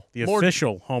 Unbelievable. The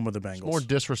official home of the Bengals. More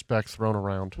disrespect thrown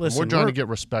around. Listen, we're trying to get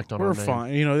respect on our name. We're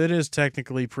fine. You know, it is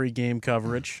technically pre-game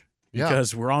coverage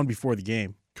because we're on before the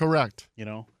game. Correct. You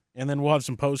know, and then we'll have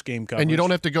some post-game coverage. And you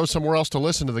don't have to go somewhere else to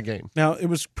listen to the game. Now, it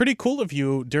was pretty cool of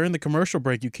you. During the commercial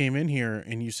break, you came in here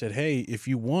and you said, hey, if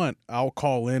you want, I'll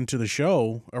call into the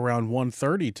show around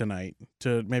 1:30 tonight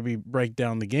to maybe break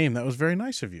down the game. That was very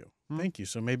nice of you. Thank you.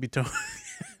 So maybe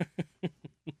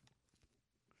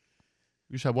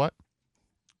You said what?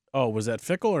 Oh, was that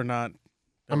fickle or not?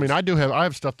 I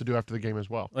have stuff to do after the game as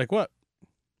well. Like what?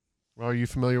 Well, are you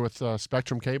familiar with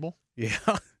Spectrum Cable? Yeah.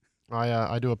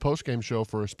 I do a post-game show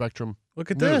for Spectrum.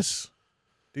 Look at News. this.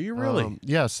 Do you really?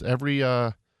 Yes.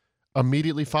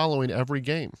 Immediately following every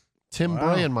game, Tim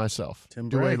Bray and myself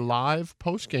do a live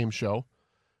post-game show.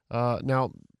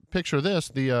 Now, picture this: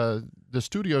 the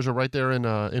studios are right there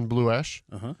in Blue Ash.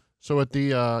 So at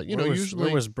the usually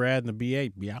where was Brad and the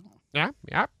B8?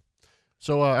 Yeah.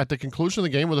 So at the conclusion of the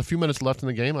game, with a few minutes left in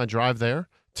the game, I drive there.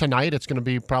 Tonight, it's going to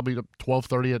be probably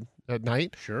 12:30 at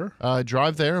night. Sure.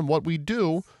 Drive there, and what we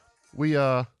do.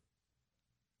 Are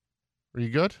you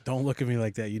good? Don't look at me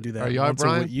like that. You do that. Are you all right,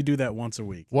 Brian? You do that once a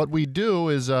week. What we do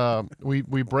is we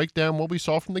break down what we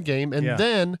saw from the game, and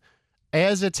then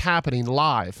as it's happening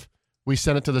live, we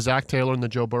send it to the Zach Taylor and the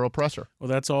Joe Burrow presser. Well,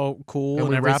 that's all cool and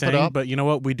we everything, wrap it up. But you know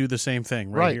what? We do the same thing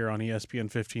right here on ESPN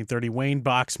 1530. Wayne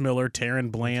Boxmiller,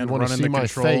 Taryn Bland running the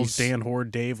controls, Dan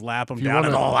Horde, Dave Lapham down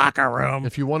in the locker room.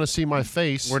 If you want to see my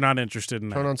face, we're not interested in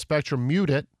that. Turn on Spectrum, mute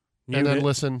it. And then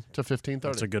listen to 1530.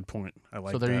 That's a good point. I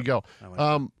like that. So there you go. I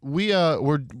like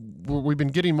we've been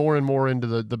getting more and more into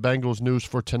the Bengals news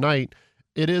for tonight.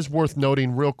 It is worth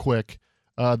noting real quick,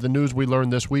 the news we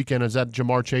learned this weekend is that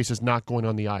Ja'Marr Chase is not going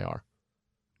on the IR.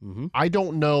 I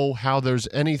don't know how there's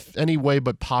any way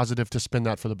but positive to spin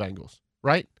that for the Bengals,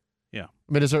 right? Yeah.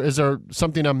 I mean, is there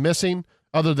something I'm missing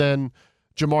other than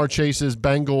Ja'Marr Chase's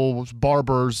Bengals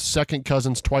barber's second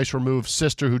cousin's twice removed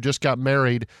sister who just got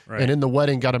married and in the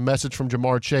wedding got a message from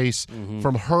Ja'Marr Chase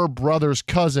from her brother's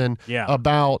cousin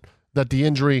about that the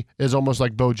injury is almost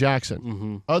like Bo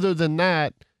Jackson. Other than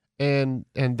that and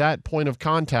that point of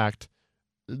contact,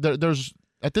 there's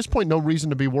at this point no reason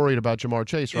to be worried about Ja'Marr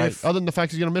Chase, right? Other than the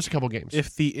fact he's going to miss a couple games.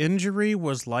 If the injury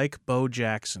was like Bo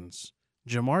Jackson's,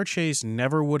 Ja'Marr Chase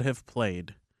never would have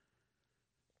played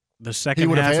the second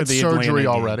half of the surgery Atlanta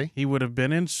already. Game. He would have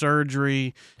been in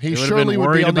surgery. He surely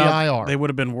would be on the IR. They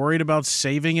would have been worried about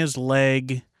saving his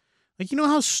leg. Like, you know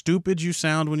how stupid you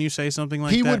sound when you say something like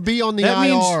that? He would be on the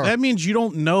IR. That means you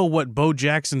don't know what Bo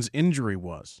Jackson's injury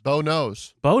was. Bo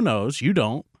knows. Bo knows. You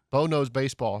don't. Bo knows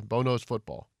baseball. Bo knows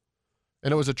football.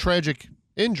 And it was a tragic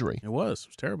injury. It was. It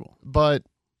was terrible. But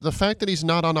the fact that he's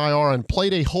not on IR and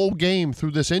played a whole game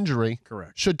through this injury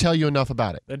should tell you enough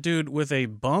about it. That dude with a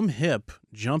bum hip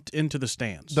jumped into the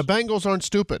stands. The Bengals aren't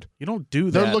stupid. You don't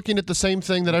do that. They're looking at the same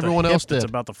thing that everyone else did. It's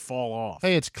about to fall off.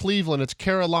 Hey, it's Cleveland, it's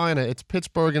Carolina, it's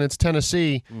Pittsburgh, and it's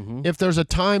Tennessee. If there's a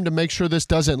time to make sure this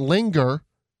doesn't linger,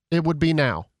 it would be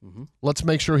now. Let's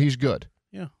make sure he's good.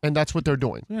 Yeah. And that's what they're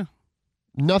doing. Yeah.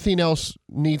 Nothing else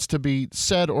needs to be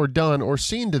said or done or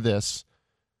seen to this.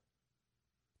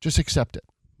 Just accept it.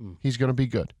 He's going to be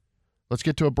good. Let's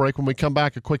get to a break. When we come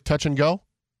back, a quick touch and go.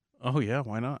 Oh, yeah,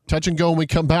 why not? Touch and go when we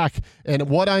come back. And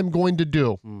what I'm going to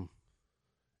do,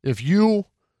 if you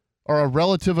are a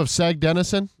relative of Sag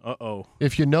Dennison,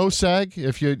 if you know Sag,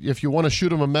 if you want to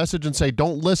shoot him a message and say,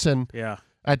 don't listen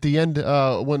at the end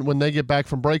when they get back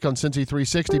from break on Cincy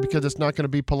 360 because it's not going to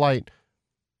be polite.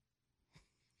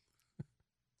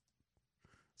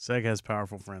 Seg has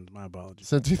powerful friends. My apologies.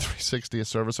 Cincy 360, a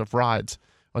service of rides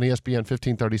on ESPN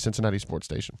 1530 Cincinnati Sports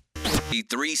Station. The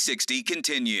 360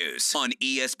 continues on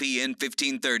ESPN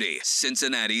 1530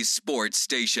 Cincinnati Sports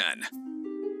Station.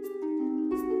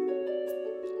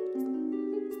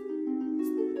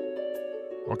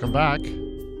 Welcome back.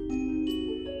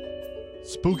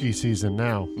 Spooky season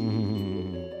now.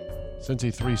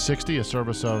 Cincy 360, a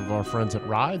service of our friends at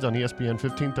Rides on ESPN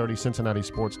 1530 Cincinnati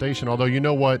Sports Station. Although you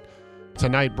know what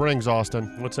tonight brings,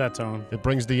 Austin? What's that, Tone? It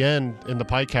brings the end in the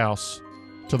Pike House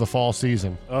to the fall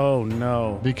season. Oh,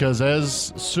 no. Because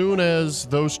as soon as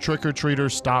those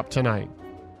trick-or-treaters stop tonight,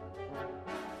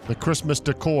 the Christmas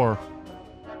decor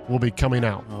will be coming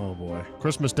out. Oh, boy.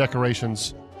 Christmas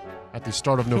decorations at the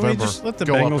start of Can November. we just let the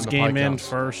go Bengals up in the game Pike in House.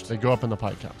 first? They go up in the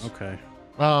Pike House. Okay.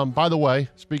 By the way,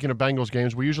 speaking of Bengals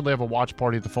games, we usually have a watch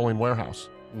party at the Foley Warehouse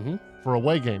for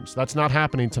away games. That's not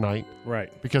happening tonight.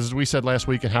 Right. Because as we said last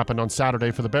week, it happened on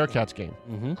Saturday for the Bearcats game.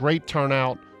 Great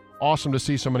turnout. Awesome to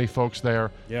see so many folks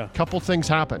there. Yeah. Couple things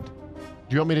happened.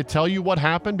 Do you want me to tell you what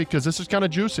happened? Because this is kind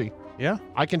of juicy. Yeah.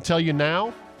 I can tell you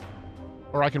now,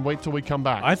 or I can wait till we come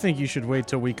back. I think you should wait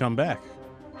till we come back.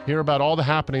 Hear about all the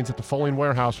happenings at the Foley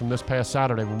Warehouse from this past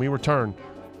Saturday when we return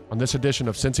on this edition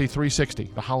of Cincy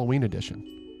 360, the Halloween edition,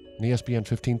 on ESPN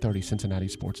 1530 Cincinnati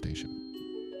Sports Station.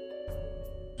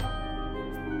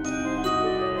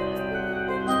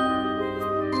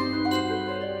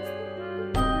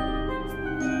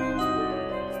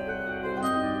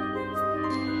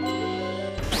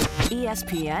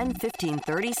 ESPN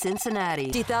 1530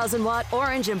 Cincinnati. 50,000-watt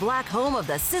orange and black home of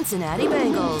the Cincinnati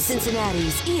Bengals.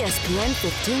 Cincinnati's ESPN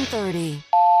 1530.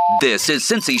 This is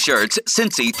Cincy Shirts,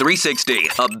 Cincy 360,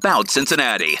 about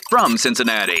Cincinnati, from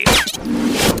Cincinnati.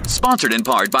 Sponsored in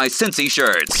part by Cincy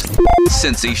Shirts.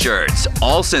 Cincy Shirts,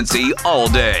 all Cincy, all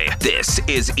day. This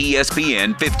is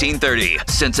ESPN 1530,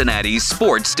 Cincinnati's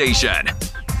sports station.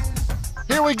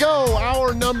 Here we go,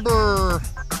 hour number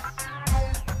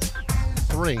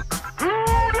 3.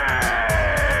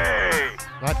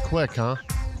 Not quick, huh?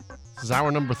 This is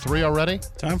hour number 3 already?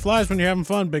 Time flies when you're having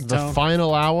fun, Big Tom. The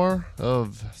final hour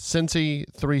of Cincy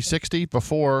 360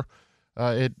 before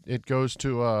it goes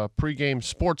to pregame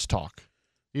sports talk.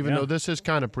 Even though this is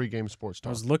kind of pregame sports talk.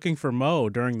 I was looking for Mo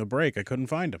during the break. I couldn't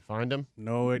find him. Find him?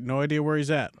 No idea where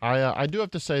he's at. I do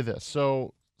have to say this.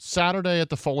 So Saturday at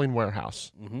the Foley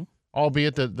Warehouse,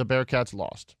 albeit the Bearcats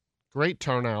lost. Great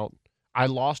turnout. I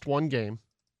lost one game.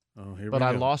 Oh, here we But go.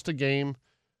 I lost a game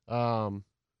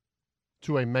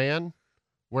to a man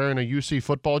wearing a UC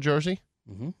football jersey.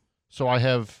 So I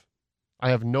have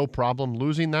no problem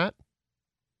losing that.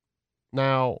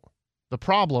 Now, the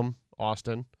problem,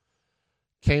 Austin,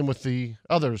 came with the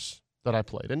others that I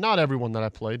played. And not everyone that I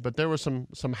played, but there were some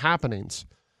happenings.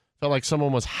 Felt like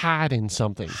someone was hiding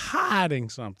something.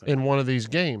 In one of these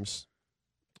games.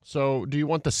 So do you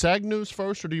want the SAG news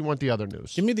first or do you want the other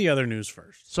news? Give me the other news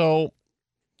first. So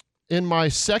in my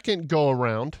second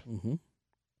go-around,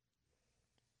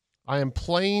 I am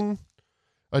playing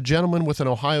a gentleman with an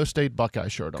Ohio State Buckeye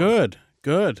shirt on.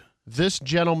 Good. This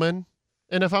gentleman,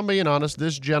 and if I'm being honest,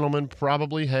 this gentleman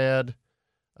probably had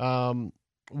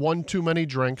one too many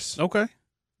drinks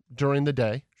during the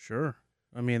day. Sure.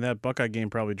 I mean, that Buckeye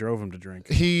game probably drove him to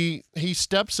drink. He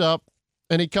steps up,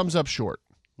 and he comes up short.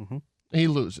 He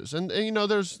loses. And you know,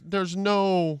 there's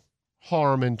no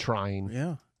harm in trying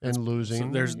and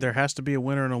losing. So there has to be a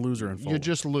winner and a loser in football. You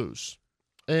just lose.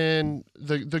 And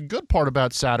the good part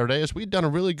about Saturday is we'd done a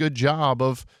really good job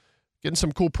of getting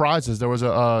some cool prizes. There was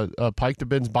a Pike to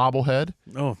Ben's bobblehead.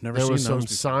 Oh, never seen those. There was some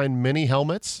before. signed mini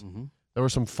helmets. There were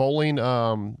some foaling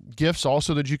gifts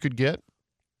also that you could get.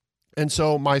 And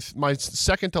so my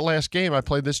second to last game, I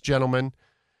played this gentleman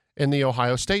in the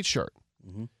Ohio State shirt.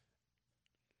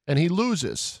 And he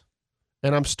loses.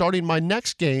 And I'm starting my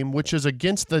next game, which is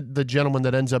against the gentleman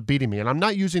that ends up beating me. And I'm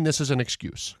not using this as an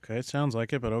excuse. Okay, it sounds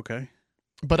like it, but okay.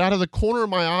 But out of the corner of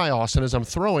my eye, Austin, as I'm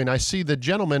throwing, I see the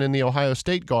gentleman in the Ohio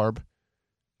State garb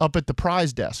up at the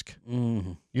prize desk.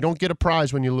 You don't get a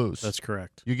prize when you lose. That's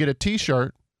correct. You get a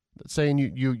T-shirt saying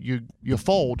you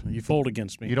fold. You fold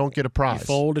against me. You don't get a prize. You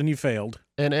fold and you failed.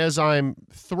 And as I'm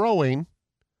throwing,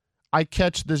 I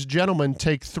catch this gentleman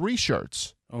take 3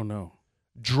 shirts. Oh, no.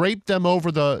 Drape them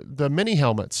over the mini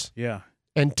helmets. Yeah.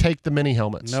 And take the mini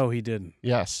helmets. No, he didn't.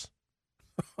 Yes.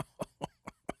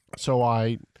 So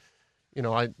I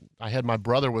had my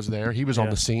brother was there. He was on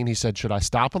the scene. He said, "Should I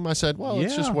stop him?" I said, "Well,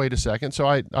 let's just wait a second." So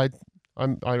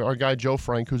our guy Joe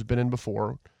Frank, who's been in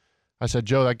before, I said,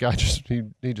 "Joe, that guy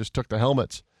he just took the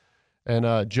helmets,"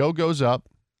 and Joe goes up.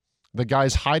 The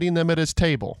guy's hiding them at his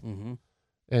table,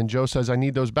 and Joe says, "I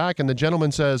need those back." And the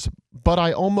gentleman says, "But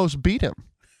I almost beat him.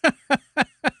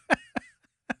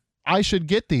 I should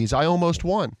get these. I almost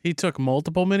won." He took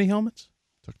multiple mini helmets?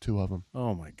 Took 2 of them.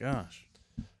 Oh, my gosh.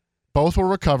 Both were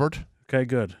recovered. Okay,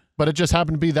 good. But it just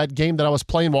happened to be that game that I was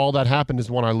playing while all that happened is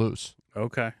the one I lose.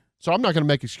 Okay. So I'm not going to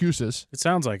make excuses. It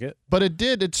sounds like it. But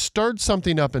it stirred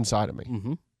something up inside of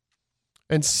me.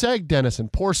 And Seg Dennison,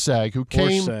 poor Seg, who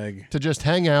came to just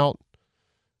hang out,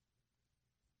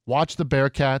 watch the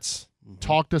Bearcats,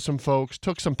 talk to some folks,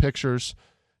 took some pictures.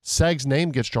 Seg's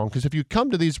name gets drawn. Because if you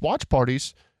come to these watch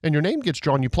parties and your name gets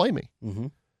drawn, you play me.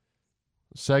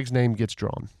 Seg's name gets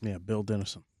drawn. Yeah, Bill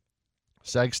Dennison.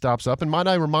 Seg stops up. And might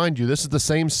I remind you, this is the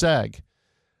same Seg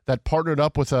that partnered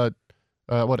up with a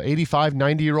 85,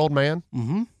 90-year-old man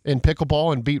in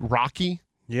pickleball and beat Rocky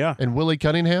and Willie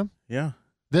Cunningham? Yeah.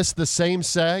 This the same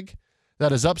Seg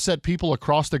that has upset people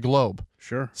across the globe.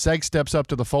 Sure. Seg steps up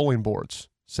to the foaling boards.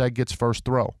 Seg gets first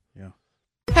throw.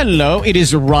 Hello, it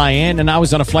is Ryan, and I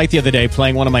was on a flight the other day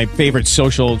playing one of my favorite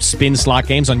social spin slot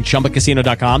games on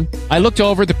ChumbaCasino.com. I looked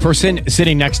over at the person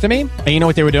sitting next to me, and you know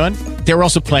what they were doing? They were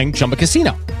also playing Chumba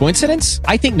Casino. Coincidence?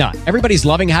 I think not. Everybody's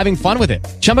loving having fun with it.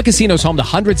 Chumba Casino is home to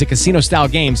hundreds of casino-style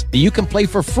games that you can play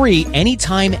for free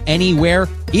anytime, anywhere,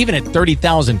 even at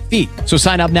 30,000 feet. So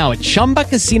sign up now at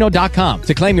ChumbaCasino.com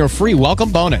to claim your free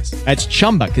welcome bonus. That's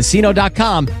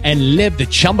ChumbaCasino.com and live the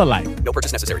Chumba life. No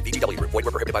purchase necessary. VGW. Void where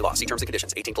prohibited by law. See terms and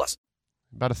conditions. 18+.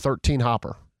 About a 13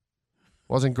 hopper.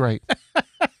 Wasn't great.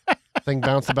 Thing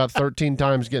bounced about 13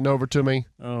 times getting over to me.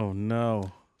 Oh,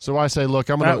 no. So I say, look,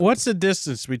 I'm going to... What's the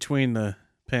distance between the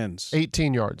pins?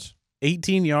 18 yards.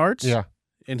 18 yards? Yeah.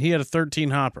 And he had a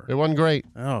 13 hopper. It wasn't great.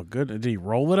 Oh, good. Did he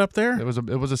roll it up there? It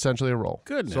was essentially a roll.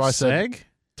 Goodness, so I said, Seg.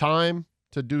 Time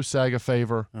to do Seg a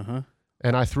favor.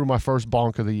 And I threw my first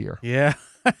bonk of the year. Yeah.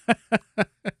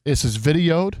 This is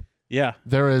videoed. Yeah.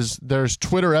 There's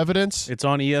Twitter evidence. It's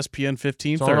on ESPN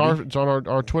 1530. It's on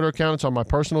our Twitter account. It's on my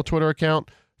personal Twitter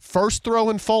account. First throw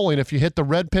and foaling. If you hit the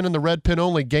red pin and the red pin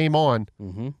only, game on.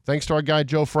 Thanks to our guy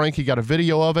Joe Frank. He got a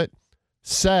video of it.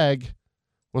 Seg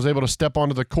was able to step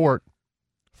onto the court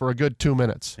for a good 2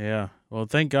 minutes. Yeah. Well,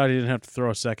 thank God he didn't have to throw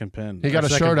a second pin. He got a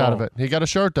shirt out of it. He got a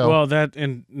shirt, though. Well, that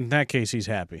in that case, he's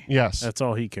happy. Yes. That's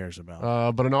all he cares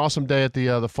about. But an awesome day at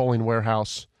the foaling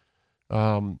warehouse,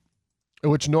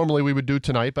 which normally we would do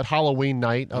tonight, but Halloween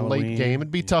night, a late game.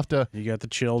 It'd be tough to... You got the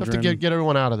children. Tough to get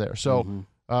everyone out of there. So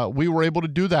we were able to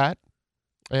do that.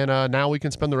 And now we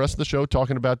can spend the rest of the show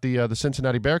talking about the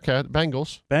Cincinnati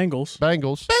Bengals.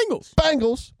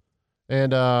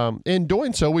 And in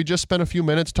doing so, we just spent a few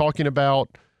minutes talking about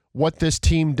what this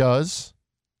team does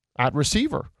at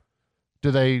receiver.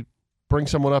 Do they bring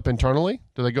someone up internally?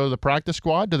 Do they go to the practice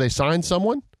squad? Do they sign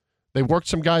someone? They worked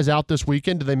some guys out this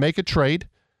weekend. Do they make a trade?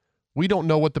 We don't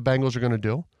know what the Bengals are going to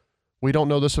do. We don't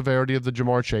know the severity of the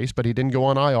Jamar Chase, but he didn't go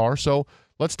on IR. So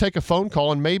let's take a phone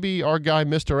call, and maybe our guy,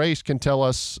 Mr. Ace, can tell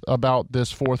us about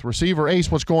this fourth receiver.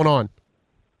 Ace, what's going on?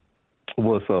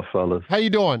 What's up, fellas? How you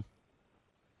doing?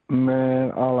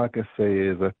 Man, all I can say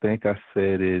is I think I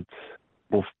said it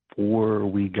before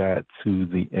we got to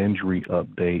the injury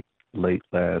update late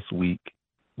last week.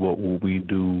 What will we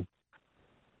do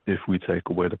if we take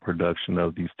away the production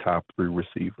of these top three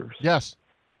receivers? Yes.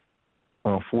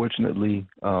 Unfortunately,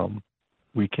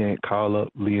 we can't call up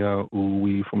Leon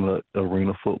Uwe from the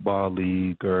Arena Football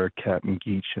League or Captain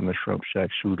Geach and the Shrimp Shack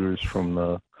Shooters from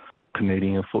the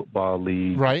Canadian Football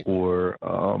League, right? Or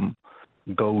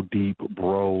Go Deep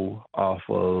Bro off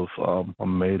of a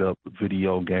made-up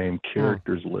video game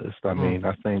characters list. I mean,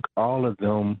 I think all of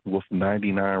them with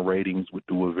 99 ratings would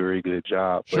do a very good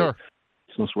job. Sure.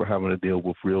 But since we're having to deal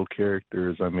with real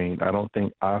characters, I mean, I don't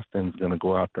think Austin's going to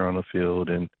go out there on the field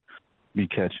and be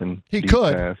catching He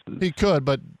could,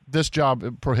 but this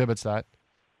job prohibits that.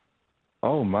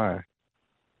 Oh, my.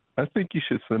 I think you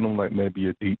should send him, like, maybe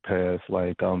a deep pass,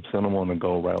 like send him on a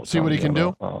go route. See what he can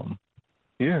do?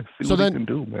 Yeah, see what he can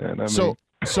do, man. So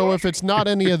if it's not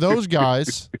any of those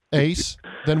guys, Ace,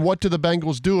 then what do the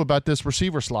Bengals do about this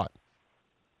receiver slot?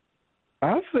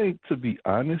 I think, to be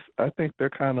honest, I think they're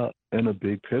kind of in a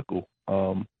big pickle.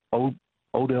 Odell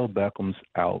Beckham's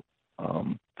out.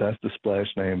 That's the splash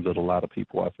name that a lot of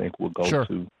people, I think, will go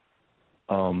to.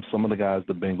 Some of the guys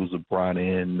the Bengals have brought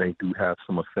in, they do have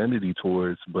some affinity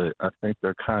towards, but I think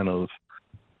they're kind of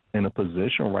in a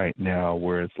position right now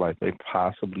where it's like they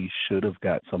possibly should have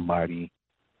got somebody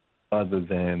other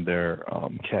than their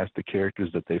cast of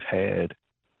characters that they've had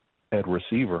at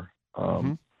receiver.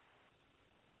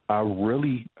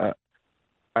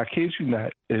 I kid you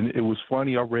not, and it was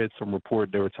funny, I read some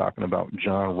report they were talking about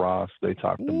John Ross. They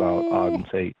talked about Auden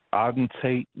Tate. Auden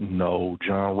Tate, no.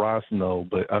 John Ross, no.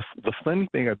 But the funny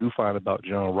thing I do find about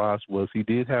John Ross was he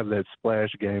did have that splash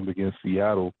game against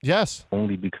Seattle. Yes.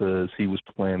 Only because he was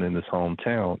playing in his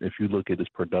hometown. If you look at his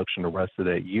production the rest of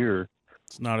that year,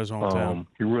 it's not his hometown.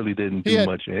 He really didn't do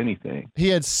much of anything. He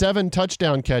had 7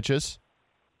 touchdown catches.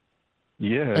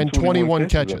 Yeah. And 21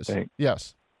 catches.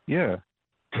 Yes. Yeah.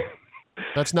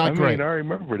 That's not great. I mean, I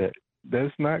remember that.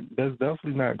 That's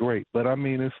definitely not great. But I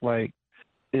mean, it's like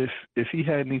if he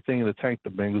had anything in the tank, the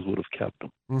Bengals would have kept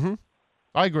him.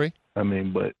 I agree. I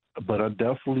mean, but I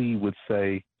definitely would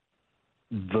say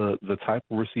the type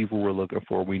of receiver we're looking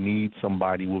for, we need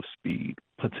somebody with speed,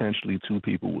 potentially 2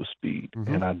 people with speed.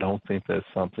 And I don't think that's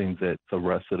something that the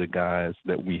rest of the guys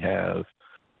that we have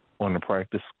on the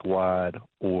practice squad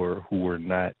or who are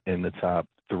not in the top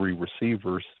 3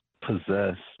 receivers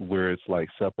possess, where it's like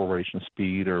separation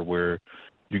speed or where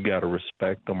you got to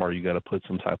respect them or you got to put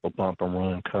some type of bump and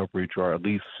run coverage or at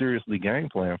least seriously game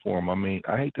plan for them. I mean,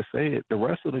 I hate to say it, the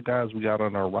rest of the guys we got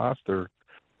on our roster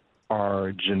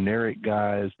are generic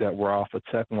guys that were off a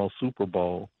Tecmo Super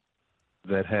Bowl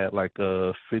that had like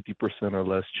a 50% or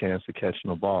less chance of catching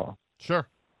the ball. Sure.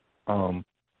 Who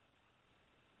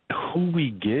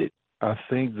we get, I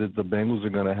think that the Bengals are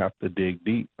going to have to dig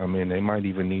deep. I mean, they might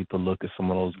even need to look at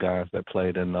some of those guys that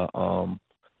played in the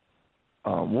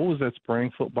what was that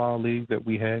spring football league that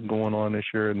we had going on this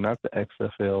year? Not the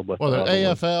XFL, but the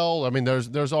AFL. I mean,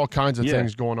 there's all kinds of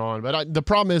things going on. But the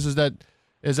problem is that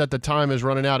the time is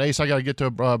running out. Ace, I got to get to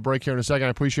a break here in a second. I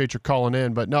appreciate your calling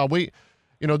in, but no,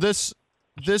 this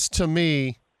to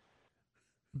me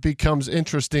becomes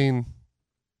interesting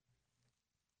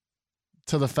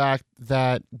to the fact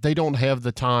that they don't have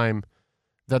the time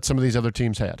that some of these other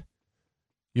teams had.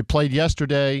 You played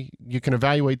yesterday. You can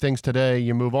evaluate things today.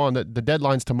 You move on. The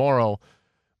deadline's tomorrow.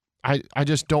 I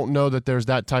just don't know that there's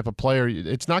that type of player.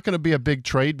 It's not going to be a big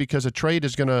trade because a trade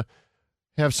is going to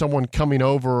have someone coming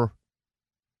over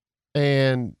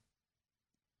and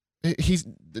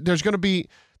there's going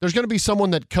to be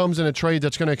someone that comes in a trade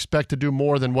that's going to expect to do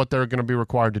more than what they're going to be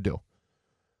required to do.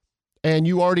 And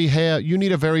you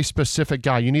need a very specific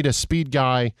guy. You need a speed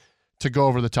guy to go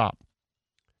over the top.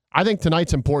 I think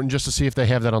tonight's important just to see if they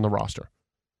have that on the roster.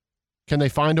 Can they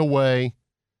find a way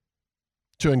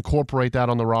to incorporate that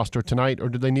on the roster tonight, or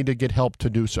do they need to get help to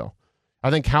do so? I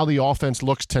think how the offense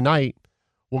looks tonight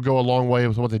will go a long way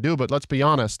with what they do, but let's be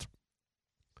honest.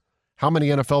 How many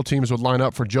NFL teams would line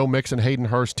up for Joe Mixon, Hayden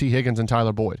Hurst, T. Higgins, and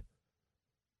Tyler Boyd?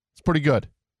 It's pretty good.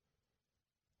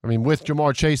 I mean, with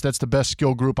Jamar Chase, that's the best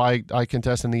skill group I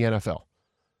contest in the NFL.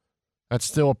 That's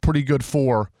still a pretty good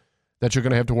 4 that you're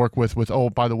going to have to work with, oh,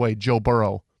 by the way, Joe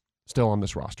Burrow still on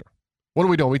this roster. What are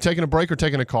we doing? Are we taking a break or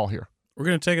taking a call here? We're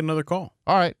going to take another call.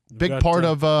 All right. Big part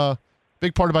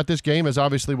about this game is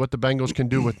obviously what the Bengals can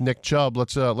do with Nick Chubb.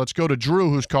 Let's go to Drew,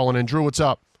 who's calling in. Drew, what's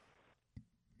up?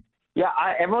 Yeah,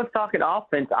 everyone's talking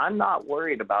offense. I'm not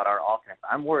worried about our offense.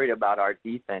 I'm worried about our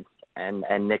defense and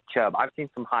Nick Chubb. I've seen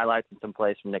some highlights and some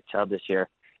plays from Nick Chubb this year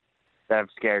that have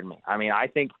scared me. I mean,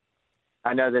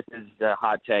 I know this is a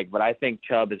hot take, but I think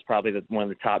Chubb is probably one of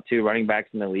the top 2 running backs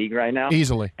in the league right now.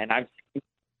 Easily. And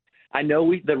I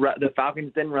know the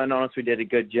Falcons didn't run on us. We did a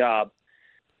good job.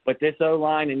 But this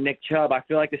O-line and Nick Chubb, I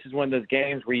feel like this is one of those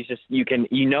games where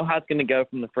you know how it's going to go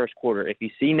from the first quarter. If you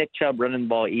see Nick Chubb running the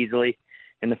ball easily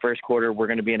in the first quarter, we're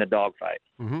going to be in a dogfight.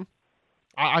 Mm-hmm.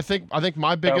 I think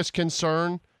my biggest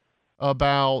concern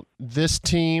about this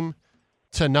team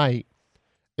tonight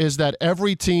is that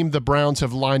every team the Browns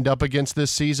have lined up against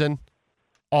this season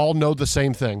all know the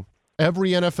same thing.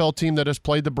 Every NFL team that has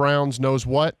played the Browns knows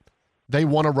what? They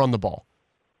want to run the ball.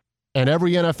 And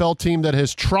every NFL team that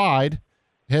has tried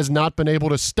has not been able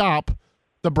to stop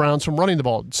the Browns from running the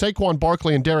ball. Saquon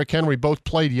Barkley and Derrick Henry both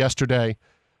played yesterday.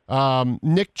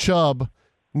 Nick Chubb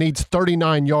needs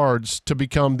 39 yards to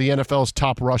become the NFL's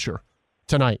top rusher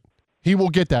tonight. He will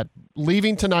get that.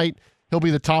 Leaving tonight, he'll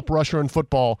be the top rusher in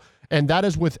football, and that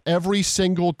is with every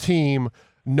single team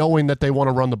knowing that they want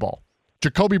to run the ball.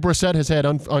 Jacoby Brissett has had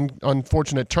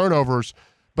unfortunate turnovers,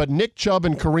 but Nick Chubb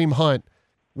and Kareem Hunt,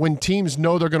 when teams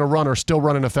know they're going to run, are still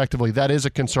running effectively. That is a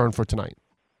concern for tonight.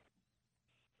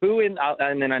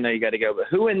 And then I know you got to go, but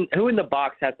who in the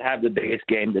box has to have the biggest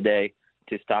game today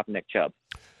to stop Nick Chubb?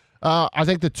 I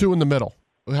think the 2 in the middle,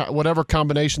 whatever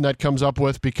combination that comes up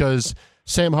with, because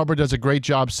Sam Hubbard does a great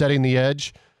job setting the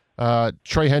edge.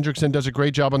 Trey Hendrickson does a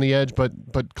great job on the edge, but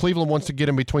Cleveland wants to get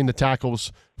in between the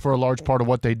tackles for a large part of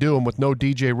what they do. And with no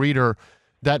DJ Reader,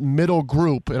 that middle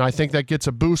group, and I think that gets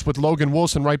a boost with Logan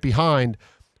Wilson right behind,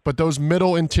 but those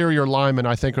middle interior linemen,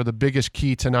 I think, are the biggest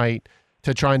key tonight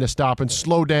to trying to stop and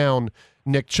slow down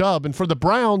Nick Chubb. And for the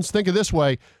Browns, think of this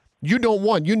way. You know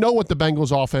what the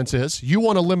Bengals offense is. You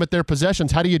want to limit their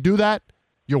possessions. How do you do that?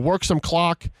 You work some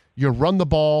clock, you run the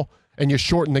ball, and you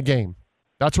shorten the game.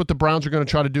 That's what the Browns are going to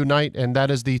try to do tonight, and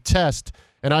that is the test.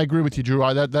 And I agree with you, Drew.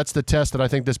 That's the test that I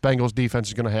think this Bengals defense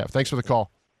is going to have. Thanks for the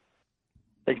call.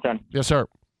 Thanks, Don. Yes, sir.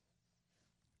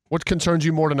 What concerns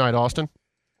you more tonight, Austin?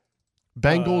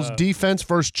 Bengals defense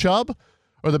versus Chubb,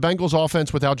 or the Bengals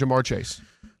offense without Jamar Chase?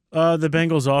 The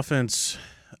Bengals offense.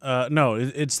 No,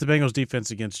 it's the Bengals defense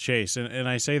against Chase. And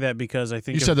I say that because I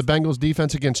think you said the Bengals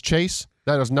defense against Chase?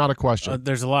 That is not a question.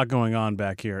 There's a lot going on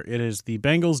back here. It is the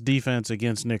Bengals defense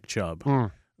against Nick Chubb.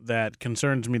 that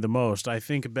concerns me the most. I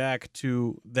think back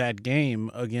to that game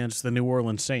against the New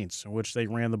Orleans Saints, in which they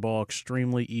ran the ball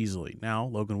extremely easily. Now,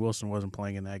 Logan Wilson wasn't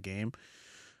playing in that game.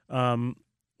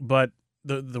 But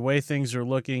the way things are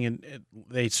looking, and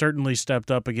they certainly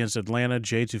stepped up against Atlanta.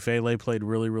 Jay Tufele played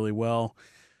really, really well.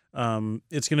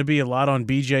 It's going to be a lot on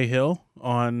B.J. Hill,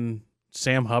 on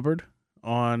Sam Hubbard,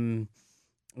 on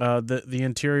the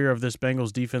interior of this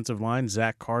Bengals defensive line,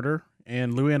 Zach Carter,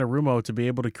 and Lou Anarumo to be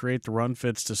able to create the run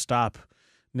fits to stop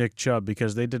Nick Chubb,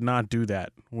 because they did not do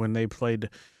that when they played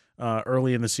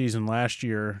early in the season last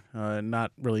year,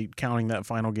 not really counting that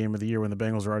final game of the year when the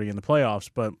Bengals were already in the playoffs,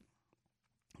 but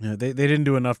they didn't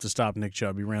do enough to stop Nick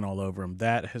Chubb. He ran all over him.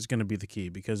 That is going to be the key,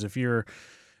 because if you're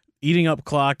eating up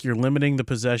clock, you're limiting the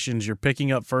possessions, you're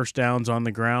picking up first downs on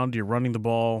the ground, you're running the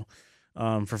ball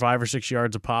for 5 or 6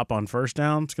 yards a pop on first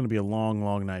down, it's going to be a long,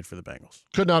 long night for the Bengals.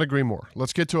 Could not agree more.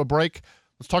 Let's get to a break.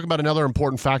 Let's talk about another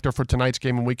important factor for tonight's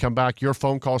game when we come back. Your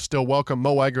phone call is still welcome.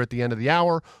 Mo Egger at the end of the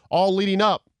hour, all leading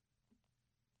up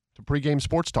to pregame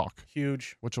sports talk.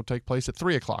 Huge. Which will take place at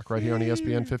 3 o'clock right here on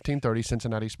ESPN 1530,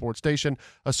 Cincinnati Sports Station,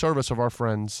 a service of our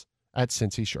friends at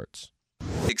Cincy Shirts.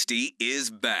 60 is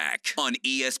back on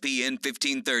ESPN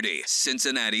 1530,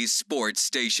 Cincinnati's sports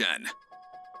station.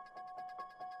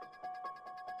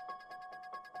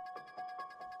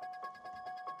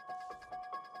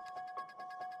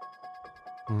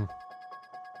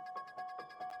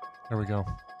 There we go.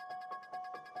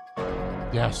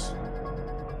 Yes.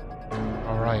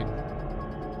 All right.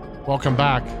 Welcome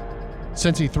back.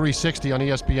 Cincy 360 on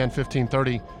ESPN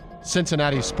 1530,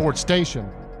 Cincinnati Sports Station.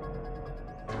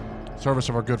 Service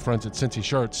of our good friends at Cincy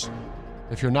Shirts.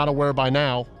 If you're not aware by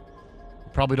now,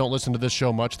 you probably don't listen to this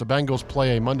show much. The Bengals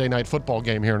play a Monday night football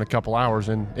game here in a couple hours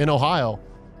in Ohio,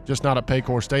 just not at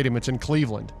Paycor Stadium. It's in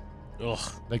Cleveland. Ugh.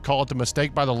 They call it the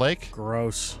Mistake by the Lake.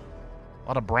 Gross. A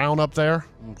lot of brown up there.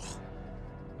 Ugh.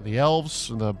 The elves,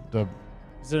 the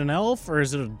Is it an elf or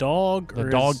is it a dog? The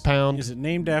dog pound. Is it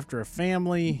named after a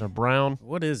family? They're brown.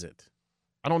 What is it?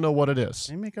 I don't know what it is.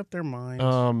 They make up their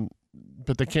minds.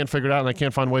 But they can't figure it out, and they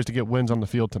can't find ways to get wins on the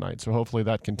field tonight. So hopefully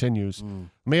that continues. Let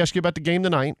me ask you about the game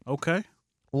tonight. Okay.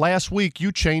 Last week,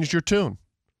 you changed your tune.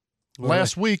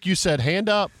 Last week, you said, hand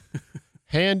up,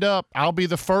 hand up. I'll be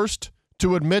the first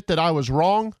to admit that I was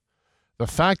wrong. The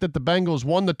fact that the Bengals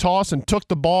won the toss and took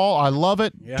the ball, I love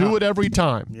it. Yeah. Do it every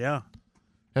time. Yeah.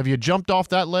 Have you jumped off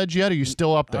that ledge yet, or are you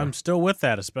still up there? I'm still with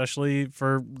that, especially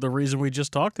for the reason we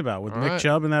just talked about with All Nick right.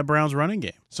 Chubb and that Browns running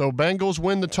game. So Bengals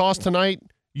win the toss tonight.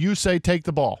 You say take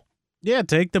the ball. Yeah,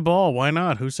 take the ball. Why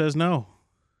not? Who says no?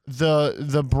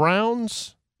 The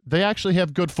Browns, they actually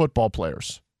have good football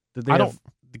players. Did they have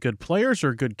good players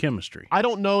or good chemistry? I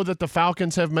don't know that the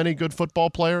Falcons have many good football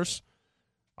players.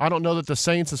 I don't know that the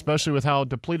Saints, especially with how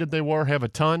depleted they were, have a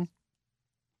ton.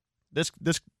 This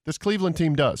Cleveland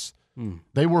team does.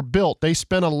 They were built. They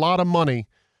spent a lot of money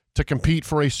to compete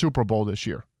for a Super Bowl this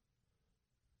year.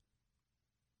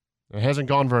 It hasn't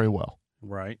gone very well.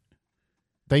 Right.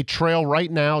 They trail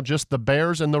right now just the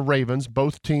Bears and the Ravens.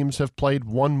 Both teams have played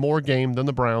one more game than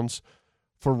the Browns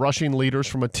for rushing leaders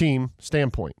from a team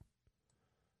standpoint.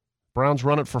 Browns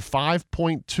run it for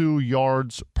 5.2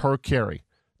 yards per carry.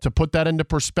 To put that into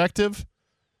perspective,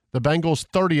 the Bengals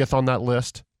 30th on that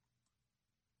list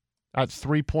at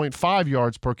 3.5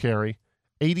 yards per carry,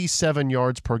 87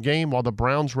 yards per game, while the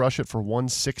Browns rush it for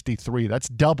 163. That's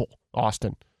double,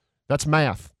 Austin. That's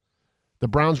math. The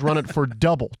Browns run it for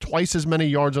double, twice as many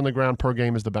yards on the ground per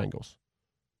game as the Bengals.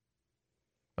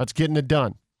 That's getting it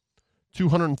done.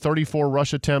 234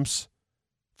 rush attempts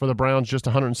for the Browns, just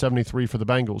 173 for the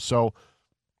Bengals. So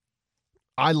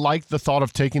I like the thought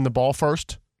of taking the ball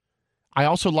first. I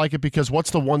also like it because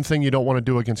what's the one thing you don't want to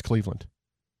do against Cleveland?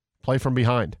 Play from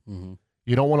behind. Mm-hmm.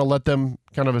 You don't want to let them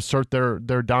kind of assert their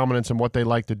dominance and what they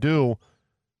like to do,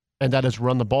 and that is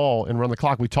run the ball and run the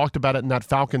clock. We talked about it in that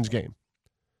Falcons game.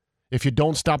 If you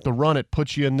don't stop the run, it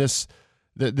puts you in this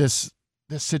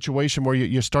situation where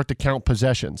you start to count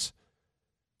possessions.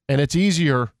 And it's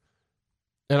easier,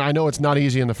 and I know it's not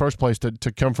easy in the first place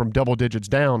to come from double digits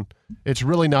down. It's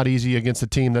really not easy against a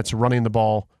team that's running the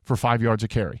ball for 5 yards a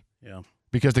carry. Yeah.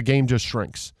 Because the game just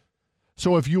shrinks.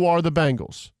 So if you are the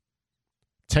Bengals,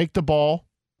 take the ball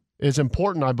is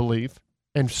important, I believe,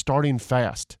 and starting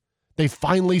fast. They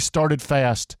finally started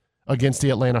fast against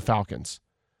the Atlanta Falcons,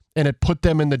 and it put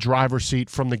them in the driver's seat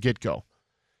from the get-go.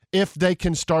 If they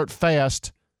can start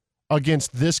fast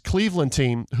against this Cleveland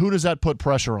team, who does that put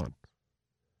pressure on?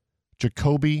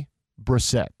 Jacoby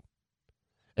Brissett.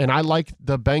 And I like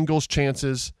the Bengals'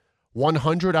 chances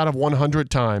 100 out of 100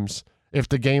 times if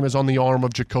the game is on the arm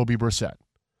of Jacoby Brissett.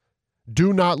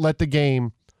 Do not let the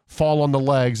game fall on the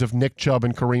legs of Nick Chubb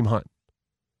and Kareem Hunt,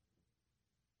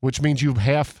 which means you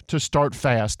have to start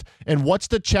fast. And what's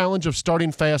the challenge of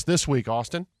starting fast this week,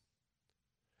 Austin?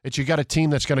 It's you got a team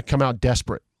that's going to come out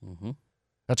desperate. Mm-hmm.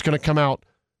 That's going to come out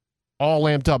all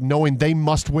amped up, knowing they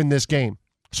must win this game.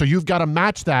 So you've got to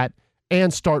match that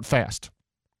and start fast.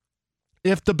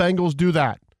 If the Bengals do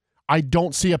that, I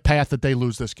don't see a path that they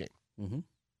lose this game. Mm-hmm.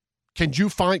 Can you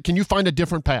find a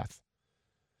different path?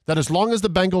 That as long as the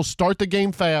Bengals start the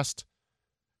game fast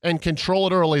and control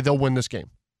it early, they'll win this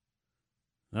game.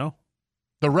 No.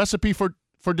 The recipe for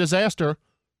disaster,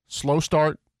 slow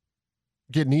start,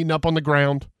 getting eaten up on the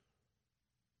ground,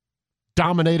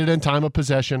 dominated in time of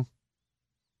possession.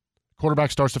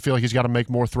 Quarterback starts to feel like he's got to make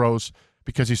more throws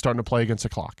because he's starting to play against the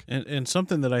clock. And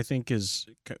something that I think is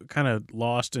kind of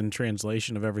lost in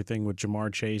translation of everything with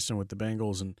Jamar Chase and with the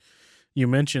Bengals, and you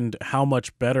mentioned how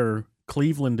much better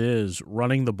Cleveland is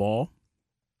running the ball.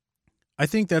 I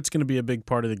think that's going to be a big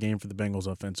part of the game for the Bengals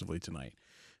offensively tonight.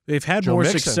 They've had more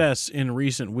success in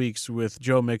recent weeks with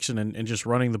Joe Mixon and just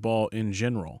running the ball in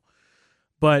general.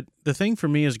 But the thing for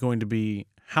me is going to be,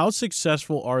 how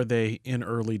successful are they in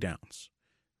early downs,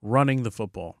 running the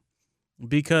football?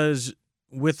 Because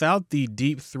without the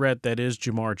deep threat that is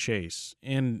Jamar Chase,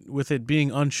 and with it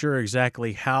being unsure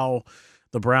exactly how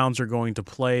the Browns are going to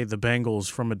play the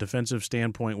Bengals from a defensive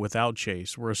standpoint without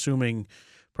Chase, we're assuming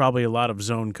probably a lot of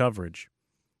zone coverage,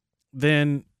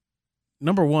 then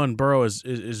number one, Burrow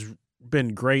is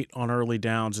been great on early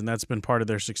downs, and that's been part of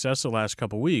their success the last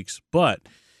couple weeks. But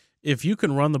if you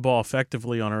can run the ball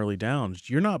effectively on early downs,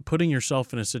 you're not putting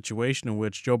yourself in a situation in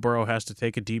which Joe Burrow has to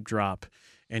take a deep drop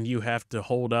and you have to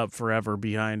hold up forever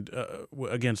behind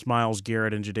against Myles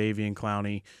Garrett and Jadeveon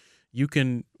Clowney. You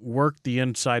can work the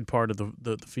inside part of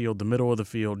the field, the middle of the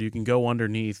field. You can go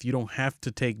underneath. You don't have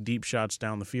to take deep shots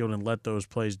down the field and let those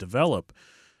plays develop.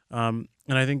 And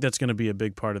I think that's going to be a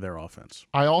big part of their offense.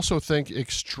 I also think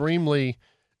extremely,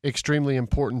 extremely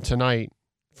important tonight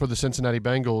for the Cincinnati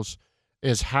Bengals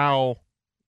is how...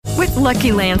 With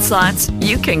Lucky Land Slots,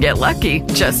 you can get lucky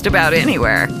just about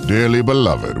anywhere. Dearly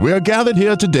beloved, we are gathered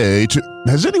here today to...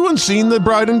 Has anyone seen the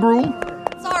bride and groom?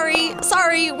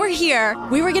 Sorry, we're here.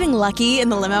 We were getting lucky in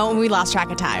the limo and we lost track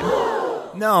of time.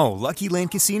 No, Lucky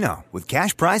Land Casino, with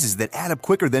cash prizes that add up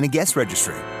quicker than a guest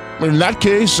registry. In that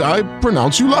case, I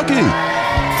pronounce you lucky.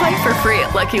 Play for free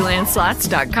at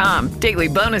LuckyLandSlots.com. Daily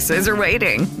bonuses are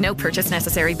waiting. No purchase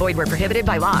necessary. Void where prohibited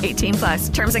by law.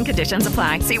 18+. Terms and conditions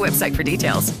apply. See website for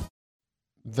details.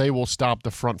 They will stop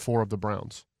the front four of the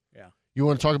Browns. Yeah. You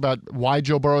want to talk about why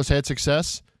Joe Burrow's had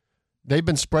success? They've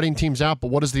been spreading teams out, but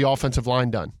what has the offensive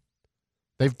line done?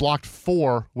 They've blocked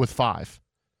 4 with 5,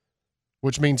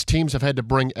 which means teams have had to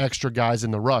bring extra guys in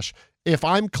the rush. If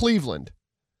I'm Cleveland,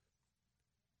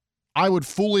 I would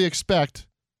fully expect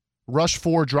rush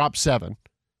 4, drop 7,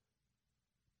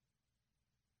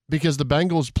 because the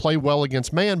Bengals play well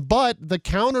against man. But the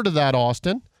counter to that,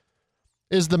 Austin,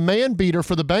 is the man beater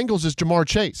for the Bengals is Jamar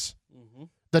Chase. Mm-hmm.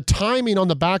 The timing on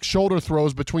the back shoulder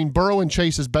throws between Burrow and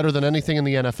Chase is better than anything in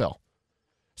the NFL.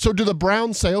 So do the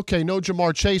Browns say, okay, no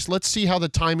Jamar Chase, let's see how the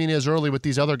timing is early with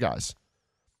these other guys.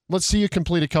 Let's see you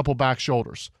complete a couple back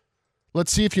shoulders.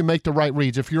 Let's see if you make the right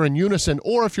reads. If you're in unison,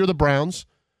 or if you're the Browns,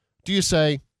 do you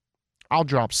say, I'll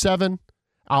drop 7,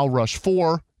 I'll rush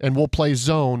 4, and we'll play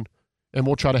zone, and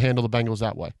we'll try to handle the Bengals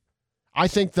that way? I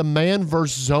think the man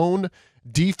versus zone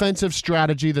defensive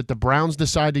strategy that the Browns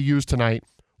decide to use tonight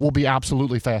will be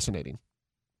absolutely fascinating.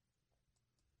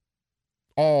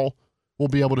 All will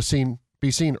be able to be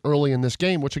seen early in this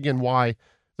game, which, again, why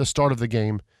the start of the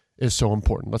game is so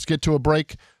important. Let's get to a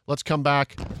break. Let's come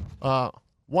back.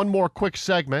 One more quick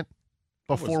segment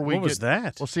before we get... What was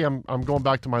that? Well, see, I'm going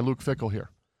back to my Luke Fickell here.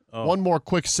 Oh. One more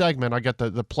quick segment. I got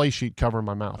the play sheet covering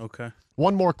my mouth. Okay.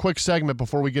 One more quick segment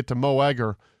before we get to Mo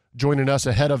Egger joining us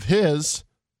ahead of his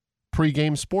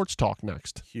pregame sports talk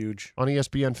next. Huge. On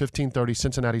ESPN 1530,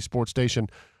 Cincinnati Sports Station.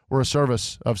 We're a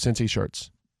service of Cincy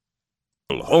Shirts.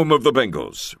 Home of the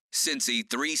Bengals. Cincy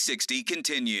 360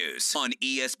 continues on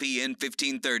ESPN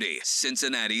 1530,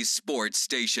 Cincinnati's sports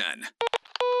station.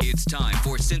 It's time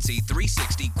for Cincy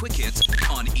 360 Quick Hits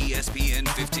on ESPN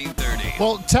 1530.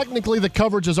 Well, technically the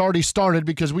coverage has already started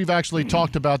because we've actually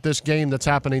talked about this game that's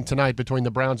happening tonight between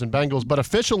the Browns and Bengals, but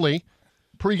officially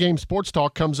pregame sports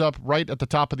talk comes up right at the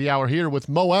top of the hour here with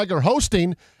Mo Egger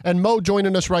hosting, and Mo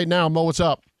joining us right now. Mo, what's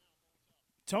up?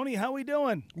 Tony, how we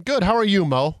doing? Good. How are you,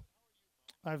 Mo?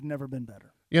 I've never been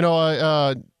better. You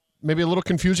know, maybe a little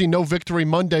confusing. No victory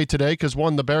Monday today because,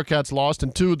 1, the Bearcats lost,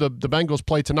 and 2, the Bengals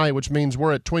play tonight, which means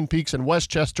we're at Twin Peaks and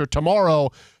Westchester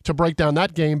tomorrow to break down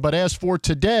that game. But as for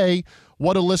today,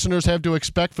 what do listeners have to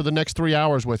expect for the next 3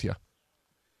 hours with you?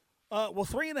 Well,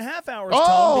 3.5 hours, Oh,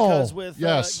 Tom, because with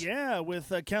yes.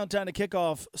 with countdown to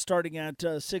kickoff starting at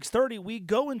 6:30, we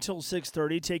go until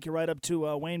 6:30. Take you right up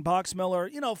to Wayne Boxmiller.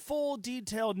 Full,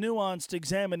 detailed, nuanced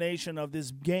examination of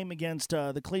this game against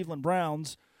the Cleveland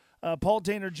Browns. Paul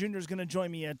Dehner Jr. is going to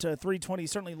join me at 3:20.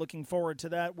 Certainly looking forward to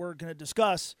that. We're going to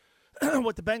discuss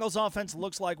what the Bengals offense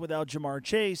looks like without Jamar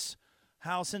Chase,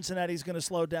 how Cincinnati's going to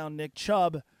slow down Nick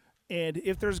Chubb, and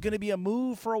if there's going to be a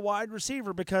move for a wide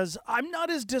receiver, because I'm not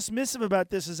as dismissive about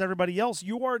this as everybody else.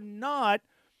 You are not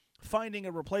finding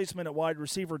a replacement at wide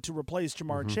receiver to replace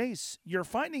Jamar Chase. You're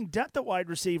finding depth at wide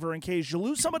receiver in case you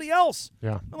lose somebody else.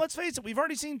 Yeah. And let's face it, we've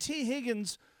already seen T.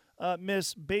 Higgins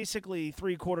miss basically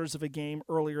 3/4 of a game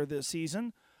earlier this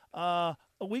season. A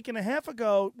week and a half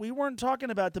ago, we weren't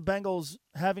talking about the Bengals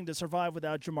having to survive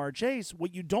without Jamar Chase.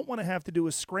 What you don't want to have to do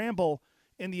is scramble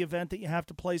in the event that you have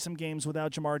to play some games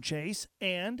without Jamar Chase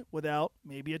and without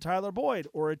maybe a Tyler Boyd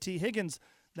or a T. Higgins.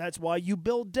 That's why you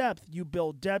build depth. You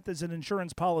build depth as an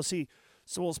insurance policy.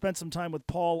 So we'll spend some time with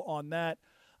Paul on that.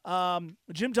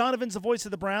 Jim Donovan's the voice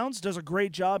of the Browns, does a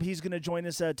great job. He's going to join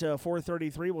us at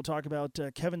 4:33. We'll talk about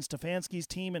Kevin Stefanski's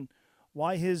team and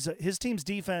why his team's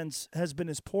defense has been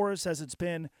as porous as it's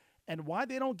been and why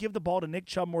they don't give the ball to Nick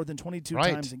Chubb more than 22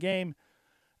 times a game.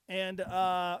 And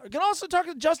we're going to also talk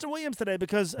to Justin Williams today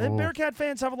because Bearcat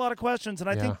fans have a lot of questions, and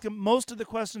I think most of the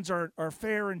questions are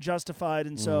fair and justified.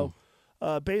 And so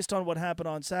based on what happened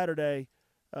on Saturday,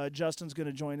 Justin's going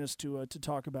to join us to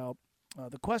talk about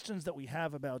the questions that we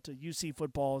have about UC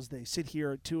football as they sit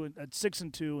here at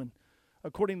 6-2, and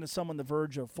according to some on the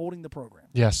verge of folding the program.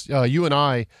 Yes, you and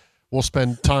I will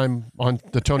spend time on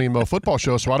the Tony and Mo football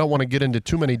show, so I don't want to get into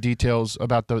too many details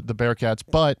about the Bearcats.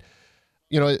 But,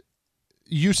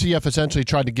 UCF essentially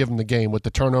tried to give them the game with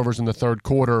the turnovers in the third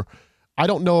quarter. I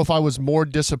don't know if I was more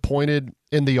disappointed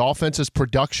in the offense's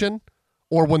production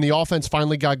or when the offense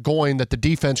finally got going that the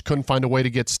defense couldn't find a way to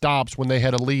get stops when they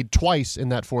had a lead twice in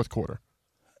that fourth quarter.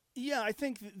 Yeah, I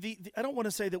think I don't want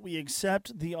to say that we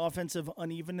accept the offensive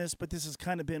unevenness, but this has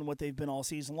kind of been what they've been all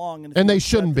season long. And they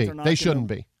shouldn't be. They shouldn't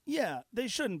be. Yeah, they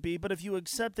shouldn't be. But if you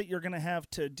accept that you're going to have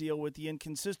to deal with the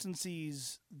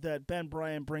inconsistencies that Ben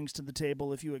Bryant brings to the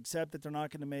table, if you accept that they're not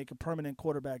going to make a permanent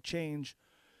quarterback change,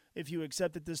 if you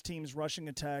accept that this team's rushing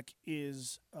attack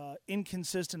is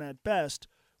inconsistent at best,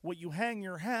 what you hang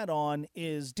your hat on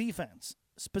is defense,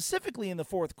 specifically in the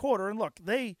fourth quarter. And look,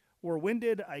 they were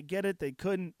winded. I get it. They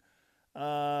couldn't,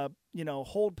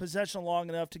 hold possession long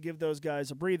enough to give those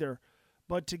guys a breather.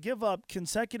 But to give up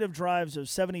consecutive drives of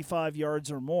 75 yards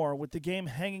or more with the game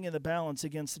hanging in the balance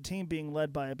against a team being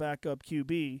led by a backup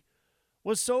QB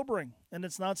was sobering. And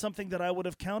it's not something that I would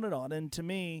have counted on. And to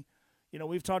me,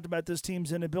 we've talked about this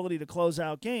team's inability to close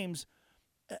out games.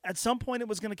 At some point, it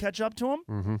was going to catch up to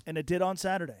them, and it did on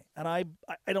Saturday. And I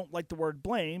don't like the word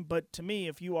blame, but to me,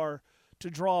 if you are to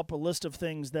draw up a list of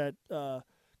things that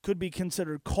could be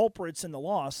considered culprits in the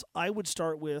loss, I would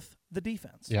start with the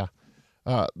defense. Yeah.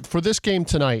 For this game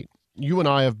tonight, you and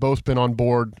I have both been on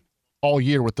board all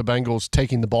year with the Bengals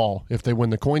taking the ball if they win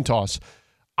the coin toss.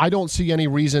 I don't see any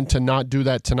reason to not do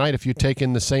that tonight if you take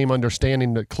in the same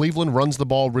understanding that Cleveland runs the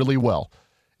ball really well.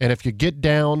 And if you get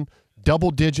down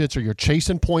double digits or you're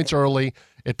chasing points early,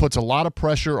 it puts a lot of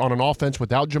pressure on an offense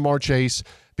without Jamar Chase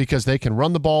because they can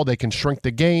run the ball, they can shrink the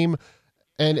game,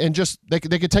 and just they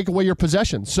could take away your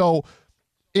possession. So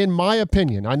in my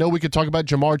opinion, I know we could talk about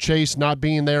Jamar Chase not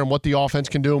being there and what the offense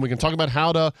can do, and we can talk about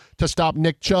how to stop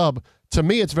Nick Chubb. To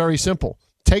me, it's very simple.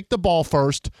 Take the ball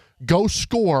first, go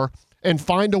score, and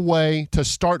find a way to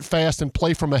start fast and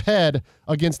play from ahead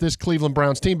against this Cleveland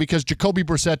Browns team because Jacoby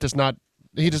Brissett does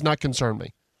not concern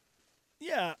me.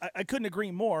 Yeah, I couldn't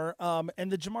agree more.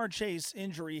 And the Jamar Chase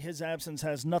injury, his absence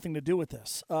has nothing to do with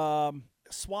this.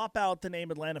 Swap out the name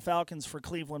Atlanta Falcons for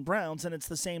Cleveland Browns, and it's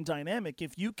the same dynamic.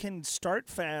 If you can start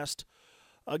fast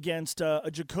against a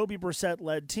Jacoby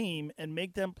Brissett-led team and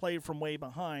make them play from way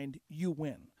behind, you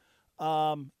win.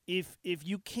 If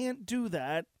you can't do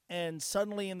that, and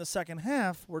suddenly in the second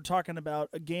half, we're talking about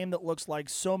a game that looks like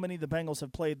so many the Bengals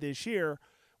have played this year,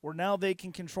 where now they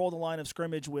can control the line of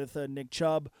scrimmage with Nick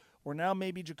Chubb, where now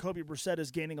maybe Jacoby Brissett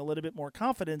is gaining a little bit more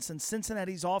confidence and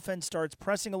Cincinnati's offense starts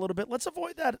pressing a little bit. Let's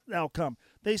avoid that outcome.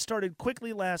 They started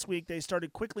quickly last week.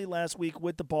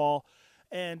 With the ball.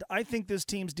 And I think this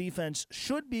team's defense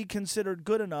should be considered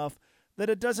good enough that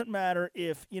it doesn't matter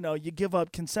if, you give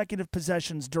up consecutive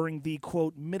possessions during the,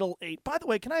 quote, middle eight. By the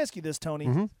way, can I ask you this, Tony?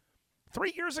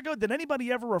 3 years ago, did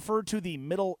anybody ever refer to the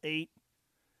middle eight?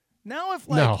 Now if,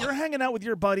 you're hanging out with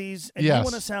your buddies and you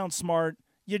want to sound smart,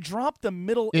 you drop the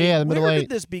middle eight. Yeah, the middle eight. Where did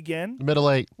this begin? The middle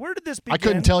eight. Where did this begin? I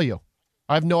couldn't tell you.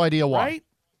 I have no idea why. Right?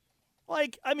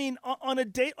 Like, I mean, on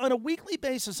a weekly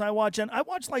basis, I watched 12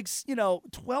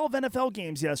 NFL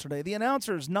games yesterday. The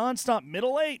announcers nonstop,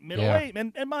 middle eight.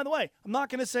 And by the way, I'm not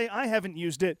going to say I haven't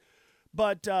used it,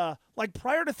 but like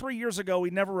prior to 3 years ago, we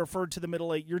never referred to the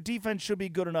middle eight. Your defense should be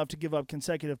good enough to give up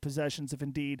consecutive possessions if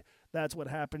indeed that's what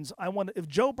happens. If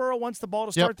Joe Burrow wants the ball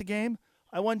to start the game,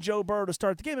 I want Joe Burrow to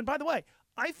start the game. And by the way,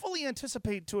 I fully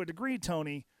anticipate to a degree,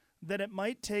 Tony, that it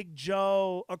might take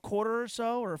Joe a quarter or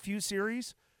so or a few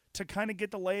series to kind of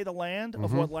get the lay of the land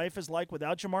of what life is like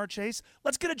without Ja'Marr Chase.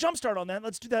 Let's get a jump start on that.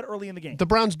 Let's do that early in the game. The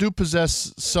Browns do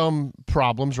possess some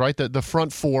problems, right? The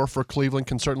front four for Cleveland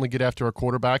can certainly get after a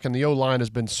quarterback, and the O-line has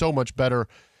been so much better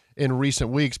in recent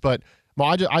weeks. But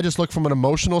I just look from an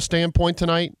emotional standpoint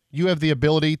tonight. You have the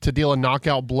ability to deal a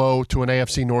knockout blow to an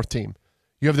AFC North team.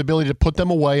 You have the ability to put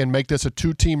them away and make this a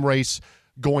two-team race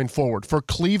going forward. For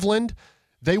Cleveland,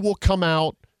 they will come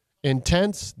out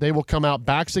intense. They will come out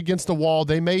backs against the wall.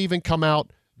 They may even come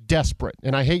out desperate.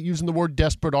 And I hate using the word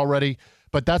desperate already,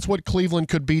 but that's what Cleveland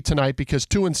could be tonight because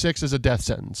 2-6 is a death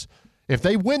sentence. If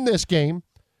they win this game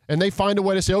and they find a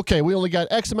way to say, okay, we only got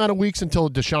X amount of weeks until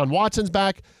Deshaun Watson's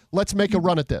back, let's make a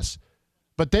run at this.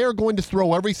 But they are going to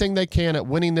throw everything they can at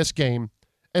winning this game.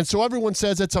 And so everyone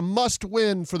says it's a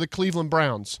must-win for the Cleveland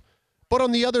Browns. But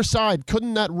on the other side,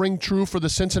 couldn't that ring true for the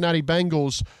Cincinnati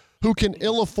Bengals, who can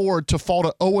ill afford to fall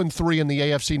to 0-3 in the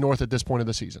AFC North at this point of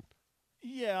the season?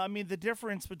 Yeah, I mean, the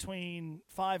difference between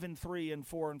 5-3 and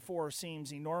 4-4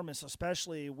 seems enormous,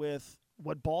 especially with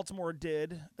what Baltimore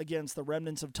did against the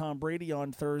remnants of Tom Brady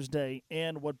on Thursday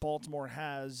and what Baltimore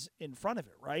has in front of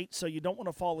it, right? So you don't want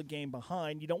to fall a game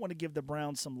behind. You don't want to give the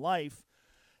Browns some life.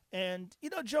 And,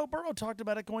 Joe Burrow talked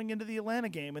about it going into the Atlanta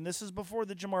game, and this is before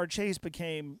the Ja'Marr Chase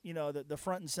became, the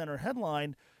front and center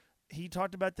headline. He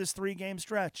talked about this 3-game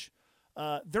stretch.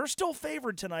 They're still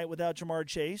favored tonight without Ja'Marr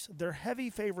Chase. They're heavy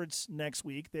favorites next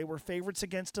week. They were favorites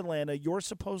against Atlanta. You're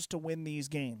supposed to win these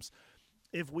games.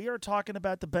 If we are talking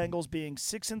about the Bengals being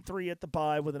 6-3 at the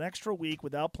bye with an extra week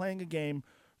without playing a game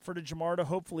for the Ja'Marr to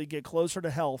hopefully get closer to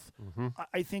health,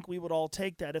 I think we would all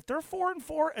take that. If they're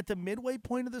 4-4 at the midway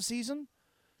point of the season,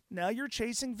 now you're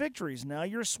chasing victories. Now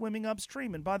you're swimming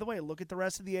upstream. And by the way, look at the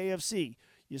rest of the AFC.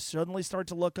 You suddenly start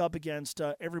to look up against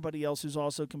everybody else who's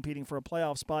also competing for a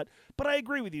playoff spot. But I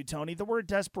agree with you, Tony. The word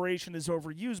desperation is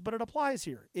overused, but it applies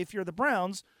here. If you're the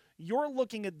Browns, you're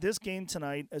looking at this game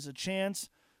tonight as a chance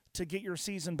to get your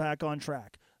season back on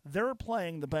track. They're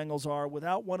playing, the Bengals are,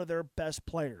 without one of their best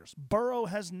players. Burrow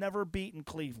has never beaten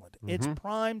Cleveland. It's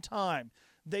prime time.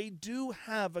 They do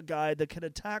have a guy that can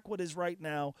attack what is right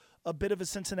now a bit of a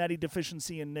Cincinnati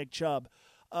deficiency in Nick Chubb.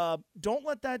 Don't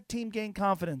let that team gain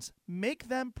confidence. Make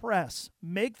them press.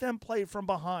 Make them play from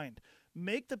behind.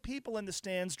 Make the people in the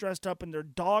stands dressed up in their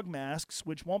dog masks,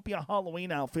 which won't be a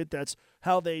Halloween outfit. That's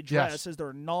how they dress as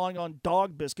they're gnawing on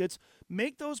dog biscuits.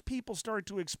 Make those people start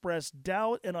to express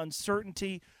doubt and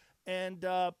uncertainty and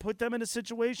put them in a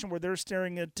situation where they're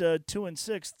staring at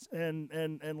 2-6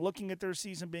 and looking at their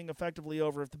season being effectively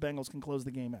over if the Bengals can close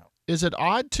the game out. Is it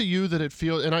odd to you that it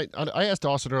feels, and I asked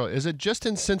Austin earlier, is it just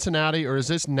in Cincinnati or is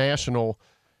this national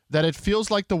that it feels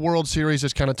like the World Series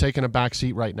is kind of taking a back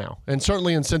seat right now? And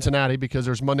certainly in Cincinnati because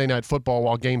there's Monday Night Football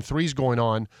while Game 3 is going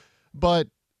on. But,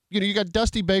 you got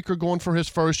Dusty Baker going for his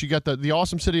first. You got the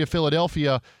awesome city of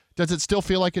Philadelphia. Does it still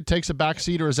feel like it takes a back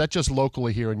seat or is that just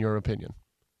locally here in your opinion?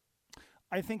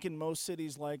 I think in most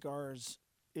cities like ours,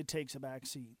 it takes a back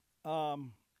seat.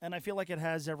 And I feel like it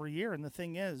has every year. And the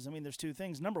thing is, there's two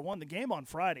things. Number one, the game on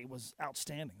Friday was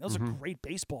outstanding. That was a great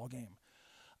baseball game.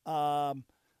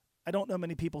 I don't know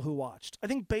many people who watched. I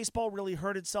think baseball really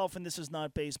hurt itself, and this is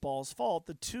not baseball's fault.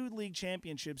 The 2 league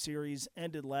championship series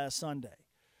ended last Sunday.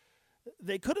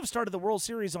 They could have started the World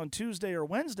Series on Tuesday or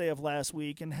Wednesday of last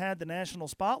week and had the national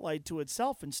spotlight to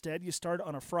itself. Instead, you start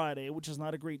on a Friday, which is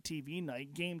not a great TV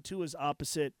night. Game 2 is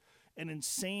opposite an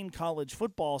insane college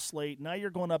football slate. Now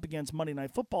you're going up against Monday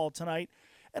Night Football tonight.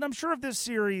 And I'm sure if this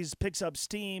series picks up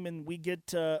steam and we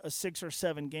get a 6 or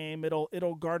 7 game,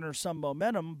 it'll garner some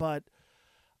momentum. But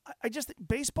I just think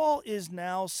baseball is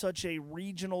now such a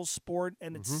regional sport,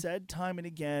 and it's said time and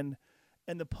again,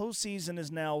 and the postseason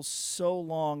is now so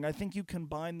long. I think you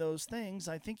combine those things.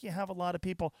 I think you have a lot of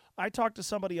people. I talked to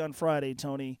somebody on Friday,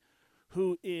 Tony,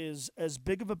 who is as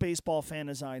big of a baseball fan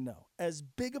as I know. As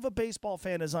big of a baseball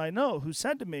fan as I know, who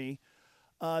said to me,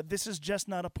 this is just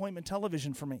not appointment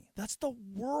television for me. That's the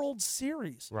World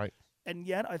Series. Right. And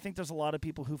yet I think there's a lot of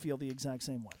people who feel the exact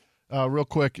same way. Real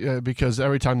quick, because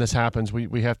every time this happens,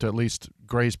 we have to at least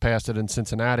graze past it in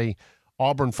Cincinnati.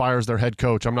 Auburn fires their head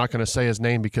coach. I'm not going to say his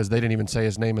name because they didn't even say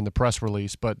his name in the press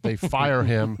release, but they fire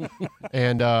him.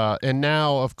 And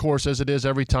now, of course, as it is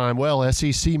every time, well,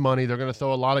 SEC money, they're going to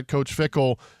throw a lot at Coach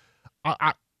Fickell.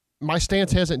 My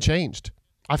stance hasn't changed.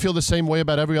 I feel the same way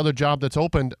about every other job that's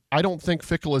opened. I don't think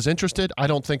Fickell is interested. I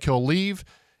don't think he'll leave.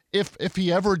 If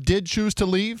he ever did choose to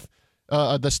leave,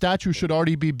 the statue should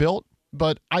already be built.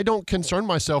 But I don't concern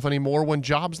myself anymore when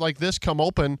jobs like this come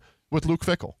open with Luke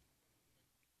Fickell.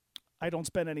 I don't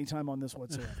spend any time on this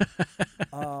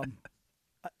whatsoever.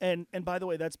 And by the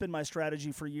way, that's been my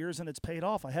strategy for years, and it's paid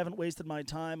off. I haven't wasted my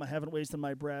time. I haven't wasted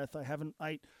my breath.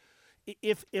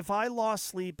 If I lost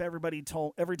sleep,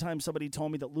 every time somebody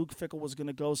told me that Luke Fickell was going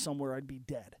to go somewhere, I'd be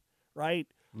dead, right?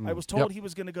 I was told he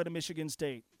was going to go to Michigan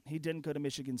State. He didn't go to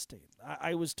Michigan State.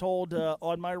 I was told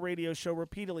on my radio show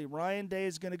repeatedly, Ryan Day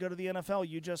is going to go to the NFL.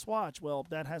 You just watch. Well,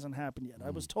 that hasn't happened yet. I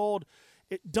was told,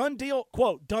 done deal,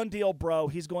 quote, done deal, bro.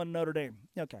 He's going to Notre Dame.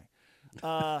 Okay.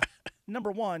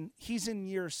 Number one, he's in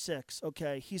year 6,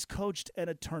 okay? He's coached an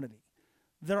eternity.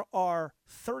 There are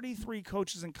 33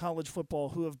 coaches in college football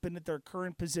who have been at their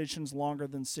current positions longer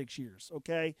than 6 years,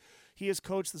 okay? He has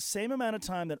coached the same amount of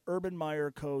time that Urban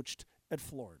Meyer coached at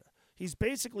Florida. He's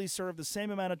basically served the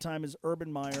same amount of time as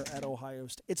Urban Meyer at Ohio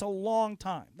State. It's a long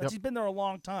time. He's been there a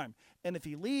long time. And if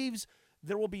he leaves,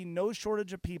 there will be no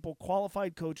shortage of people,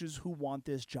 qualified coaches, who want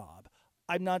this job.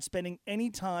 I'm not spending any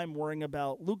time worrying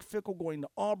about Luke Fickell going to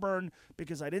Auburn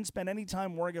because I didn't spend any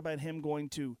time worrying about him going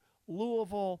to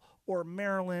Louisville or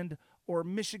Maryland or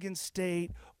Michigan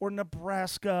State or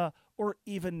Nebraska or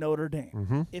even Notre Dame.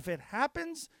 Mm-hmm. If it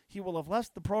happens, he will have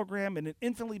left the program in an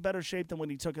infinitely better shape than when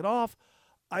he took it off.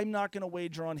 I'm not going to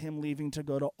wager on him leaving to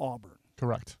go to Auburn.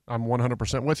 Correct. I'm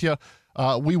 100% with you.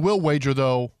 We will wager,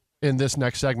 though, in this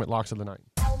next segment, Locks of the Night.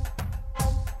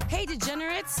 Hey,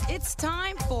 degenerates, it's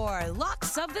time for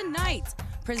Locks of the Night,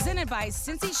 presented by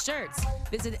Cincy Shirts.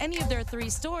 Visit any of their 3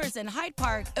 stores in Hyde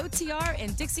Park, OTR,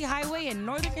 and Dixie Highway in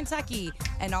Northern Kentucky,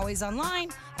 and always online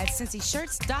at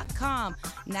cincyshirts.com.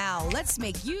 Now, let's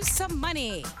make you some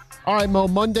money. All right, Mo,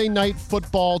 Monday Night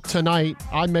Football tonight.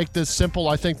 I make this simple.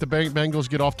 I think the Bengals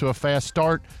get off to a fast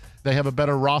start. They have a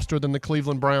better roster than the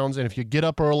Cleveland Browns, and if you get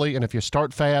up early and if you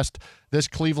start fast, this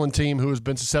Cleveland team, who has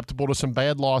been susceptible to some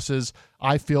bad losses,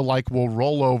 I feel like will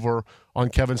roll over on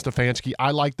Kevin Stefanski. I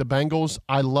like the Bengals.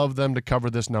 I love them to cover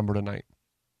this number tonight.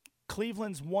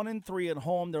 Cleveland's 1-3 at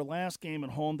home. Their last game at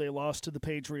home, they lost to the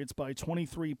Patriots by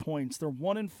 23 points. They're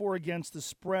 1-4 against the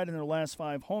spread in their last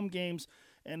 5 home games.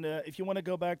 And if you want to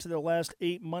go back to their last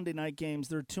 8 Monday night games,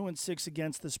 they're 2-6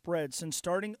 against the spread. Since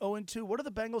starting 0-2, what are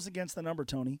the Bengals against the number,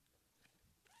 Tony?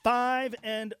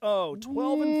 5-0,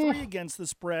 12-3 against the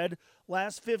spread.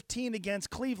 Last 15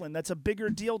 against Cleveland. That's a bigger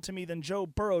deal to me than Joe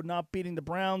Burrow not beating the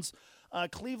Browns.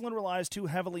 Cleveland relies too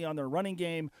heavily on their running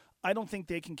game. I don't think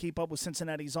they can keep up with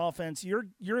Cincinnati's offense.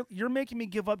 You're making me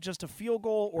give up just a field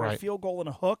goal or a field goal and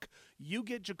a hook. You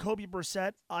get Jacoby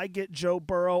Brissett. I get Joe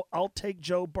Burrow. I'll take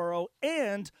Joe Burrow.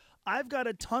 And I've got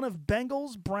a ton of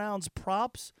Bengals-Browns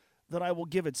props that I will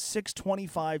give it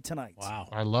 625 tonight. Wow.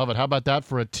 I love it. How about that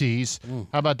for a tease?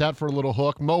 How about that for a little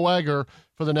hook? Mo Egger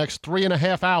for the next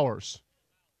 3.5 hours.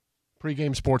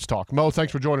 Pre-game sports talk. Mo,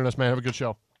 thanks for joining us, man. Have a good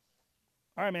show.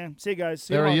 All right, man. See you guys.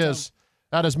 See there you he tomorrow. is.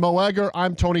 That is Mo Egger.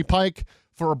 I'm Tony Pike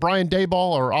for Brian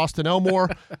Dayball or Austin Elmore.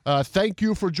 Thank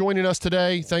you for joining us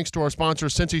today. Thanks to our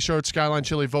sponsors, Cincy Shirts, Skyline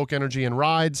Chili, Voc Energy, and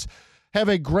Rides. Have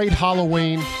a great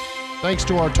Halloween. Thanks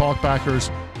to our talkbackers.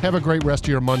 Have a great rest of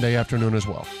your Monday afternoon as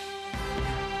well.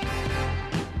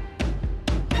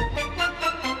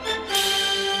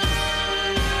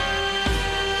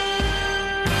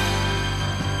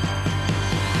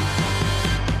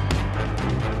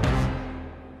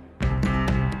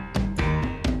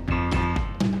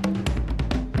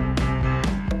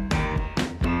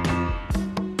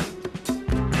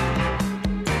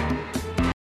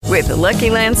 With the Lucky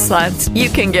Land Slots, you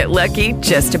can get lucky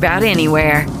just about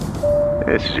anywhere.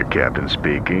 This is your captain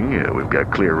speaking. We've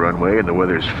got clear runway and the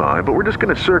weather's fine, but we're just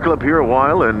going to circle up here a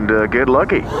while and get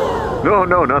lucky.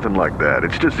 No, nothing like that.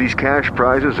 It's just these cash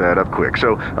prizes add up quick.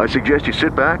 So I suggest you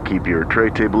sit back, keep your tray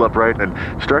table upright, and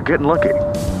start getting lucky.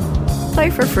 Play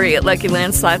for free at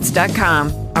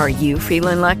LuckyLandSlots.com. Are you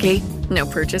feeling lucky? No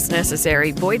purchase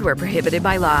necessary. Void where prohibited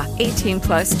by law.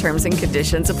 18+ terms and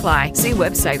conditions apply. See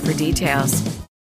website for details.